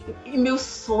música. E meu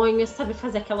sonho é saber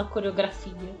fazer aquela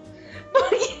coreografia.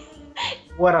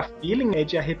 What a Feeling é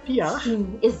de arrepiar.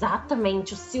 Sim,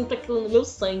 exatamente. Eu sinto aquilo no meu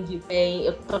sangue.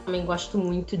 Eu também gosto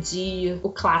muito de o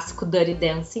clássico Dirty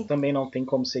Dancing. Também não tem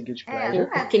como ser Guilty Pleasure. não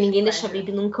é Porque ninguém guilty deixa a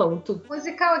pleasure. Baby num canto.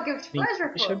 Musical é guilty pleasure,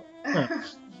 Deixa- pô?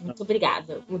 Muito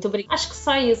obrigada. Muito obrigada. Acho que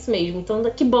só isso mesmo. Então,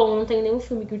 que bom, não tem nenhum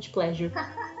filme Guilty Pleasure.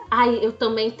 Ai, eu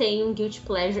também tenho um Guilty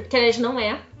Pleasure. Que aliás não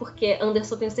é, porque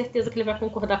Anderson tenho certeza que ele vai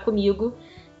concordar comigo.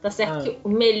 Tá certo que o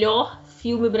melhor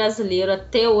filme brasileiro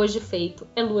até hoje feito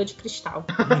é Lua de Cristal.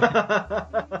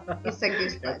 Isso é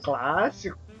guilty É pleasure.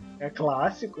 clássico. É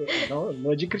clássico. Não,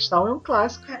 Lua de Cristal é um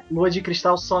clássico. Lua de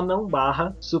Cristal só não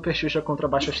barra Super Xuxa contra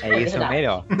Baixo Astral. Esse é o verdade.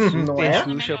 melhor. Não Super é?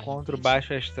 Xuxa contra o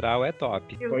Baixo Astral é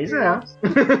top. Pois é.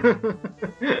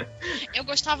 Eu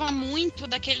gostava muito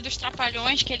daquele dos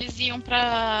Trapalhões, que eles iam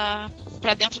pra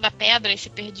dentro da pedra e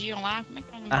se perdiam lá. Como é que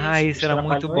é o nome Ah, desse? esse era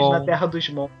muito Trapalhões bom. na Terra dos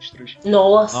Monstros.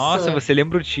 Nossa, Você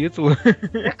lembra o título?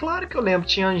 É claro que eu lembro.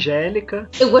 Tinha a Angélica.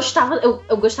 eu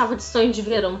gostava de Sonho de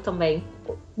Verão também.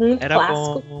 Muito Era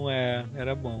clássico. bom,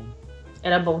 era bom.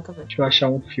 Era bom também. Deixa eu achar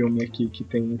um filme aqui que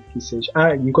tem que seja.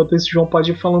 Ah, enquanto isso, o João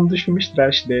pode ir falando dos filmes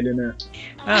trash dele, né?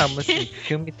 Ah, mas assim,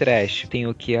 filme trash. Tem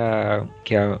o que a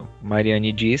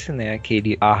Mariane disse, né?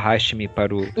 Aquele Arraste-me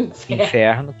para o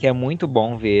Inferno, que é muito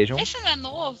bom, vejam. Esse não é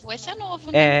novo? Esse é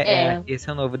novo, né? É. Esse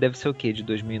é novo, deve ser o quê? De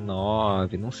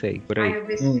 2009, não sei, por aí. Ai, eu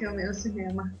vi esse filme no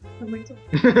cinema. Foi muito bom.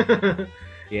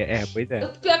 Pois é.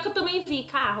 O pior que eu também vi,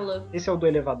 Carla. Esse é o do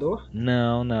elevador?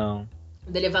 Não.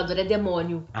 O do elevador é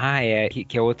demônio. Ah,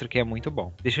 que é outro que é muito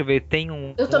bom. Deixa eu ver, tem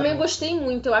um... Eu também gostei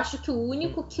muito. Eu acho que o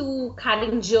único que o cara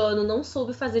indiano não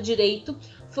soube fazer direito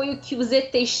foi o que os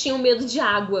ETs tinham medo de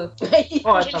água.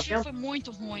 Ó, Aquele tá filme vendo? foi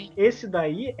muito ruim. Esse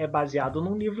daí é baseado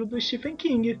num livro do Stephen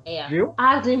King, É. viu?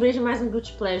 Ah, lembrei de mais um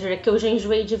Guilty Pleasure, é que eu já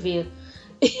enjoei de ver.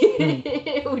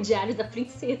 O Diário da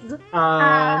Princesa.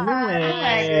 Não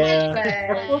é. guilty É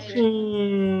pleasure.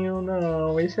 fofinho,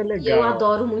 não. Esse é E legal. eu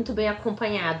adoro Muito Bem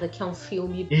Acompanhada, que é um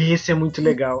filme. Esse é muito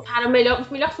legal. Cara, o melhor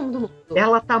filme do mundo.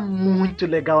 Ela tá muito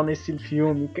legal nesse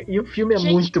filme. E o filme é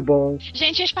Gente. muito bom.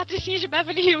 Gente, as Patricinhas de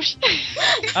Beverly Hills.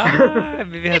 Ah, é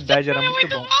verdade, era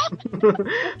muito bom.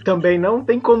 Também não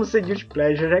tem como ser Guilty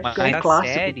Pleasure, é Mas que é um a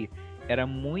clássico. série era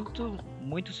muito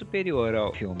superior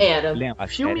ao filme. Era. Lembra? A O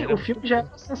filme, série era o filme já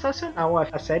era sensacional.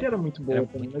 A série era muito boa Era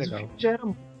também, muito mas legal. o filme já era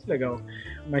muito legal.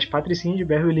 Mas Patricinha de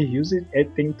Beverly Hills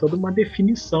tem toda uma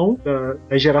definição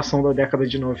da geração da década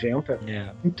de 90.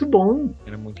 Muito bom.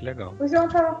 Era muito legal. O João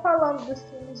tava falando dos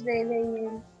filmes dele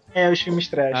aí. Os filmes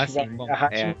trash. Ah, vai. sim, bom.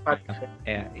 Arraste-me para o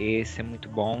inferno. Esse é muito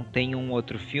bom. Tem um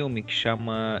outro filme que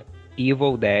chama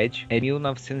Evil Dead, é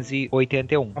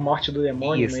 1981. A Morte do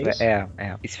Demônio, Isso, não é isso? é.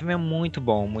 Esse filme é muito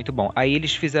bom, muito bom. Aí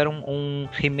eles fizeram um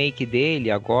remake dele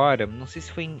agora, não sei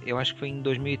se foi eu acho que foi em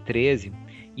 2013.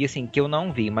 E assim, que eu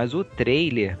não vi, mas o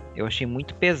trailer eu achei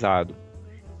muito pesado.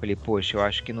 Falei, poxa, eu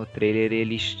acho que no trailer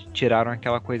eles tiraram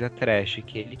aquela coisa trash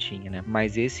que ele tinha, né?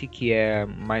 Mas esse que é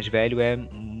mais velho é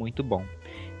muito bom.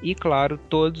 E claro,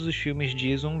 todos os filmes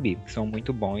de zumbi, que são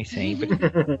muito bons sempre.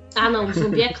 Ah, não,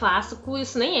 zumbi é clássico,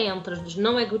 isso nem entra,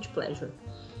 não é Guilty Pleasure.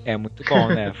 É muito bom,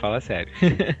 né? Fala sério.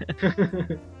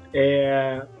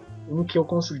 Um que eu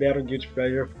considero Guilty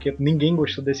Pleasure, porque ninguém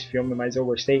gostou desse filme, mas eu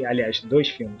gostei. Aliás, 2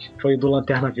 filmes. Foi o do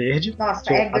Lanterna Verde. Nossa,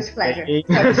 que eu é guilty pleasure.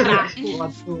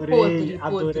 adorei. Podre,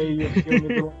 Adorei o filme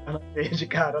do Lanterna Verde,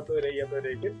 cara. Adorei.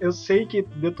 Eu sei que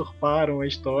deturparam a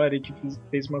história e que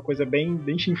fez uma coisa bem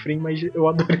chinfrim, mas eu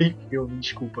adorei o filme,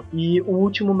 desculpa. E O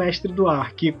Último Mestre do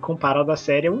Ar, que comparado à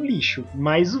série é um lixo.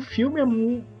 Mas o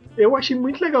filme eu achei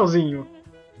muito legalzinho.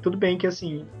 Tudo bem que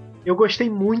assim, eu gostei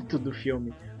muito do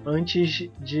filme antes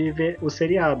de ver o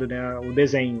seriado, né? O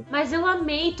desenho. Mas eu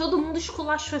amei, todo mundo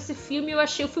esculachou esse filme, eu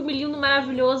achei o filme lindo,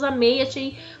 maravilhoso, amei,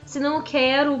 achei, se não eu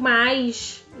quero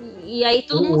mais. E aí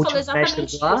todo O mundo falou Último Mestre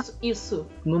exatamente do Ar? isso.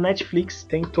 No Netflix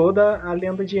tem toda a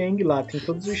lenda de Aang lá, tem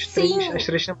todos os as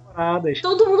 3 temporadas.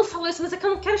 Todo mundo falou isso, mas é que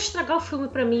eu não quero estragar o filme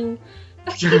pra mim.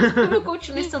 Eu quero que o filme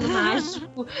continue sendo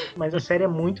mágico. Mas a série é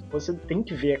muito. Você tem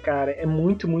que ver, cara. É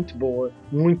muito, muito boa.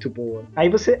 Muito boa. Aí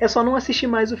é só não assistir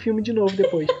mais o filme de novo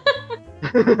depois.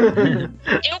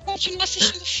 Eu continuo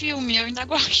assistindo o filme, eu ainda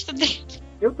gosto dele.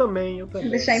 Eu também.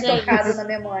 Deixar intocado na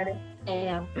memória.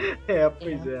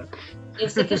 Pois é. Eu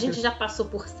sei que a gente já passou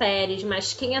por séries,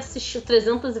 mas quem assistiu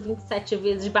 327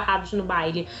 vezes Barrados no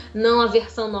Baile, não a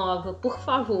versão nova, por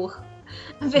favor.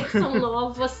 A versão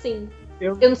nova, assim.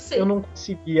 Eu não sei. Eu não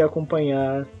conseguia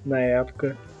acompanhar na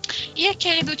época. E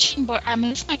aquele do Tim Burton? Ah,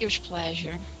 mas isso não é Guilty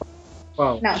Pleasure.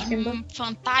 Qual? Não, Tim Burton.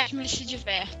 Fantasmas se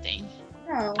divertem.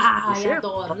 Não. Ai, Esse é-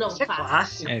 adoro. Não, esse é fácil.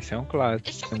 clássico. Esse é um clássico,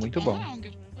 Esse é muito bom.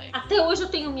 Até hoje eu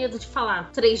tenho medo de falar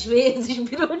 3 vezes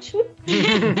durante um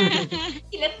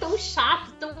Ele é tão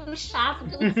chato que eu não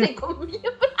sei como me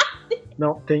lembrar.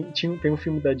 Não, tem um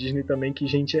filme da Disney também que,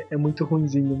 gente, é muito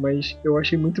ruinzinho, mas eu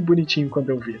achei muito bonitinho quando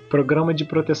eu vi. Programa de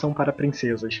Proteção para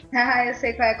Princesas, Ah, eu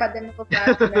sei qual é, com a Demi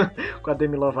Lovato, né? com a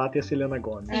Demi Lovato e a Selena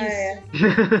Gomez. Ah,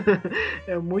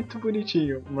 é. É muito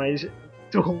bonitinho, mas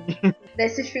muito ruim.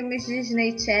 Desses filmes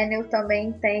Disney Channel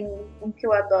também tem um que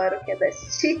eu adoro, que é das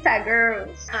Cheetah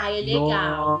Girls. Ah, é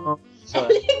legal. Nossa,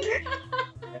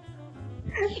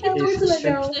 É muito Esse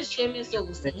legal. Das Gêmeas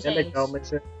Olsen, é gente. legal,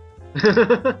 mas é...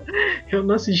 Eu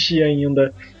não assisti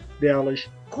ainda delas.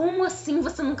 Como assim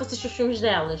você nunca assistiu filmes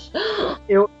delas?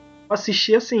 Eu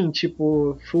assisti assim,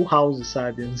 tipo, Full House,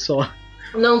 sabe? Só.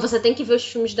 Não, você tem que ver os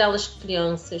filmes delas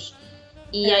crianças.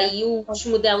 E É. aí o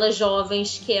último delas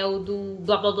jovens, que é o do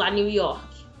Blá Blá Blá New York.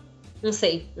 Não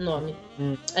sei o nome.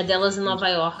 É delas em Nova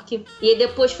York. E aí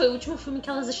depois foi o último filme que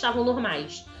elas estavam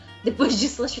normais. Depois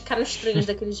disso elas ficaram estranhas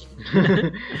daquele jeito.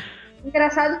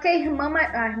 Engraçado que a irmã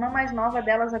mais nova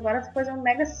delas agora tá fazendo um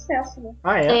mega sucesso, né?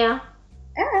 Ah, é?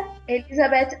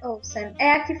 Elizabeth Olsen.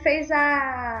 É a que fez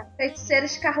a Feiticeira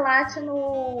Escarlate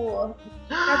no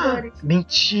Vingadores.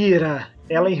 Mentira!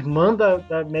 Ela é irmã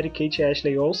da Mary-Kate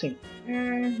Ashley Olsen.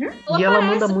 Uhum. E ela parece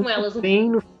manda com muito elas um bem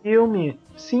no filme.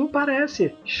 Sim,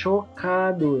 parece.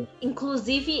 Chocado.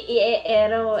 Inclusive,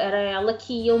 era ela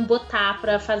que iam botar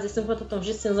pra fazer 50 tons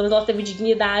de cinza, mas ela teve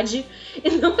dignidade e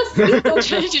não aceitou.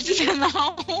 De dizer não.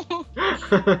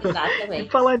 E Exatamente.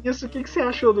 falar nisso, o que você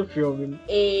achou do filme?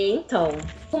 Então,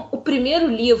 o primeiro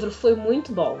livro foi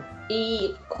muito bom.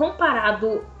 E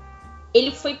comparado,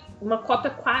 ele foi uma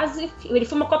cópia ele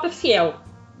foi uma cópia fiel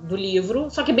do livro,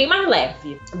 só que bem mais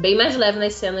leve. Bem mais leve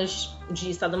nas cenas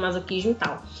de sadomasoquismo e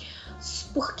tal.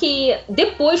 Porque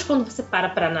depois, quando você para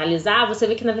pra analisar, você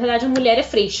vê que na verdade a mulher é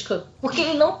fresca. Porque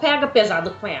ele não pega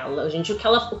pesado com ela. Gente,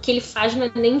 o que ele faz não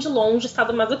é nem de longe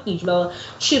sadomasoquismo. Ela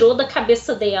tirou da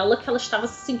cabeça dela que ela estava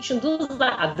se sentindo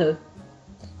usada.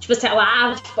 Tipo assim,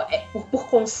 ela, por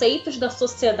conceitos da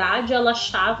sociedade, ela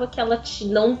achava que ela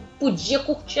não podia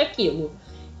curtir aquilo.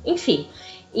 Enfim,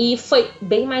 e foi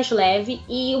bem mais leve.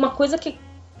 E uma coisa que,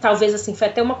 talvez assim, foi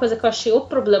até uma coisa que eu achei o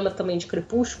problema também de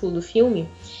Crepúsculo, do filme,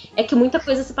 é que muita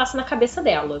coisa se passa na cabeça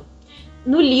dela.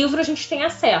 No livro a gente tem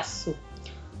acesso.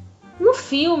 No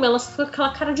filme ela ficou com aquela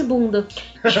cara de bunda.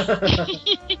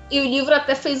 E o livro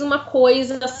até fez uma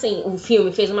coisa assim, o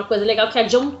filme fez uma coisa legal que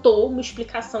adiantou uma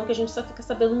explicação que a gente só fica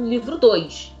sabendo no livro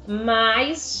 2.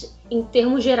 Mas, em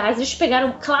termos gerais, eles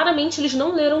pegaram, claramente eles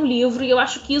não leram o livro e eu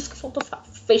acho que isso que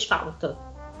fez falta.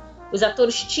 Os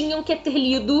atores tinham que ter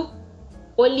lido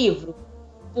o livro.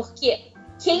 Porque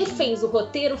quem fez o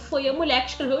roteiro foi a mulher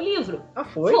que escreveu o livro. Ah,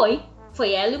 foi?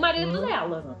 Foi ela e o marido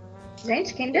dela.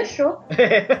 Gente, quem deixou?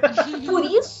 Por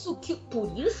isso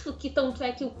que tanto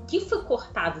é que o que foi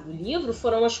cortado do livro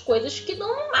foram as coisas que não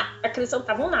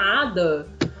acrescentavam nada,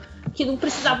 que não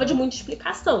precisava de muita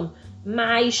explicação.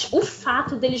 Mas o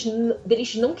fato deles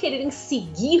não quererem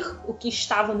seguir o que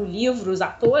estava no livro, os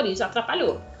atores,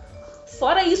 atrapalhou.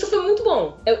 Fora isso, foi muito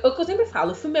bom. É o que eu sempre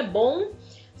falo, o filme é bom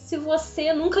se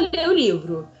você nunca leu o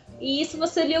livro. E se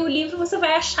você ler o livro, você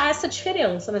vai achar essa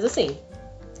diferença. Mas assim,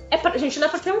 gente, não é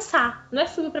pra pensar. Não é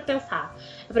filme pra pensar.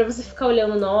 É pra você ficar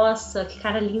olhando, nossa, que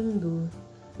cara lindo.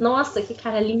 Nossa, que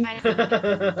cara lindo.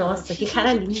 Nossa, que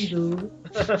cara lindo.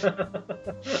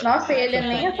 Nossa, e ele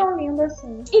nem é tão lindo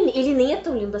assim. Ele nem é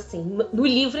tão lindo assim. No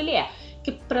livro ele é.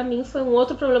 Que pra mim foi um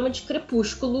outro problema de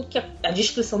Crepúsculo, que a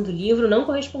descrição do livro não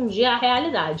correspondia à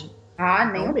realidade. Ah,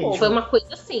 nem um pouco. Foi uma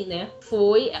coisa assim, né?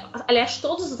 Foi, aliás,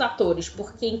 todos os atores,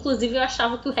 porque inclusive eu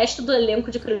achava que o resto do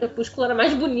elenco de Crepúsculo era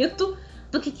mais bonito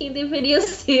do que quem deveria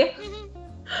ser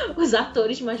os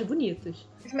atores mais bonitos.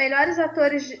 Os melhores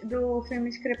atores do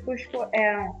filme de Crepúsculo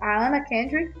eram a Anna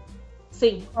Kendrick,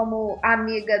 Sim. como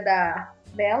amiga da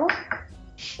Bella,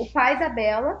 o pai da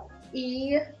Bella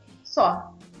e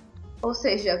só. Ou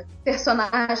seja,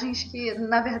 personagens que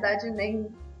na verdade nem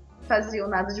faziam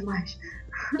nada demais.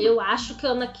 Eu acho que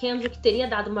a Anna Kendrick teria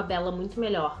dado uma Bella muito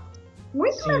melhor.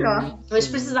 Muito melhor. Mas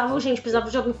precisavam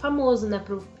de alguém famoso, né,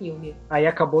 pro filme. Aí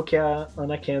acabou que a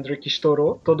Anna Kendrick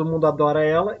estourou, todo mundo adora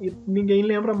ela e ninguém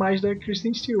lembra mais da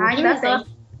Kristen Stewart. Ainda Mas bem.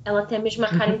 ela tem a mesma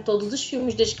cara em todos os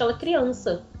filmes, desde que ela é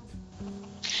criança.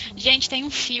 Gente, tem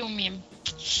um filme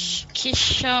que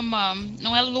chama...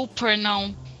 Não é Looper,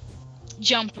 não.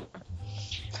 Jumper.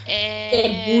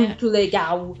 É muito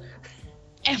legal.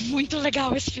 É muito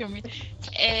legal esse filme.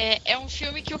 É um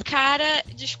filme que o cara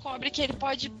descobre que ele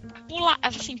pode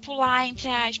pular entre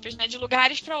aspas, né, de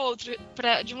lugares para outro,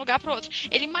 de um lugar para outro.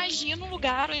 Ele imagina um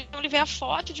lugar, ou então ele vê a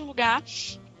foto de um lugar,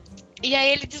 e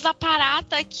aí ele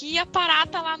desaparata aqui e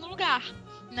aparata lá no lugar,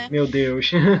 né? Meu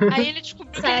Deus. Aí ele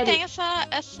descobriu que ele tem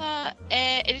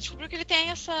ele descobriu que ele tem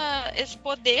esse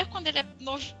poder quando ele é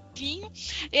novinho,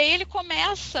 e aí ele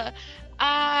começa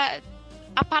a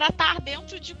aparatar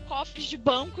dentro de cofres de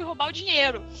banco e roubar o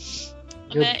dinheiro.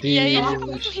 Meu Né? E aí ele Deus. fica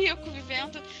muito rico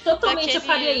vivendo. Totalmente eu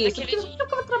faria isso. Porque daquele- eu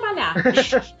vou trabalhar.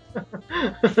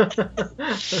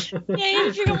 E aí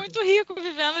ele fica muito rico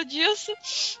vivendo disso,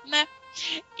 né?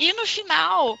 E no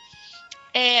final,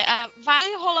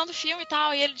 vai rolando o filme e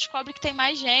tal, e ele descobre que tem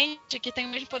mais gente, que tem o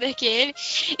mesmo poder que ele,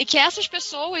 e que essas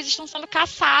pessoas estão sendo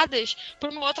caçadas por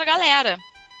uma outra galera.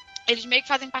 Eles meio que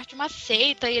fazem parte de uma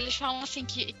seita, e eles falam assim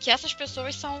que essas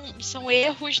pessoas são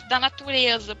erros da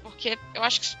natureza, porque eu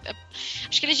acho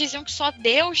que eles diziam que só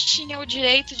Deus tinha o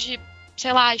direito de,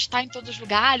 sei lá, estar em todos os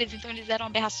lugares, então eles eram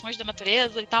aberrações da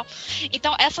natureza e tal.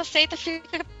 Então essa seita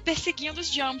fica perseguindo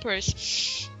os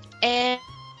Jumpers.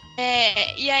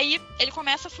 E aí ele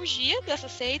começa a fugir dessa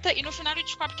seita, e no final ele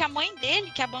descobre que a mãe dele,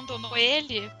 que abandonou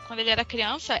ele quando ele era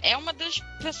criança, é uma das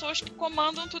pessoas que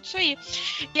comandam tudo isso aí.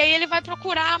 E aí ele vai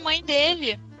procurar a mãe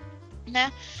dele,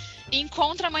 né? E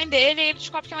encontra a mãe dele, e ele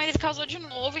descobre que a mãe dele casou de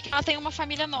novo, e que ela tem uma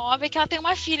família nova, e que ela tem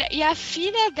uma filha. E a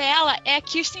filha dela é a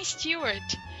Kristen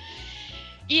Stewart.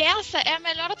 E essa é a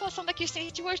melhor atuação da Kristen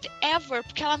Stewart ever,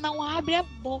 porque ela não abre a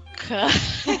boca.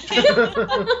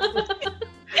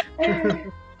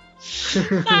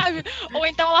 Sabe? Ou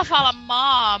então ela fala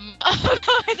Mom.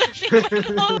 Mas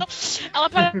assim, ela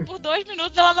para por 2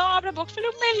 minutos, ela não abre a boca. Eu falei,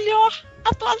 a melhor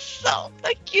atuação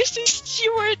da Kristen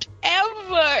Stewart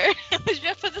ever. Ela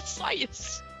devia fazer só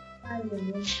isso. Ai, meu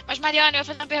Deus. Mas Mariana, eu vou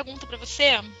fazer uma pergunta pra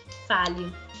você.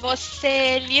 Fale.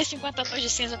 Você lia 50 Tons de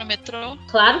Cinza no metrô?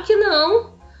 Claro que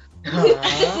não.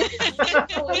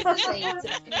 Ah, Coisa, gente.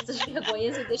 Essas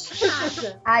vergonhas eu deixo em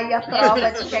casa. Aí a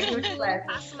prova de que é Eu Guilty não Pleasure.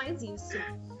 faço mais isso.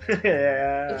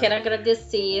 é. Eu quero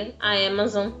agradecer a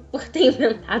Amazon por ter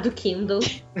inventado o Kindle.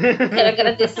 Eu quero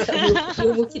agradecer ao meu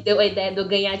primo que deu a ideia de eu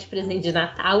ganhar de presente de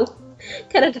Natal.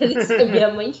 Quero agradecer a minha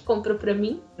mãe que comprou pra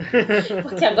mim.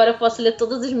 Porque agora eu posso ler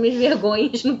todas as minhas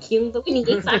vergonhas no Kindle e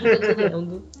ninguém sabe que eu tô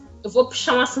lendo. Eu vou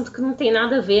puxar um assunto que não tem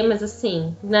nada a ver, mas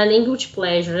assim, não é nem guilty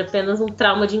pleasure, é apenas um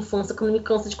trauma de infância que eu não me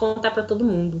canso de contar pra todo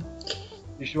mundo.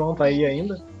 O João tá aí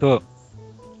ainda? Tô.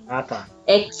 Ah, tá.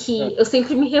 É que eu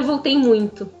sempre me revoltei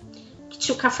muito. Que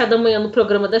tinha o café da manhã no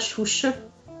programa da Xuxa.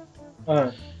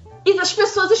 Ah, E as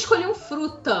pessoas escolhiam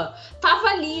fruta. Tava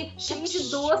ali, cheio de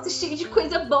doce, cheio de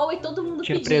coisa boa, e todo mundo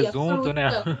Tinha pedia presunto, fruta.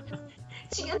 né?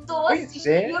 Tinha doces. Pois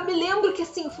é. E eu me lembro que,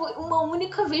 assim, foi uma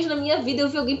única vez na minha vida eu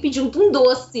vi alguém pedindo um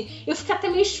doce. Eu fiquei até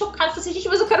meio chocada. Falei assim, gente,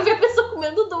 mas eu quero ver a pessoa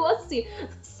comendo doce.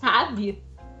 Sabe?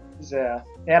 pois é.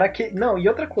 Era que. Não, e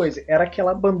outra coisa, era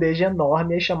aquela bandeja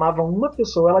enorme, aí chamava uma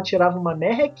pessoa, ela tirava uma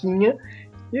merrequinha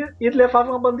e levava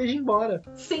uma bandeja embora.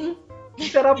 Sim,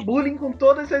 Isso era bullying com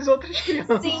todas as outras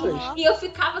crianças. sim. E eu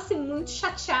ficava, assim, muito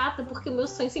chateada, porque o meu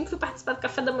sonho sempre foi participar do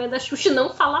café da manhã da Xuxa e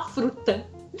não falar fruta.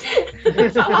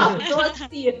 Falar doce.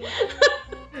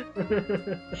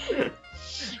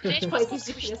 Gente, posso Coisas contar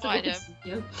de uma criança história?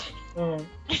 docinha.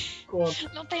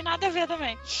 Conta. Não tem nada a ver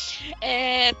também.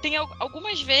 Tem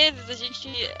algumas vezes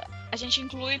a gente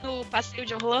inclui no passeio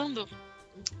de Orlando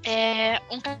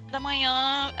um café da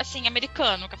manhã, assim,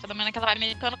 americano. Café da manhã naquela área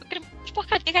americana, com aquele monte de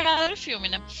porcaria que a galera do filme,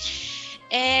 né?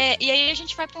 E aí a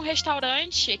gente vai pra um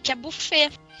restaurante que é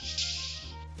buffet.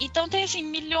 Então tem, assim,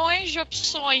 milhões de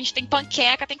opções. Tem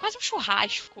panqueca, tem quase um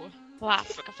churrasco lá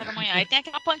pro café da manhã. Aí tem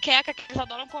aquela panqueca que eles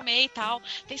adoram comer e tal.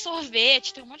 Tem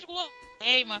sorvete, tem um monte de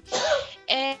guloseima.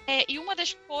 E uma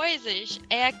das coisas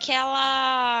é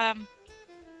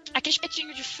aquele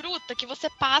espetinho de fruta que você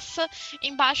passa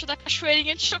embaixo da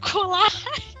cachoeirinha de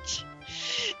chocolate.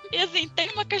 E assim, tem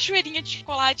uma cachoeirinha de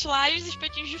chocolate lá e os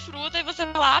espetinhos de fruta, e você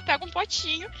vai lá, pega um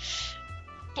potinho,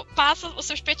 passa o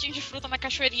seu espetinho de fruta na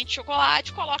cachoeirinha de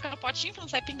chocolate, coloca no potinho pra não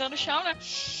sair pingando no chão, né?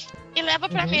 E leva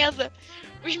pra mesa.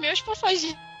 Os meus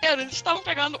passageiros estavam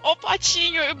pegando o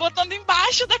potinho e botando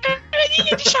embaixo da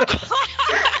cachoeirinha de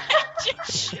chocolate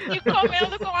e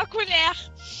comendo com a colher.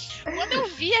 Quando eu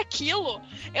vi aquilo,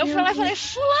 eu fui lá e falei,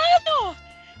 fulano,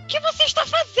 o que você está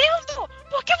fazendo?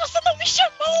 Por que você não me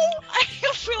chamou? Aí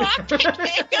eu fui lá,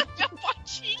 peguei meu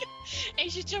potinho,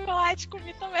 enchi de chocolate e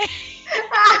comi também.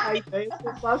 A ideia é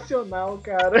sensacional,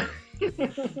 cara.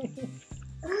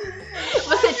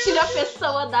 Você tira a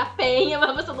pessoa da penha,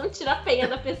 mas você não tira a penha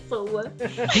da pessoa.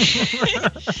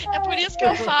 É por isso que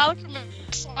eu falo que o meu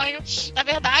sonho, na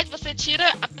verdade, você tira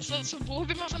a pessoa do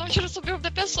subúrbio, mas você não tira o subúrbio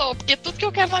da pessoa. Porque tudo que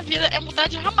eu quero na vida é mudar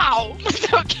de ramal. Mas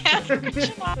eu quero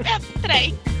continuar perto do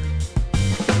trem.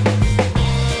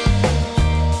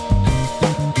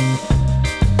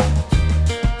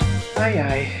 Ai,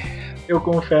 ai. Eu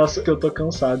confesso que eu tô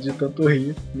cansado de tanto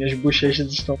rir. Minhas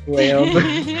bochechas estão doendo.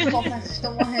 Confesso que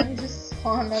estou morrendo de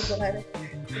sono agora.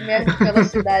 Minha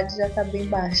velocidade já tá bem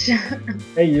baixa.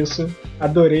 É isso.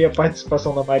 Adorei a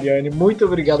participação da Mariane. Muito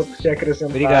obrigado por ter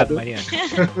acrescentado. Obrigado, Mariana.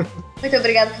 Muito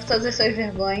obrigada por todas as suas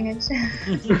vergonhas.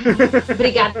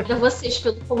 Obrigada a vocês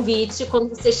pelo convite. Quando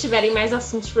vocês tiverem mais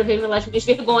assuntos pra revelar as minhas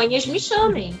vergonhas, me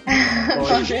chamem.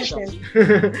 Com certeza.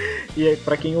 E aí,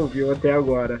 pra quem ouviu até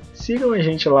agora, sigam a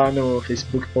gente lá no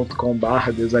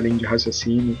facebook.com/desalinho de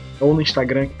raciocínio, ou no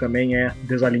Instagram, que também é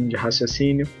desalinho de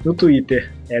raciocínio. No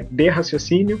Twitter é de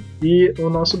raciocínio, e o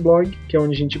nosso blog, que é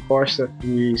onde a gente posta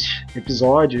os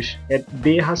episódios, é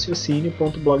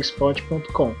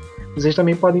derraciocínio.blogspot.com. Vocês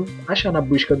também podem achar na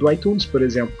busca do iTunes, por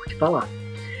exemplo, que tá lá.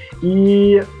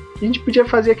 E a gente podia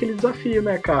fazer aquele desafio,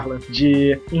 né, Carla?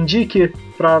 De indique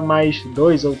para mais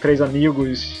 2 ou 3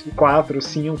 amigos, 4,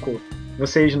 5,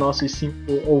 vocês, nossos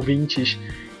 5 ouvintes,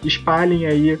 espalhem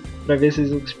aí para ver se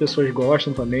as outras pessoas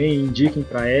gostam também, indiquem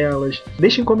para elas.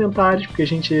 Deixem comentários, porque a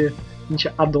gente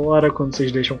adora quando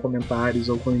vocês deixam comentários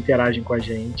ou quando interagem com a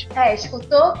gente.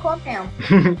 Escutou? Comenta.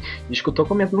 Escutou,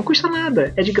 comenta. Não custa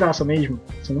nada. É de graça mesmo.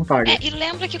 Você não paga. E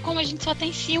lembra que como a gente só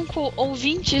tem 5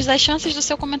 ouvintes, as chances do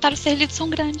seu comentário ser lido são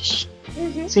grandes.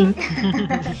 Sim.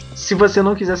 Se você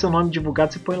não quiser seu nome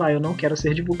divulgado, você põe lá, eu não quero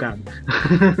ser divulgado.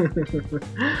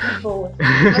 Boa.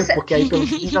 Porque aí pelo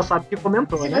menos já sabe que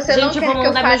comentou, Se né? você não Gente, quer eu vou que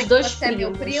eu mandar fale meus que dois você é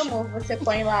meu primos. primo, você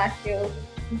põe lá que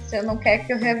você não quer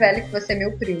que eu revele que você é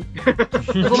meu primo.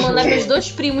 Eu vou mandar meus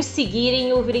 2 primos seguirem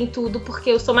e ouvirem tudo, porque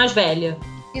eu sou mais velha.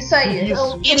 Isso aí.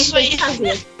 Isso. Eles Isso têm aí. que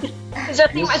fazer. Eu já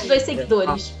tenho mais 2 Isso.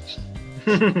 seguidores.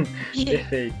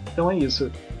 Perfeito. Então é isso.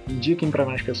 Indiquem para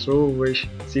mais pessoas,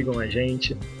 sigam a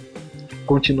gente,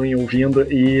 continuem ouvindo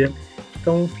e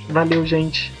então valeu,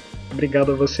 gente.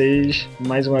 Obrigado a vocês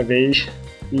mais uma vez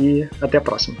e até a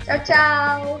próxima. Tchau,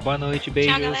 tchau. Boa noite,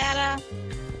 beijos. Tchau, galera.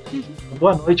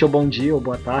 Boa noite ou bom dia ou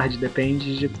boa tarde,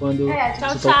 depende de quando Tchau,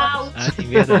 você tá- tchau. Ah, sim,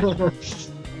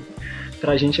 verdade.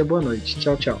 Pra gente é boa noite.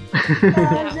 Tchau, tchau.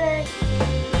 Tchau, gente.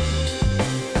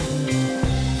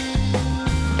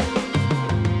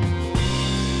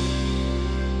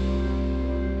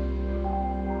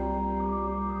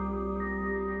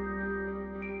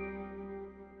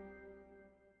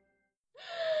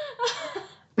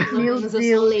 Pelo Meu menos eu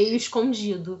Deus. só leio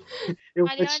escondido. Eu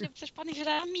vou te- Mariane, vocês podem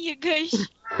virar amigas.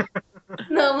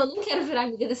 Não, eu não quero virar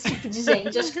amiga desse tipo de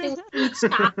gente. Acho que tem um limite,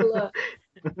 Carla.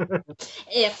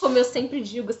 Como eu sempre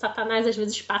digo, Satanás às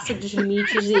vezes passa dos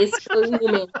limites e esse foi o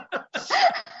momento.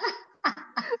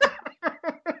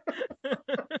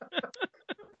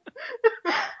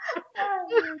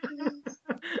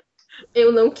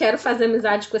 Eu não quero fazer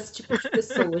amizade com esse tipo de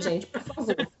pessoa, gente. Por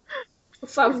favor. Por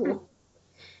favor.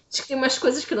 Acho que tem umas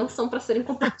coisas que não são pra serem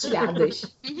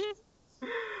compartilhadas.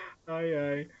 Ai,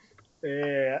 ai.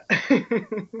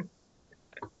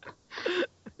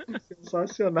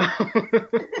 Sensacional.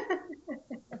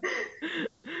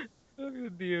 Oh, meu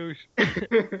Deus.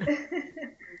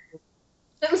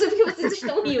 Eu não sei porque vocês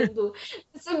estão rindo.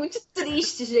 Isso é muito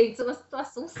triste, gente. Isso é uma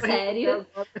situação séria.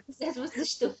 Certo, vocês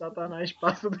estão. Satanás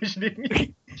passa dos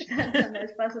limites.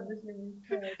 Satanás passa dos limites.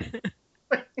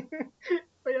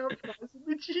 Foi a frase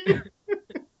do dia.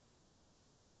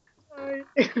 Ai.